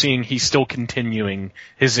prison, we're seeing he's still continuing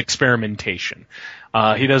his experimentation.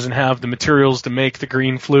 He doesn't have the materials to make the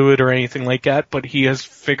green fluid or anything like that, but he has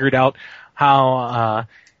figured out how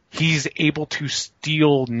he's able to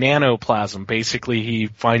steal nanoplasm. Basically, he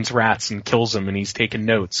finds rats and kills them, and he's taking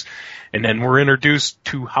notes. And then we're introduced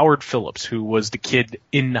to Howard Phillips, who was the kid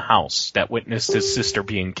in the house that witnessed his sister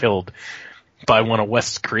being killed by one of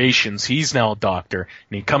West's creations. He's now a doctor,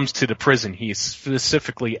 and he comes to the prison. He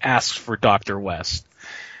specifically asks for Dr. West.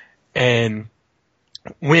 And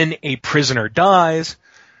when a prisoner dies,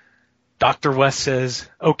 Dr. West says,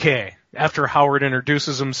 okay. After Howard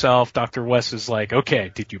introduces himself, Dr. West is like,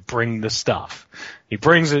 okay, did you bring the stuff? He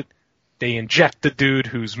brings it. They inject the dude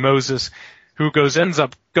who's Moses, who ends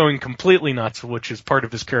up going completely nuts, which is part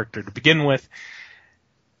of his character to begin with.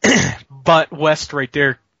 But West right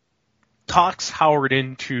there talks Howard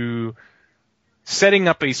into setting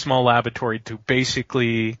up a small laboratory to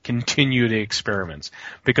basically continue the experiments.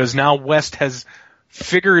 Because now West has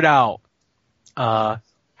figured out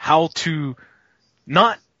how to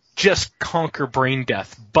not just conquer brain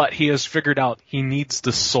death, but he has figured out he needs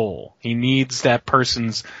the soul. He needs that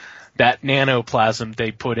nanoplasm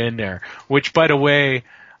they put in there. Which, by the way,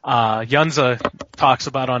 Yunza talks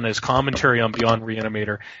about on his commentary on Beyond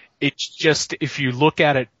Reanimator. It's just, if you just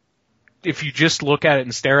look at it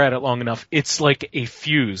and stare at it long enough, it's like a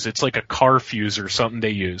fuse. It's like a car fuse or something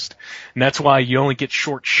they used. And that's why you only get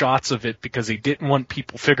short shots of it, because they didn't want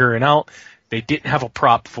people figuring out. They didn't have a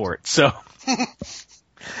prop for it. So,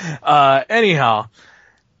 anyhow,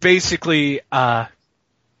 basically, Elsa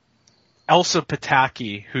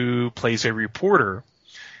Pataki, who plays a reporter,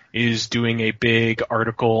 is doing a big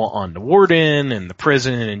article on the warden and the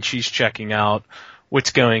prison, and she's checking out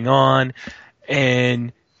what's going on.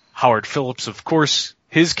 And Howard Phillips, of course,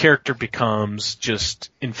 his character becomes just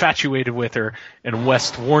infatuated with her, and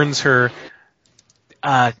West warns her,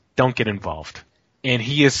 don't get involved. And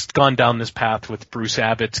he has gone down this path with Bruce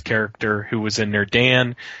Abbott's character, who was in there,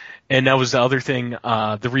 Dan. And that was the other thing,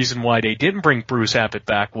 the reason why they didn't bring Bruce Abbott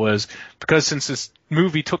back was because since this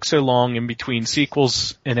movie took so long in between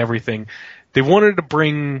sequels and everything, they wanted to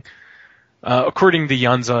bring, according to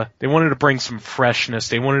Yunza, they wanted to bring some freshness.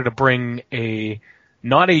 They wanted to bring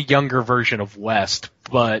not a younger version of West,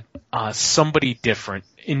 but somebody different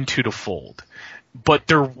into the fold. But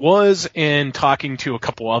there was, in talking to a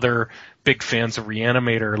couple other big fans of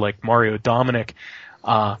Reanimator, like Mario Dominic,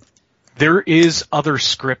 there is other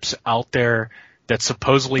scripts out there that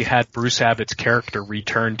supposedly had Bruce Abbott's character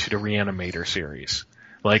return to the Reanimator series.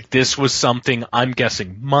 Like, this was something, I'm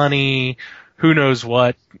guessing, money, who knows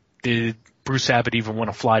what. Did Bruce Abbott even want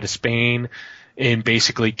to fly to Spain and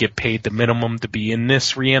basically get paid the minimum to be in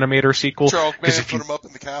this Reanimator sequel? Charles Mann put him up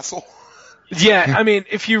in the castle. Yeah, I mean,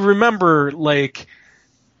 if you remember,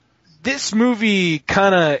 this movie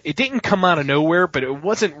it didn't come out of nowhere, but it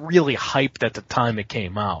wasn't really hyped at the time it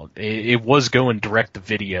came out. It was going direct to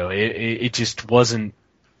video. It just wasn't,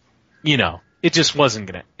 it just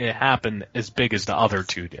wasn't going to happen as big as the other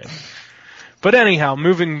two did. But anyhow,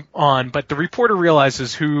 moving on, but the reporter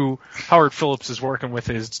realizes who Howard Phillips is working with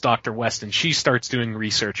is Dr. West, and she starts doing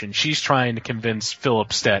research, and she's trying to convince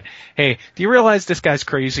Phillips that, hey, do you realize this guy's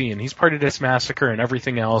crazy, and he's part of this massacre and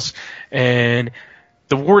everything else? And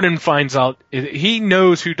the warden finds out, he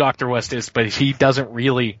knows who Dr. West is, but he doesn't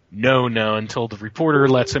really know until the reporter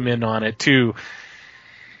lets him in on it too.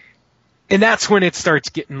 And that's when it starts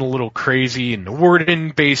getting a little crazy, and the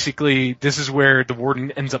warden basically, this is where the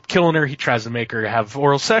warden ends up killing her. He tries to make her have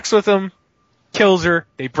oral sex with him, kills her,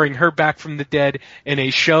 they bring her back from the dead, and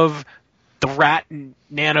they shove the rat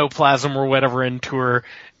nanoplasm or whatever into her,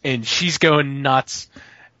 and she's going nuts.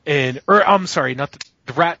 I'm sorry, not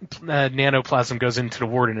the rat nanoplasm goes into the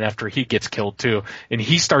warden after he gets killed too, and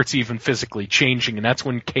he starts even physically changing, and that's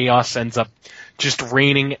when chaos ends up just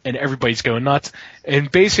reigning, and everybody's going nuts. And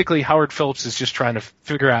basically, Howard Phillips is just trying to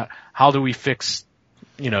figure out how do we fix,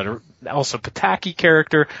 the Elsa Pataki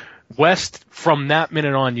character. West, from that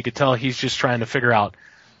minute on, you could tell he's just trying to figure out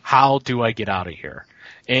how do I get out of here,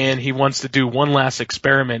 and he wants to do one last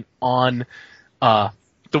experiment on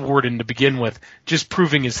the warden to begin with, just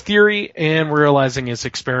proving his theory and realizing his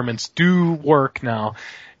experiments do work now.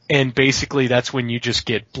 And basically that's when you just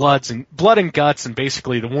get blood and guts, and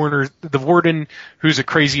basically the warden, who's a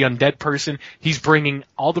crazy undead person, he's bringing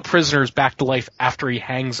all the prisoners back to life after he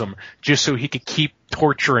hangs them, just so he could keep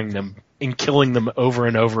torturing them and killing them over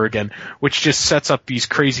and over again, which just sets up these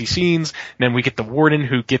crazy scenes. And then we get the warden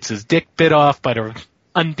who gets his dick bit off by the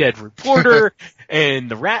undead reporter,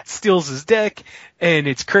 and the rat steals his dick, and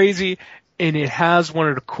it's crazy, and it has one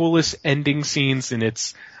of the coolest ending scenes,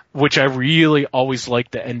 and which I really always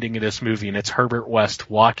like the ending of this movie, and it's Herbert West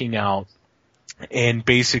walking out and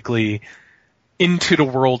basically into the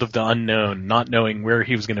world of the unknown, not knowing where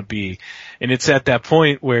he was going to be. And it's at that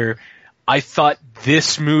point where I thought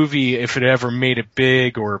this movie, if it ever made it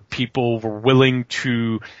big or people were willing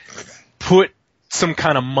to put some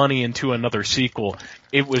kind of money into another sequel,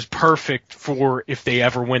 it was perfect for if they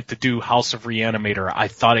ever went to do House of Reanimator. I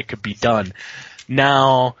thought it could be done.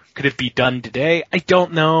 Now, could it be done today? I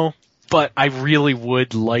don't know, but I really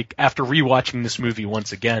would like, after rewatching this movie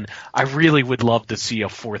once again, I really would love to see a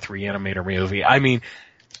fourth Reanimator movie. I mean,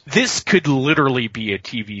 this could literally be a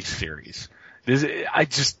TV series.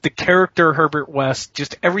 The character Herbert West,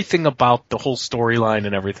 just everything about the whole storyline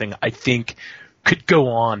and everything, I think could go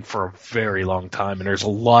on for a very long time, and there's a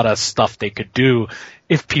lot of stuff they could do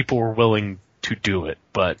if people were willing to do it,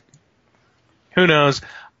 but who knows?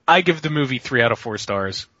 I give the movie 3 out of 4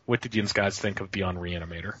 stars. What did you guys think of Beyond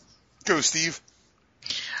Reanimator? Go, Steve.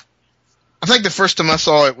 I think the first time I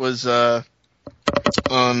saw it was on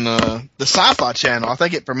the Sci-Fi Channel. I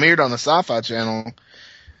think it premiered on the Sci-Fi Channel, and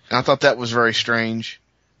I thought that was very strange.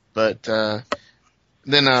 But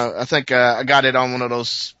then I think I got it on one of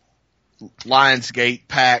those Lionsgate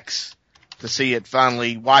packs to see it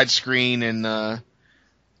finally widescreen and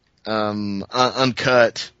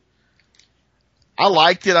uncut. I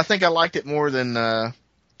liked it. I think I liked it more than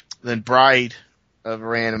Bride of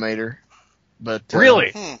Reanimator. But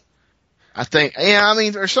really, I think, I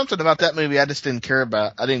mean, there's something about that movie I just didn't care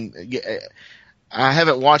about. I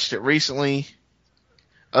haven't watched it recently,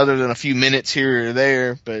 other than a few minutes here or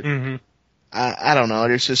there. But I don't know.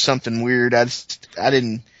 There's just something weird. I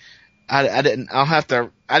didn't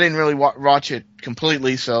really watch it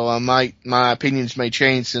completely, so my opinions may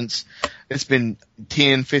change since it's been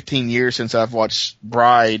 10, 15 years since I've watched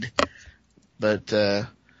Bride. But I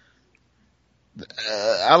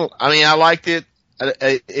liked it.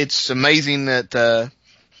 It's amazing that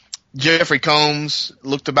Jeffrey Combs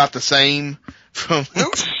looked about the same from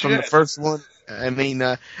the first one. I mean,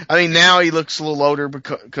 now he looks a little older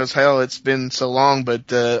because hell, it's been so long.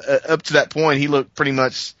 But up to that point, he looked pretty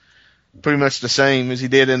much the same as he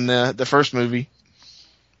did in the first movie.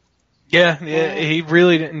 Yeah, he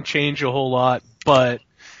really didn't change a whole lot, but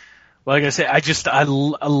like I said, I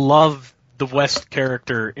love the West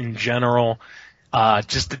character in general.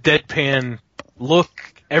 Just the deadpan look,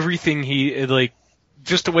 everything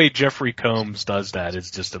just the way Jeffrey Combs does that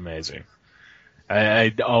is just amazing.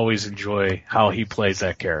 I always enjoy how he plays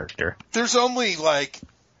that character. There's only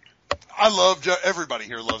everybody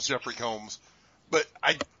here loves Jeffrey Combs, but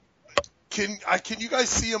can you guys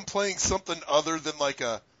see him playing something other than like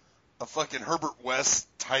a fucking Herbert West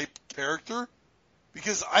type character?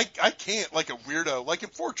 Because I can't, like a weirdo. Like in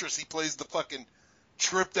Fortress, he plays the fucking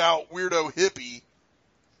tripped out weirdo hippie.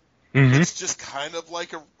 Mm-hmm. It's just kind of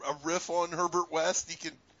like a riff on Herbert West.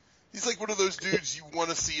 He's like one of those dudes you want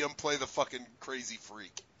to see him play the fucking crazy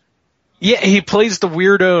freak. Yeah, he plays the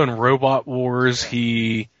weirdo in Robot Wars.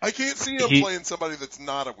 I can't see him playing somebody that's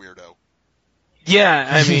not a weirdo. Yeah,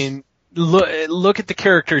 I mean, look at the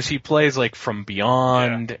characters he plays, like From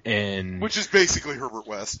Beyond, and which is basically Herbert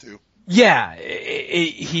West too. Yeah,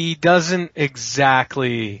 he doesn't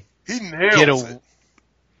exactly. He nails it.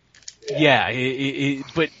 Yeah,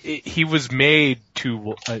 but he was made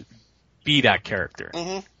to be that character.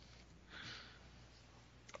 Mm-hmm.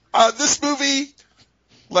 This movie,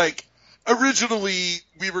 originally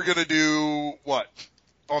we were going to do what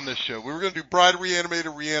on this show? We were going to do Bride,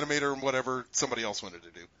 Reanimator, and whatever somebody else wanted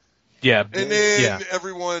to do. Yeah. And then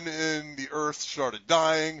everyone in the Earth started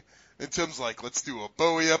dying, and Tim's like, let's do a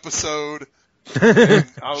Bowie episode. And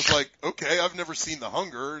I was like, okay, I've never seen The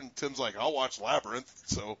Hunger, and Tim's like, I'll watch Labyrinth.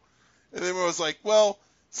 So, and then I was like, well,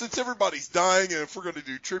 since everybody's dying, and if we're going to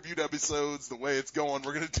do tribute episodes the way it's going,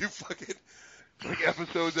 we're going to do fucking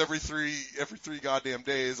episodes every three goddamn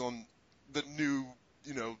days on the new,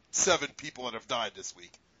 7 people that have died this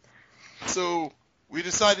week. So we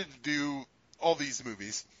decided to do all these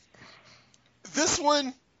movies. This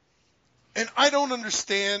one, and I don't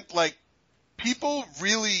understand, like, people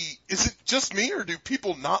really, is it just me, or do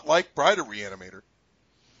people not like Bride of Reanimator?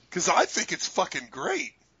 Because I think it's fucking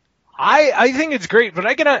great. I think it's great, but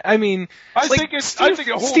I think it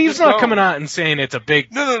holds Steve's not coming out and saying it's a big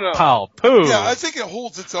pile of poo. Yeah, I think it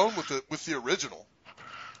holds its own with the original.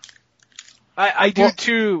 I do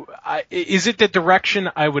too. Is it the direction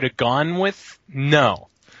I would have gone with? No.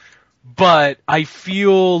 But I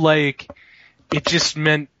feel like it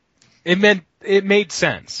made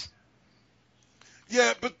sense.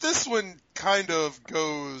 Yeah, but this one kind of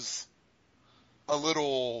goes a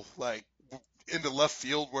little, like, into left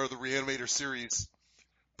field where the Reanimator series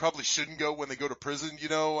probably shouldn't go when they go to prison,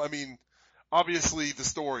 I mean, obviously the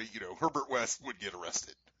story, Herbert West would get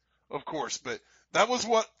arrested, of course, but that was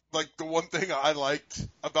the one thing I liked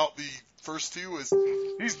about the first two is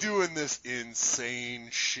he's doing this insane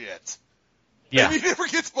shit. Yeah. And he never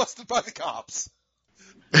gets busted by the cops.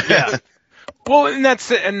 Yeah. Well, and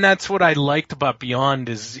that's what I liked about Beyond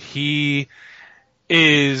is he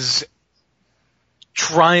is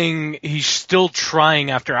trying, he's still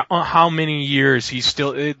trying after how many years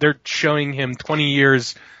they're showing him 20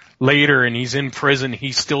 years later and he's in prison,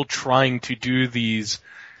 he's still trying to do these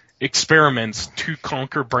experiments to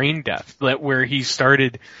conquer brain death, where he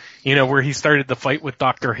started the fight with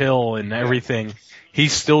Dr. Hill and everything.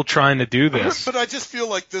 He's still trying to do this. But I just feel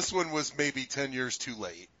like this one was maybe 10 years too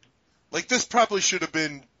late. Like, this probably should have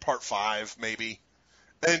been part 5, maybe.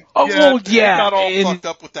 And it got all fucked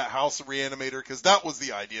up with that House of Reanimator, because that was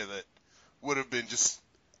the idea that would have been just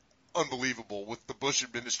unbelievable with the Bush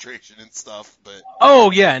administration and stuff. But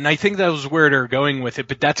and I think that was where they're going with it.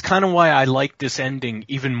 But that's kind of why I like this ending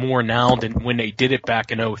even more now than when they did it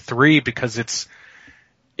back in 2003, because it's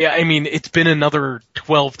been another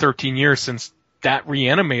 12, 13 years since that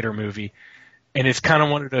Reanimator movie, and it's kind of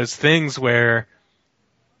one of those things where,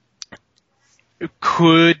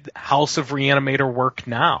 could House of Reanimator work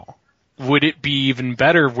now? Would it be even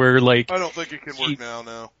better where, like... I don't think it can work now,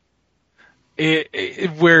 no. I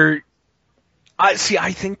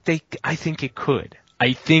think it could.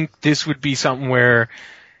 I think this would be something where,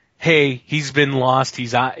 hey, he's been lost,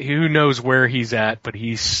 who knows where he's at, but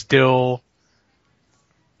he's still...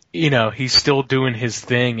 he's still doing his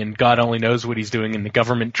thing, and God only knows what he's doing, and the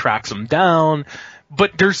government tracks him down.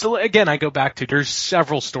 But I go back to, there's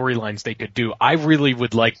several storylines they could do. I really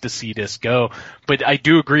would like to see this go, but I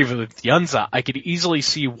do agree with Yunza. I could easily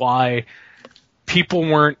see why people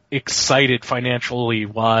weren't excited financially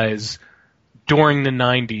wise during the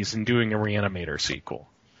 90s in doing a Reanimator sequel.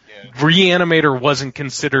 Yeah. Reanimator wasn't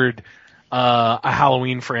considered a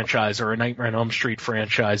Halloween franchise or a Nightmare on Elm Street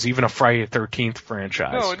franchise, even a Friday the 13th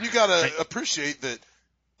franchise. No, and you gotta appreciate that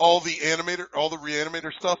all the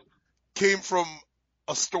Reanimator stuff came from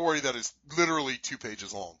a story that is literally 2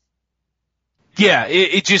 pages long. Yeah,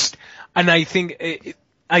 I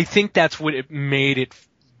think that's what it made it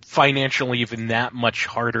financially even that much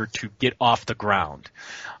harder to get off the ground.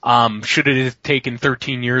 Should it have taken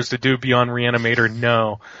 13 years to do Beyond Reanimator?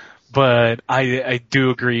 No. But I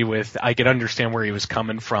do agree I could understand where he was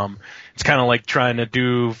coming from. It's kind of like trying to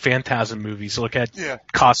do Phantasm movies. Look at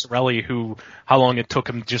Coscarelli, how long it took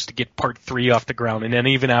him just to get part 3 off the ground. And then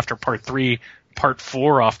even after part 3, part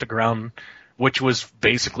 4 off the ground, which was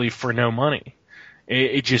basically for no money.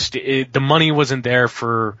 The money wasn't there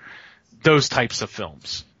for those types of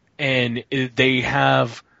films. And they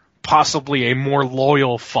have possibly a more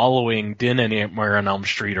loyal following than a Nightmare on Elm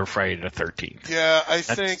Street or Friday the 13th. Yeah, I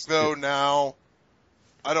think though now,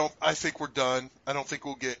 I think we're done. I don't think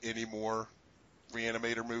we'll get any more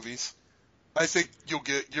Reanimator movies. I think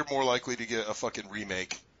you're more likely to get a fucking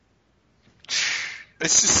remake.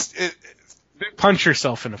 It's just, punch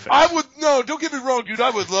yourself in the face. Don't get me wrong, dude,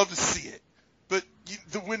 I would love to see it. But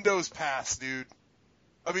the window's passed, dude.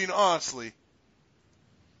 I mean, honestly.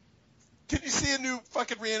 Can you see a new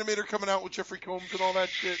fucking Reanimator coming out with Jeffrey Combs and all that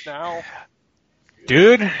shit now?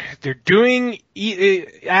 Dude, they're doing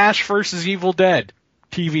Ash vs. Evil Dead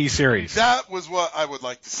TV series. That was what I would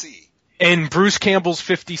like to see. And Bruce Campbell's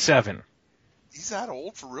 57. He's that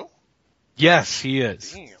old for real? Yes, he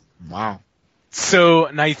is. Damn. Wow. So,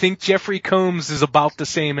 and I think Jeffrey Combs is about the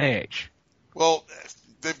same age. Well,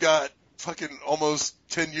 they've got fucking almost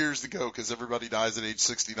 10 years to go because everybody dies at age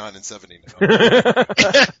 69 and 70 now.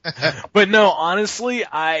 But no, honestly,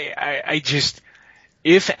 I just,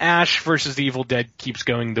 if Ash versus the Evil Dead keeps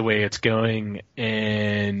going the way it's going,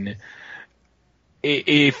 and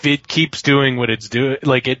if it keeps doing what it's doing,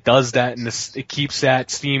 like it does that, and it keeps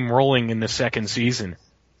that steam rolling in the second season,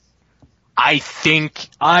 I think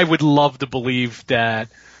I would love to believe that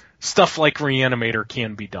stuff like Reanimator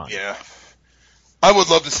can be done. Yeah. I would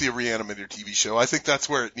love to see a Reanimator TV show. I think that's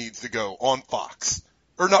where it needs to go, on Fox.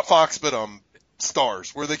 Or not Fox, but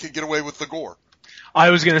Stars, where they can get away with the gore.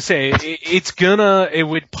 I was gonna say, it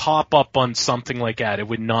would pop up on something like that. It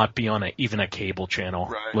would not be on even a cable channel.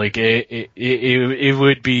 Right. Like, it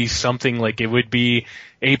would be something like, it would be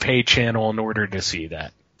a pay channel in order to see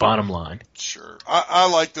that. Bottom line. Sure. I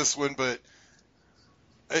like this one, but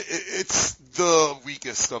it's the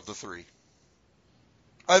weakest of the three.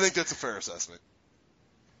 I think that's a fair assessment.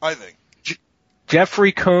 I think.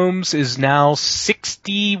 Jeffrey Combs is now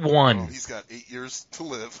 61. Oh, he's got 8 years to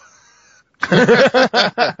live.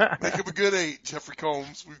 Make him a good 8, Jeffrey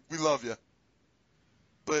Combs. We love you.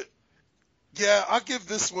 But, yeah, I'll give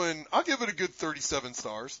it a good 37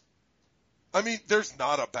 stars. I mean, there's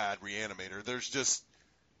not a bad Reanimator. There's just,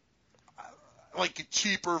 like a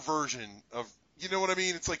cheaper version of, you know what I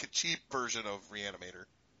mean? It's like a cheap version of Reanimator.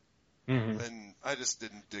 Mm-hmm. And I just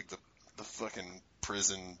didn't dig the fucking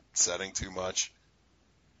prison setting too much.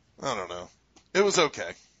 I don't know. It was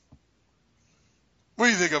okay. What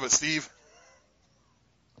do you think of it, Steve?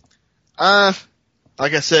 Like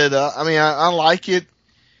I said, I mean, I like it.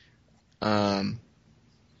 I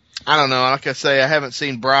don't know. Like I say, I haven't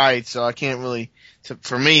seen Bride, so I can't really.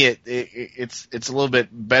 For me, it's a little bit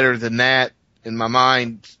better than that in my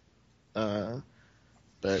mind. But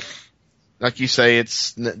like you say,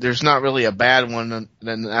 there's not really a bad one,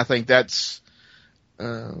 and I think that's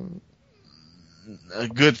a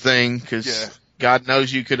good thing because God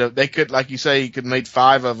knows they could, like you say, you could make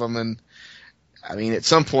 5 of them, and I mean, at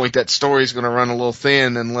some point that story's going to run a little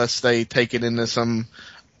thin unless they take it into some,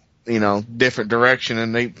 different direction,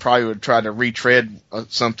 and they probably would try to retread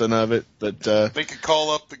something of it. But they could call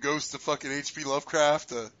up the ghost of fucking H.P.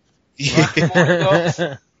 Lovecraft.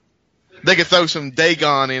 They could throw some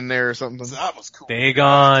Dagon in there or something. That was cool.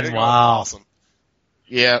 Dagon, wow. Awesome.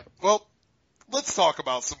 Yeah. Well, let's talk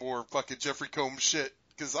about some more fucking Jeffrey Combs shit,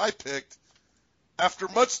 because I picked, after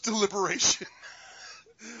much deliberation,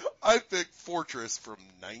 I picked Fortress from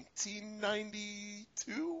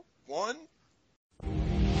 1992? 1?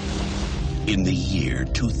 In the year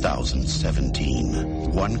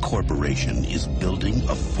 2017, one corporation is building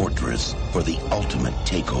a fortress for the ultimate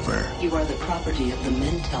takeover. You are the property of the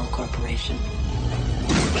Mentel Corporation.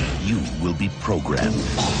 You will be programmed.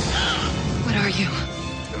 What are you?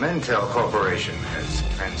 The Mentel Corporation has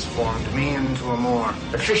transformed me into a more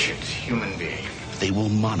efficient human being. They will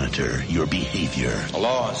monitor your behavior. The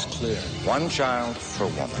law is clear. One child for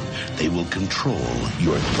woman. They will control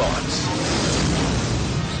your thoughts.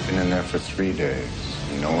 Been in there for 3 days.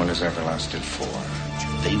 No one has ever lasted 4.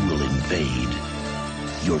 They will invade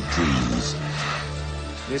your dreams.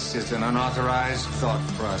 This is an unauthorized thought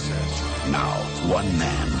process. Now, one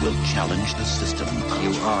man will challenge the system.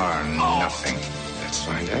 You are nothing. Let's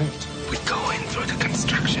find out. We're going through the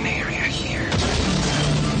construction area here.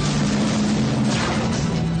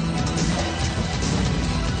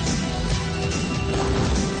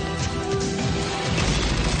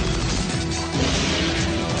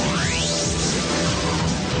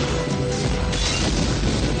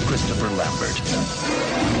 Christopher Lambert.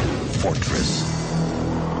 Fortress.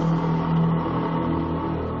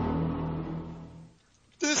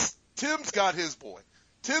 Tim's got his boy.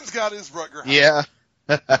 Tim's got his Rutger Hauer. Yeah.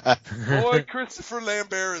 Boy, Christopher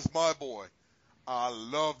Lambert is my boy. I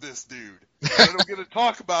love this dude. I don't get to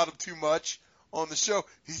talk about him too much on the show.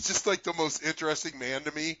 He's just like the most interesting man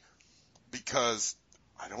to me because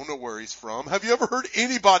I don't know where he's from. Have you ever heard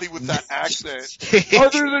anybody with that accent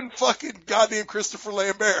other than fucking goddamn Christopher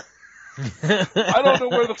Lambert? I don't know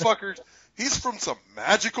where the fucker. He's from some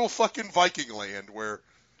magical fucking Viking land where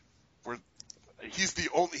he's the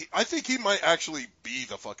only. I think he might actually be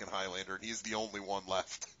the fucking Highlander, and he's the only one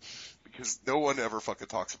left because no one ever fucking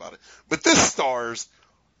talks about it. But this stars.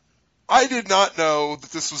 I did not know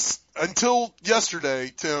that this was until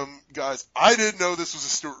yesterday, Tim, guys. I didn't know this was a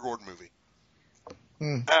Stuart Gordon movie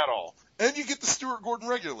at all. And you get the Stuart Gordon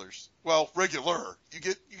regulars. Well, regular. You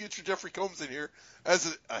get your Jeffrey Combs in here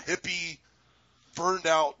as a hippie, burned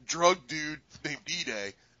out drug dude named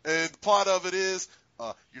D-Day, And the plot of it is,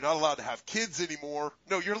 you're not allowed to have kids anymore.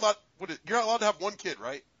 No, you're not allowed to have one kid,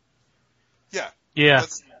 right? Yeah. Yeah.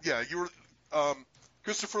 You were,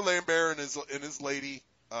 Christopher Lambert and his lady,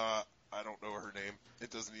 I don't know her name. It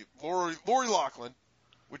doesn't even, Lori Loughlin,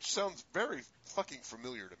 which sounds very fucking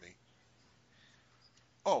familiar to me.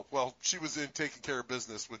 Oh, well, she was in Taking Care of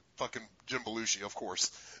Business with fucking Jim Belushi, of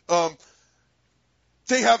course.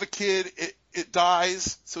 They have a kid, it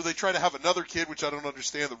dies, so they try to have another kid, which I don't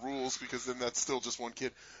understand the rules, because then that's still just one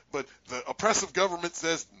kid. But the oppressive government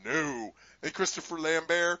says no. And Christopher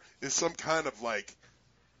Lambert is some kind of, like,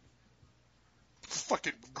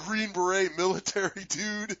 fucking Green Beret military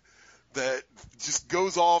dude that just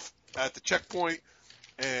goes off at the checkpoint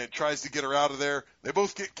and tries to get her out of there. They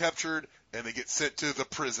both get captured, and they get sent to the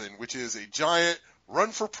prison, which is a giant,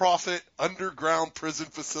 run-for-profit, underground prison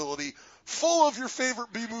facility full of your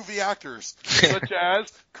favorite B-movie actors, such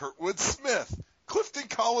as Kurtwood Smith, Clifton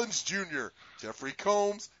Collins Jr., Jeffrey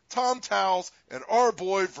Combs, Tom Towles, and our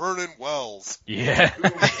boy Vernon Wells. Yeah. Who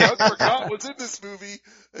I forgot was in this movie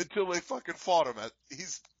until they fucking fought him.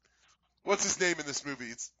 What's his name in this movie?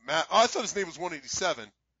 It's Matt. Oh, I thought his name was 187.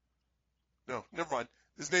 No, never mind.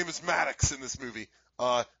 His name is Maddox in this movie.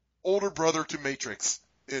 Older brother to Matrix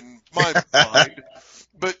in my mind.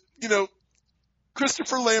 But,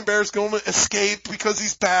 Christopher Lambert's going to escape because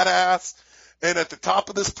he's badass. And at the top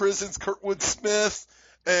of this prison's Kurtwood Smith.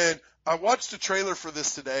 And I watched a trailer for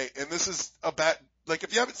this today, and this is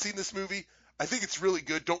if you haven't seen this movie, I think it's really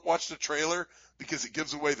good. Don't watch the trailer because it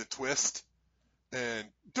gives away the twist. And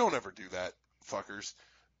don't ever do that, fuckers.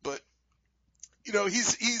 But,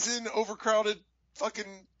 he's in overcrowded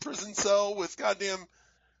fucking prison cell with goddamn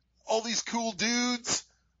all these cool dudes.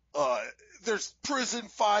 There's prison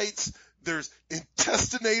fights. There's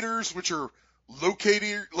intestinators, which are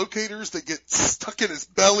locators that get stuck in his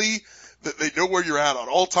belly, that they know where you're at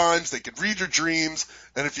all times. They can read your dreams,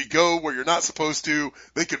 and if you go where you're not supposed to,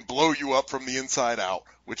 they can blow you up from the inside out,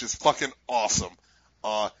 which is fucking awesome.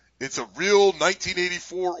 It's a real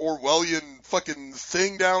 1984 Orwellian fucking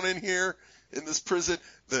thing down in here in this prison.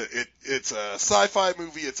 It's a sci-fi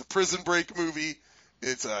movie. It's a prison break movie.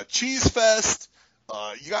 It's a cheese fest.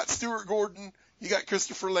 You got Stuart Gordon. You got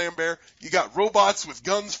Christopher Lambert. You got robots with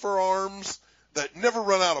guns for arms that never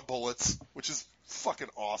run out of bullets, which is fucking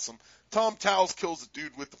awesome. Tom Towles kills a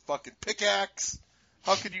dude with the fucking pickaxe.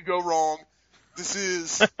 How could you go wrong? This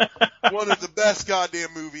is one of the best goddamn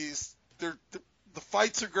movies. The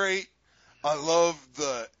fights are great. I love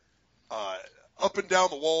the up and down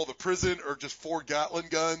the wall of the prison are just 4 Gatling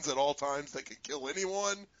guns at all times that can kill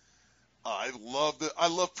anyone. I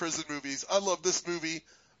love prison movies. I love this movie.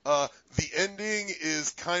 The ending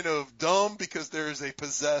is kind of dumb because there is a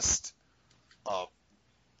possessed,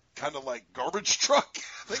 kind of like garbage truck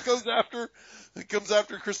that comes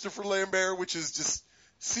after Christopher Lambert, which is just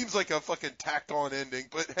seems like a fucking tacked on ending.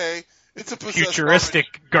 But hey, it's a possessed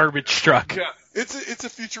futuristic garbage truck. Yeah, it's a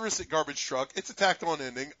futuristic garbage truck. It's a tacked on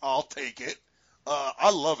ending. I'll take it.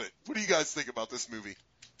 I love it. What do you guys think about this movie?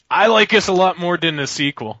 I like this a lot more than the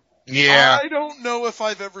sequel. Yeah. I don't know if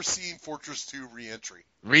I've ever seen Fortress 2 Re-Entry.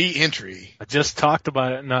 Re-Entry. I just talked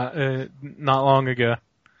about it not long ago.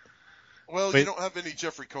 Well, you don't have any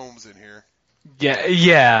Jeffrey Combs in here.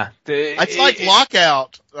 Yeah. It's like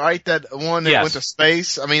Lockout, right? That one that went to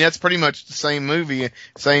space. I mean, that's pretty much the same movie.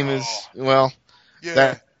 Same as,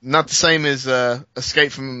 that not the same as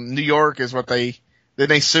Escape from New York is what didn't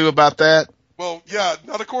they sue about that? Well, yeah,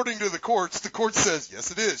 not according to the courts. The court says,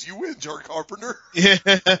 yes, it is. You win, John Carpenter. Yeah.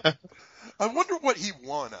 I wonder what he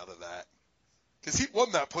won out of that. Because he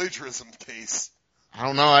won that plagiarism case. I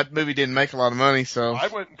don't know. That movie didn't make a lot of money, so. I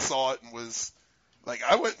went and saw it and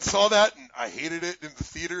I went and saw that and I hated it in the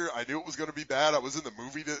theater. I knew it was going to be bad. I was in the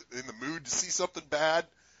mood to see something bad.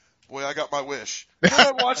 Boy, I got my wish. And then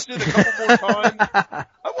I watched it a couple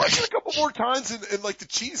more times. And like the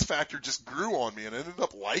cheese factor just grew on me and I ended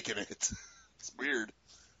up liking it. It's weird.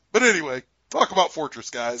 But anyway, talk about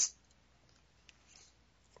Fortress, guys.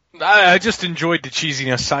 I just enjoyed the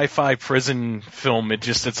cheesiness sci-fi prison film.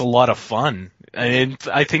 It's a lot of fun. And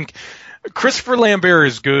I think Christopher Lambert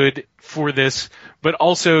is good for this, but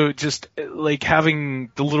also just like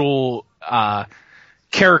having the little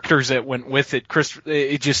characters that went with it.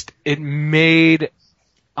 It made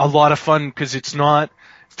a lot of fun because it's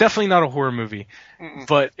definitely not a horror movie,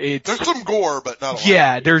 but there's some gore, but not a lot.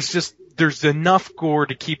 Yeah, there's enough gore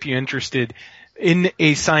to keep you interested in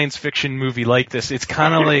a science fiction movie like this. It's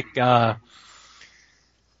kind of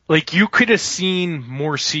like you could have seen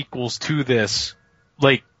more sequels to this,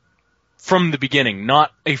 like from the beginning,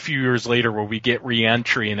 not a few years later where we get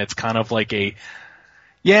Re-Entry and it's kind of like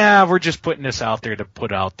yeah, we're just putting this out there to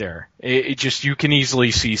put out there. It just, you can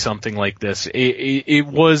easily see something like this. It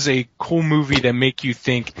was a cool movie to make you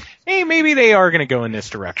think, hey, maybe they are going to go in this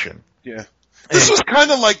direction. Yeah. This was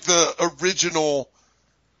kind of like the original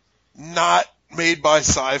not made by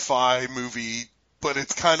sci-fi movie, but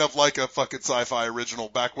it's kind of like a fucking sci-fi original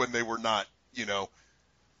back when they were not, you know,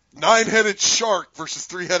 9-headed shark versus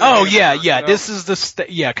 3-headed hammer, yeah. you know? This is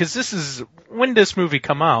because this is, when did this movie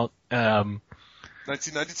come out?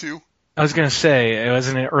 1992. I was gonna say, it was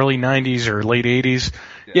in the early 90s or late 80s.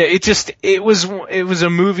 Yeah, it was a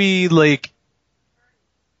movie like,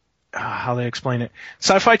 how they explain it.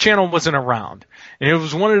 Sci-Fi Channel wasn't around. And it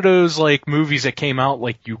was one of those like movies that came out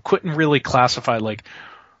like you couldn't really classify like,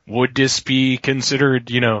 would this be considered,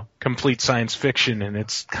 you know, complete science fiction? And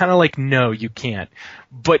it's kind of like, no, you can't.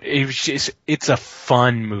 But it's a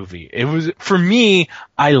fun movie. It was, for me,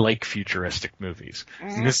 I like futuristic movies.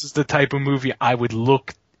 Mm-hmm. And this is the type of movie I would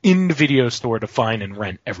look in the video store to find and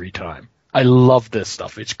rent every time. I love this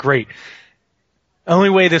stuff. It's great. The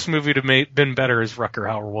only way this movie would have been better is Rutger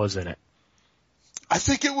Hauer was in it. I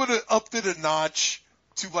think it would have upped it a notch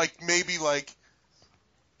to like maybe like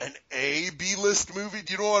an B-list movie.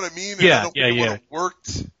 Do you know what I mean? Yeah, I don't think it would have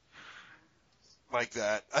worked like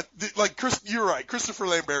that. You're right. Christopher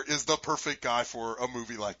Lambert is the perfect guy for a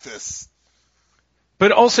movie like this.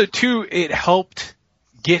 But also, too, it helped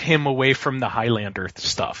get him away from the Highlander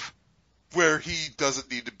stuff. Where he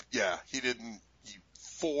doesn't need to,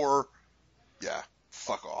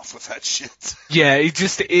 fuck off with that shit. Yeah,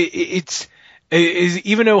 it's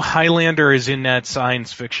even though Highlander is in that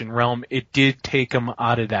science fiction realm, it did take him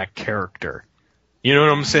out of that character. You know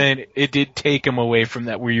what I'm saying? It did take him away from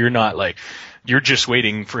that, where you're not like, you're just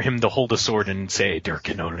waiting for him to hold a sword and say, there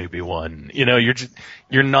can only be one. You know,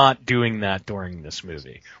 you're not doing that during this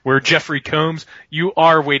movie. Where Jeffrey Combs, you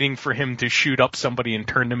are waiting for him to shoot up somebody and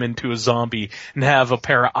turn them into a zombie and have a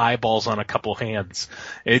pair of eyeballs on a couple hands.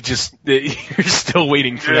 You're still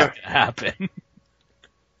waiting for that to happen.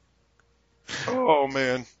 Oh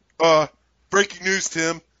man. Breaking news,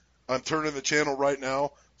 Tim. I'm turning the channel right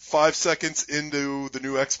now. 5 seconds into the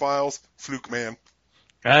new X-Files, Fluke Man.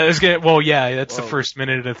 That's the first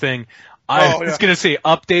minute of the thing. I was going to say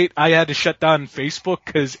update. I had to shut down Facebook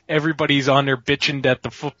because everybody's on there bitching at the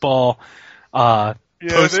football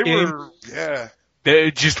post game. They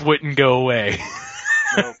just wouldn't go away.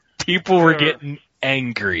 No. People were getting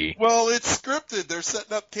angry. Well, it's scripted. They're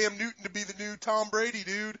setting up Cam Newton to be the new Tom Brady,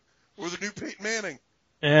 dude, or the new Peyton Manning.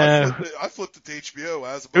 I flipped it to HBO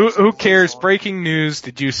as who cares? Breaking news.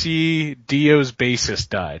 Did you see Dio's bassist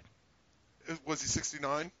died? Was he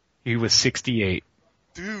 69? He was 68.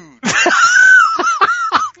 Dude.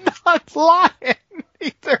 I'm not lying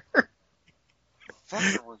either.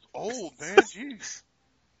 Fucker was old, man. Jeez.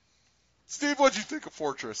 Steve, what'd you think of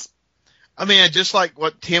Fortress? I mean, just like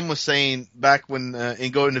what Tim was saying back when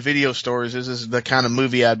in going to video stores, this is the kind of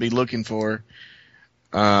movie I'd be looking for.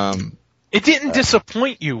 It didn't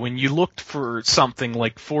disappoint you when you looked for something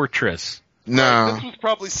like Fortress. No. Right, this was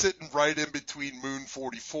probably sitting right in between Moon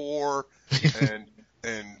 44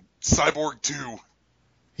 and Cyborg 2.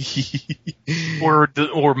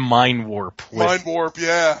 or Mind Warp. Mind Warp,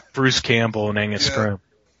 yeah. Bruce Campbell and Angus Scrimm.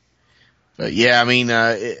 But yeah, I mean,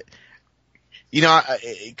 like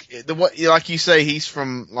you say, he's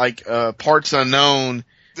from like parts unknown,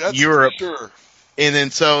 that's Europe. Sure. And then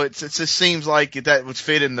so it just seems like that would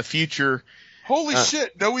fit in the future. Holy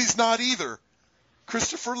shit! No, he's not either.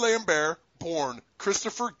 Christopher Lambert, born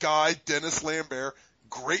Christopher Guy Dennis Lambert,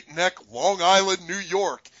 Great Neck, Long Island, New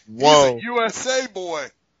York. Whoa. He's a USA boy.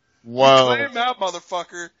 Whoa. Claim that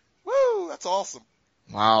motherfucker. Woo, that's awesome.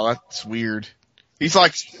 Wow, that's weird.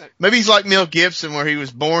 Maybe he's like Mel Gibson, where he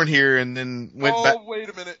was born here and then went back. Oh, wait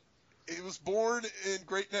a minute. He was born in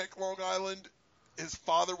Great Neck, Long Island. His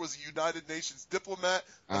father was a United Nations diplomat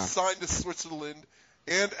assigned to Switzerland,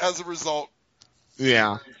 and as a result,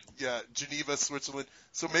 Geneva, Switzerland.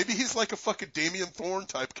 So maybe he's like a fucking Damien Thorne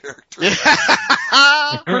type character.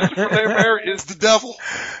 Christopher Lambert is the devil.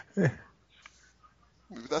 Maybe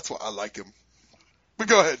that's why I like him. But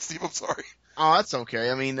go ahead, Steve. I'm sorry. Oh, that's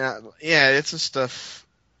okay. I mean, it's just stuff.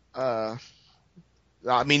 I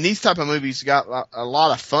mean, these type of movies got a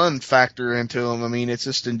lot of fun factor into them. I mean, it's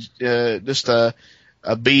just a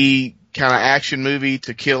B kind of action movie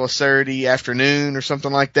to kill a Saturday afternoon or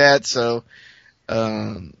something like that. So,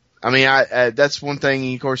 I mean, that's one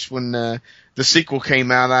thing. Of course, when the sequel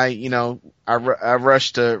came out, I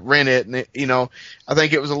rushed to rent it, and I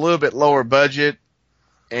think it was a little bit lower budget,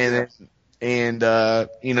 and a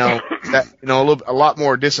lot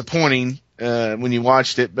more disappointing when you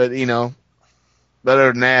watched it. But but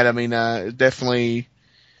other than that, I mean, definitely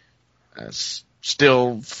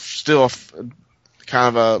Still kind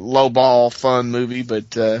of a low ball fun movie,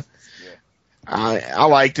 but I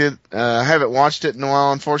liked it. I haven't watched it in a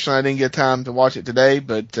while. Unfortunately, I didn't get time to watch it today,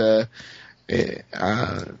 but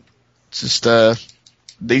just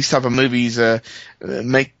these type of movies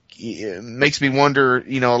makes me wonder.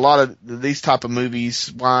 A lot of these type of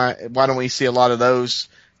movies. Why don't we see a lot of those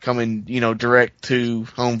coming? Direct to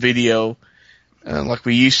home video like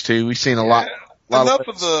we used to. We've seen a lot. Enough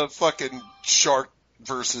of the fucking shark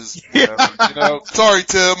versus whatever. Sorry,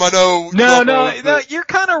 Tim. I know. No, you're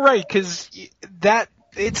kind of right, because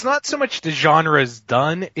it's not so much the genre is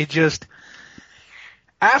done. It just,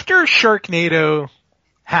 after Sharknado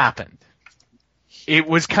happened, it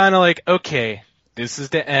was kind of like, okay, this is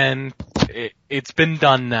the end. It's been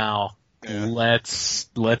done now. Yeah. Let's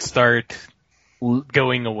start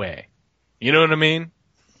going away. You know what I mean?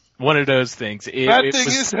 One of those things. Those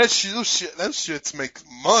shits make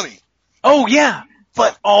money. Oh yeah,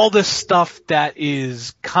 but all the stuff that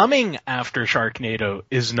is coming after Sharknado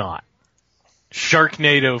is not.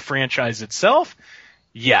 Sharknado franchise itself,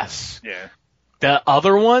 yes. Yeah. The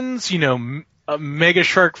other ones, Mega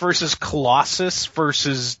Shark versus Colossus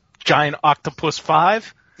versus Giant Octopus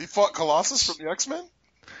 5. He fought Colossus from the X-Men?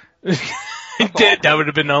 That would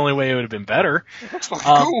have been the only way it would have been better. That's fucking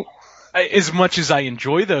cool. As much as I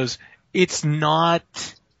enjoy those, it's not...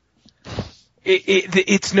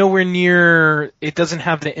 It's nowhere near, it doesn't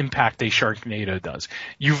have the impact a Sharknado does.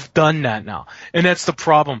 You've done that now. And that's the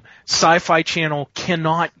problem. Sci-Fi Channel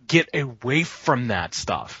cannot get away from that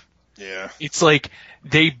stuff. Yeah. It's like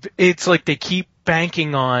they keep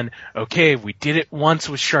banking on, okay, we did it once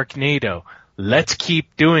with Sharknado. Let's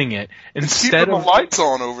keep doing it. Instead of the lights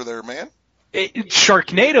on over there, man.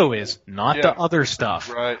 Sharknado is, not the other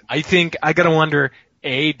stuff. Right. I think, I gotta wonder,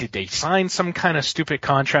 did they sign some kind of stupid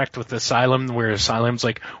contract with Asylum where Asylum's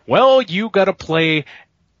like, well, you gotta play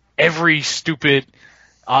every stupid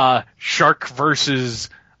shark versus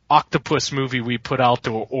octopus movie we put out,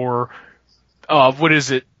 or what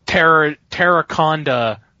is it,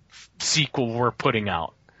 Terraconda sequel we're putting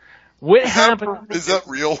out. What happened? Is that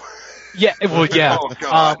real? Yeah, well, yeah. Oh,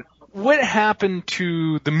 God. What happened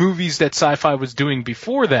to the movies that Sci-Fi was doing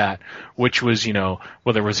before that, which was, well,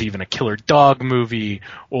 there was even a killer dog movie,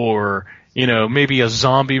 or, maybe a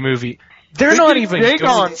zombie movie. They're not even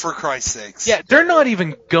going, for Christ's sakes. Yeah, they're not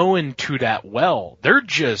even going to that well. They're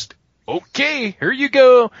just, okay, here you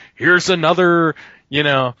go. Here's another,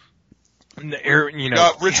 got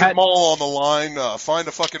Richard Mall on the line. Find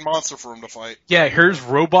a fucking monster for him to fight. Yeah, here's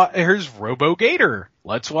Robo Gator.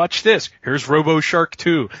 Let's watch this. Here's Robo Shark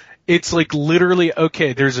 2. It's like literally,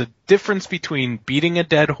 okay, there's a difference between beating a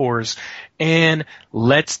dead horse and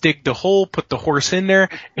let's dig the hole, put the horse in there,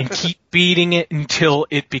 and keep beating it until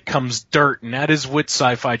it becomes dirt. And that is what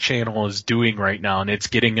Sci-Fi Channel is doing right now, and it's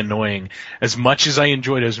getting annoying. As much as I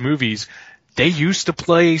enjoy those movies, they used to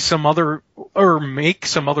play some other, or make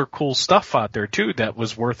some other cool stuff out there too that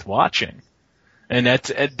was worth watching. And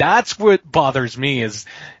that's what bothers me, is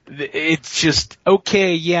it's just,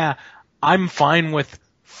 okay, yeah, I'm fine with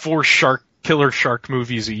 4 killer shark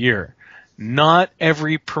movies a year. Not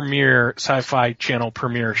every Sci-Fi Channel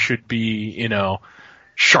premiere should be,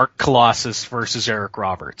 Shark Colossus versus Eric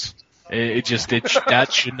Roberts. That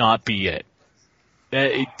should not be it.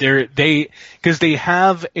 Because they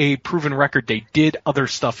have a proven record. They did other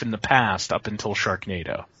stuff in the past up until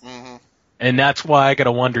Sharknado. Mm-hmm. And that's why I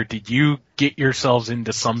gotta wonder, did you get yourselves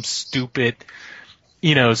into some stupid,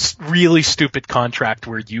 really stupid contract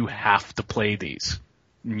where you have to play these?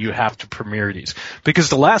 And you have to premiere these? Because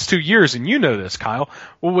the last 2 years, and you know this, Kyle,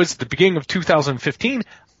 what was the beginning of 2015?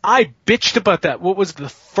 I bitched about that. What was the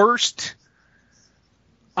first,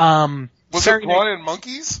 was it Flying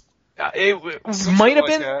Monkeys? It might have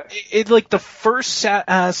been, the first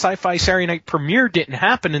Sci-Fi Saturday Night premiere didn't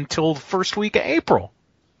happen until the first week of April.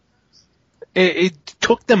 It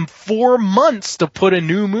took them 4 months to put a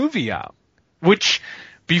new movie out, which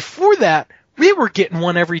before that, we were getting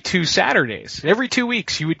one every 2 Saturdays. Every 2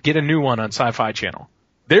 weeks, you would get a new one on Sci-Fi Channel.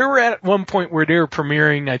 They were at one point where they were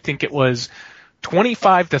premiering, I think it was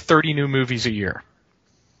 25 to 30 new movies a year.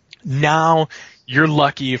 Now, you're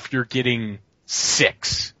lucky if you're getting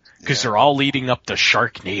 6. Because they're all leading up to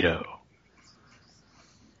Sharknado.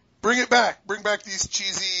 Bring it back. Bring back these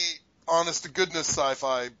cheesy, honest-to-goodness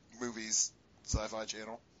sci-fi movies, Sci-Fi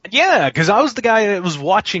Channel. Yeah, because I was the guy that was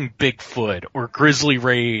watching Bigfoot or Grizzly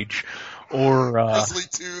Rage or... Grizzly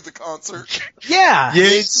 2, the concert. Yeah.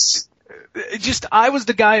 Yes. I was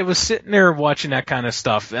the guy that was sitting there watching that kind of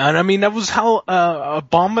stuff. And I mean, that was how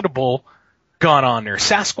Abominable got on there.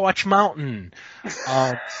 Sasquatch Mountain.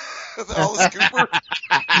 Alice Cooper?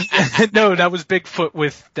 No, that was Bigfoot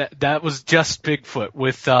with that was just Bigfoot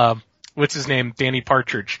with what's his name, Danny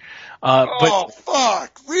Partridge.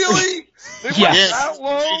 Fuck! Really? They went that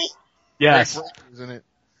low? Yes. Isn't it?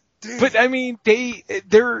 But I mean,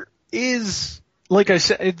 there is, like I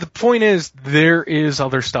said, the point is there is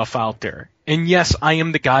other stuff out there. And yes, I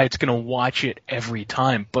am the guy that's going to watch it every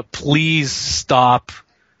time, but please stop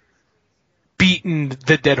beating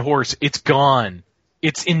the dead horse. It's gone.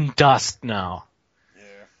 It's in dust now.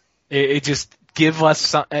 Yeah. It just give us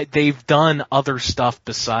some, they've done other stuff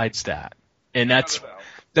besides that. And that's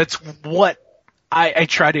what I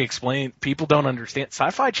try to explain. People don't understand.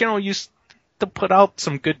 Sci-Fi Channel used to put out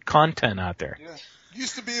some good content out there. Yeah.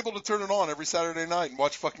 Used to be able to turn it on every Saturday night and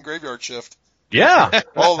watch fucking Graveyard Shift. Yeah.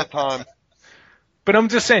 All the time. But I'm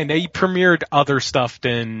just saying, they premiered other stuff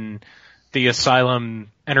than the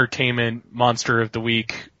Asylum Entertainment Monster of the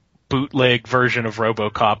Week bootleg version of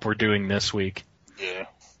RoboCop we're doing this week. Yeah.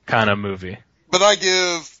 Kind of movie. But I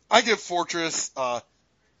give Fortress, I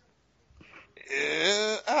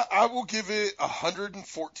will give it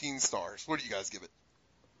 114 stars. What do you guys give it?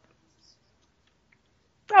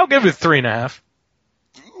 I'll give it 3.5.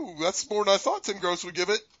 Ooh, that's more than I thought Tim Gross would give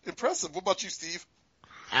it. Impressive. What about you, Steve?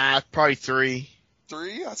 Probably 3.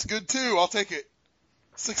 3? That's good too. I'll take it.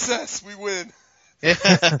 Success. We win. We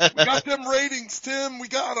got them ratings, Tim. We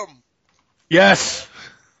got them. Yes.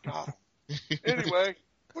 Got 'em. Anyway,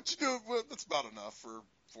 what you do? Well, that's about enough for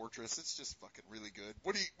Fortress. It's just fucking really good.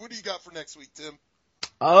 What do you got for next week, Tim?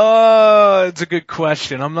 It's a good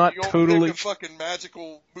question. I'm not totally. Pick a fucking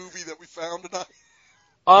magical movie that we found tonight.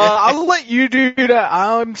 I'll let you do that.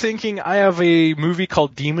 I'm thinking I have a movie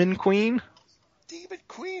called Demon Queen. Demon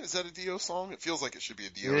Queen? Is that a Dio song? It feels like it should be a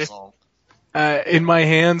Dio song. In my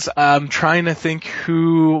hands, I'm trying to think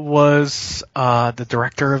who was the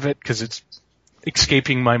director of it, because it's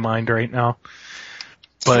escaping my mind right now.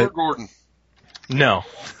 But Stuart Gordon. No.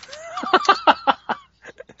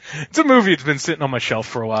 It's a movie that's been sitting on my shelf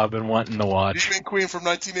for a while. I've been wanting to watch. Demon Queen from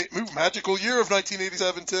magical year of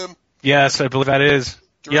 1987, Tim. Yes, I believe that is.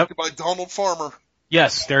 Directed by Donald Farmer.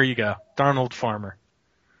 Yes, there you go. Donald Farmer.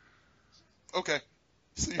 Okay.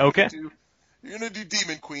 So okay. You're going to do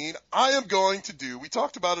Demon Queen. I am going to do, we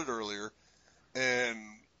talked about it earlier, and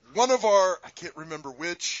one of our, I can't remember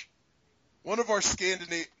which, one of our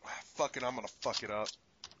Scandinavian, fucking, I'm going to fuck it up.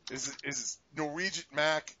 Is it Norwegian,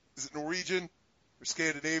 Mac? Is it Norwegian or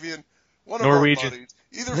Scandinavian? One of Norwegian. our buddies.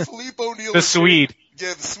 Either Philippe O'Neill the Swede.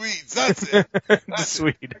 Yeah, the Swedes. That's it. The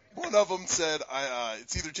Swede. One of them said,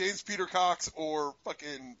 it's either James Peter Cox or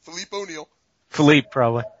fucking Philippe O'Neill. Philippe,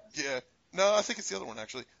 probably. Yeah. No, I think it's the other one,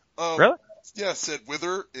 actually. Really? Yeah, said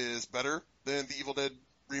Wither is better than the Evil Dead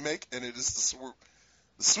remake, and it is the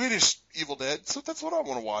Swedish Evil Dead, so that's what I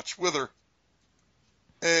want to watch, Wither.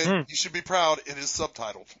 And you should be proud, it is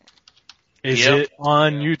subtitled. Is it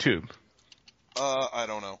on YouTube? I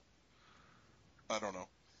don't know.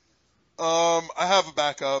 I have a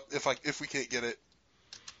backup if we can't get it.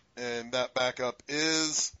 And that backup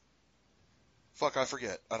is I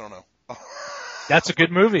forget. I don't know. That's a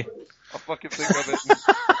good movie. I'll fucking think of it.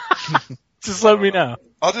 Just let me know.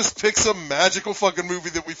 I'll just pick some magical fucking movie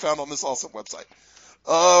that we found on this awesome website.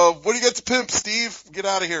 What do you got to pimp, Steve? Get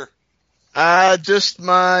out of here. Just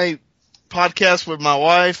my podcast with my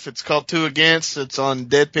wife. It's called Two Against. It's on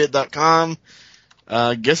deadpit.com.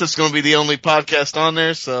 Guess it's going to be the only podcast on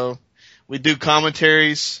there, so we do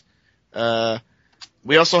commentaries.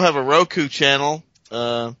 We also have a Roku channel.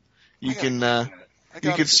 You can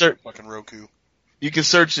search fucking Roku. You can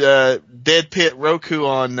search Dead Pit Roku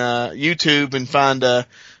on YouTube and find a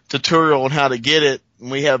tutorial on how to get it.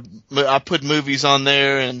 And I put movies on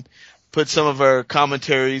there and put some of our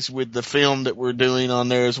commentaries with the film that we're doing on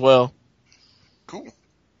there as well. Cool.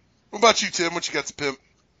 What about you, Tim? What you got to pimp?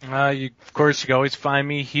 Of course, you can always find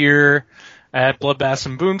me here at Bloodbaths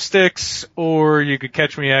and Boomsticks, or you could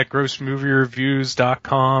catch me at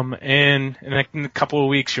grossmoviereviews.com, and in a couple of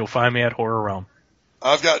weeks you'll find me at Horror Realm.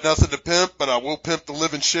 I've got nothing to pimp, but I will pimp the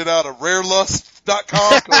living shit out of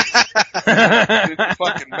rarelust.com. It's a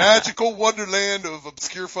fucking magical wonderland of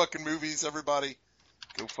obscure fucking movies, everybody.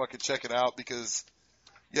 Go fucking check it out because,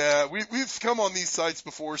 yeah, we've come on these sites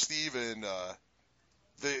before, Steve, and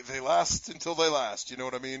they last until they last, you know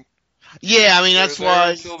what I mean? Yeah, I mean, that's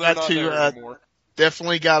why you got to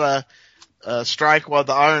definitely got to strike while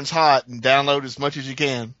the iron's hot and download as much as you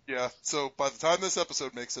can. Yeah, so by the time this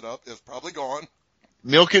episode makes it up, it's probably gone.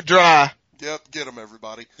 Milk it dry. Yep, get them,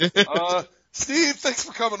 everybody. Steve, thanks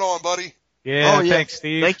for coming on, buddy. Yeah, thanks,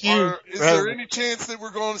 Steve. Thank you. Is there any chance that we're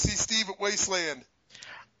going to see Steve at Wasteland?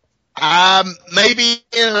 Maybe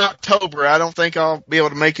in October. I don't think I'll be able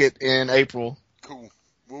to make it in April. Cool.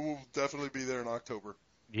 We'll definitely be there in October.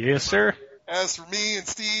 Yes, sir. As for me and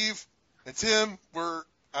Steve and Tim, we're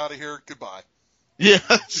out of here. Goodbye.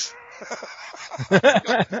 Yes.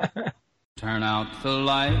 Turn out the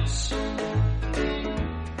lights.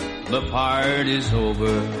 The party's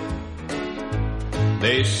over.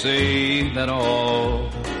 They say that all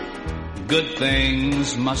good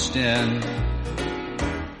things must end.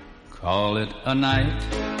 Call it a night.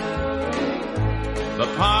 The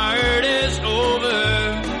party's over.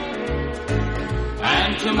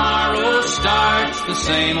 And tomorrow starts the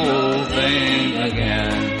same old thing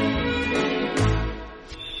again.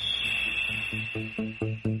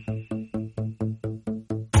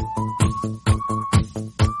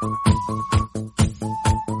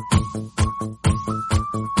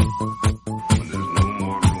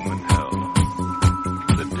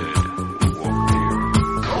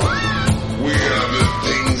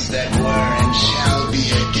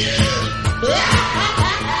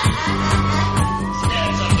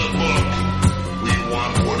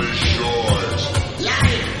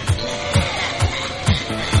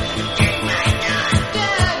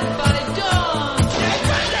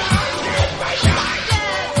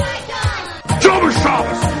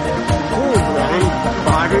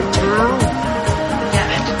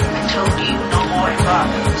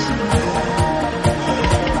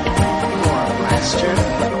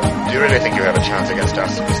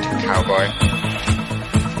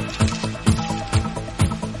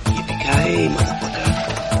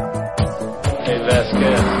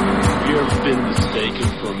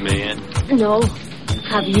 No.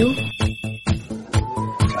 Have you?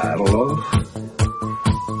 Carlos?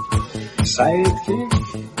 Sidekick?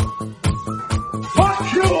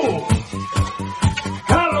 Fuck you!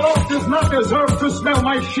 Carlos does not deserve to smell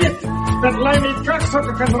my shit! That limey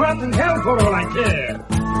cocksucker can rot in hell for all I care!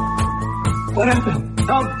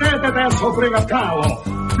 How dare that asshole bring a cow?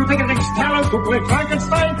 You think it takes talent to play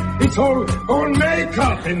Frankenstein? It's all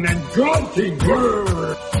makeup and grunting.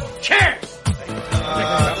 Cheers!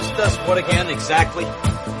 Just does what again exactly?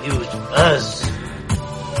 Use buzz.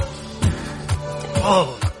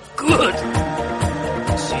 Oh, good.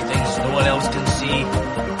 See things no one else can see.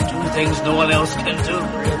 Do things no one else can do.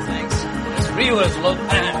 Real things. As real as look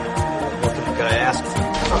at. What can a guy ask for?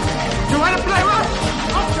 You want to play rough?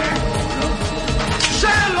 Okay.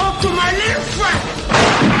 Say hello to my little friend.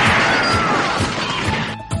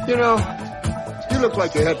 You know, you look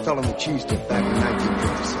like your head fell on the cheese dip back in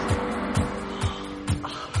 1957.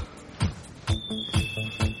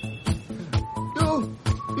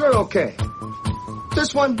 You're okay.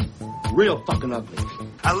 This one, real fucking ugly.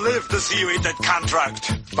 I live to see you eat that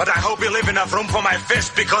contract. But I hope you leave enough room for my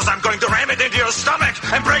fist because I'm going to ram it into your stomach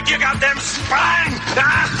and break your goddamn spine!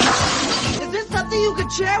 Ah! Is this something you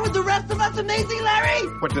could share with the rest of us, Amazing Larry?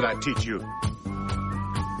 What did I teach you?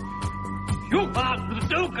 You fought for the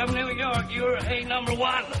Duke of New York. You're a number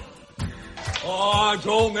one. Oh,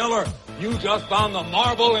 Joe Miller, you just found the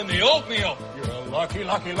marble in the oatmeal. You're a lucky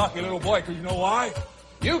little boy, because you know why?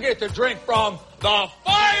 You get to drink from the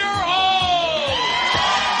fire hose!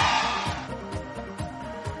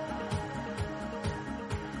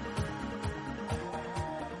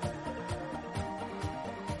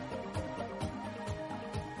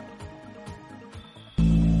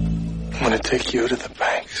 I'm going to take you to the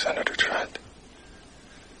bank, Senator Trent.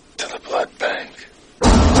 To the blood bank.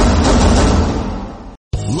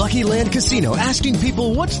 Lucky Land Casino, asking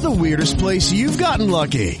people, what's the weirdest place you've gotten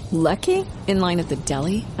lucky? Lucky? In line at the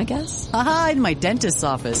deli, I guess? Aha, in my dentist's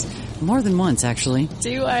office. More than once, actually.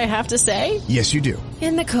 Do I have to say? Yes, you do.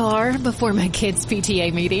 In the car before my kids'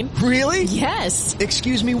 PTA meeting. Really? Yes.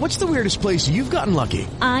 Excuse me, what's the weirdest place you've gotten lucky?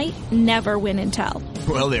 I never win and tell.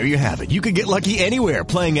 Well, there you have it. You can get lucky anywhere,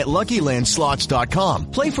 playing at LuckyLandSlots.com.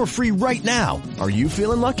 Play for free right now. Are you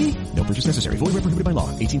feeling lucky? No purchase necessary. Void where prohibited by law.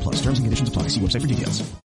 18+. Terms and conditions apply. See website for details.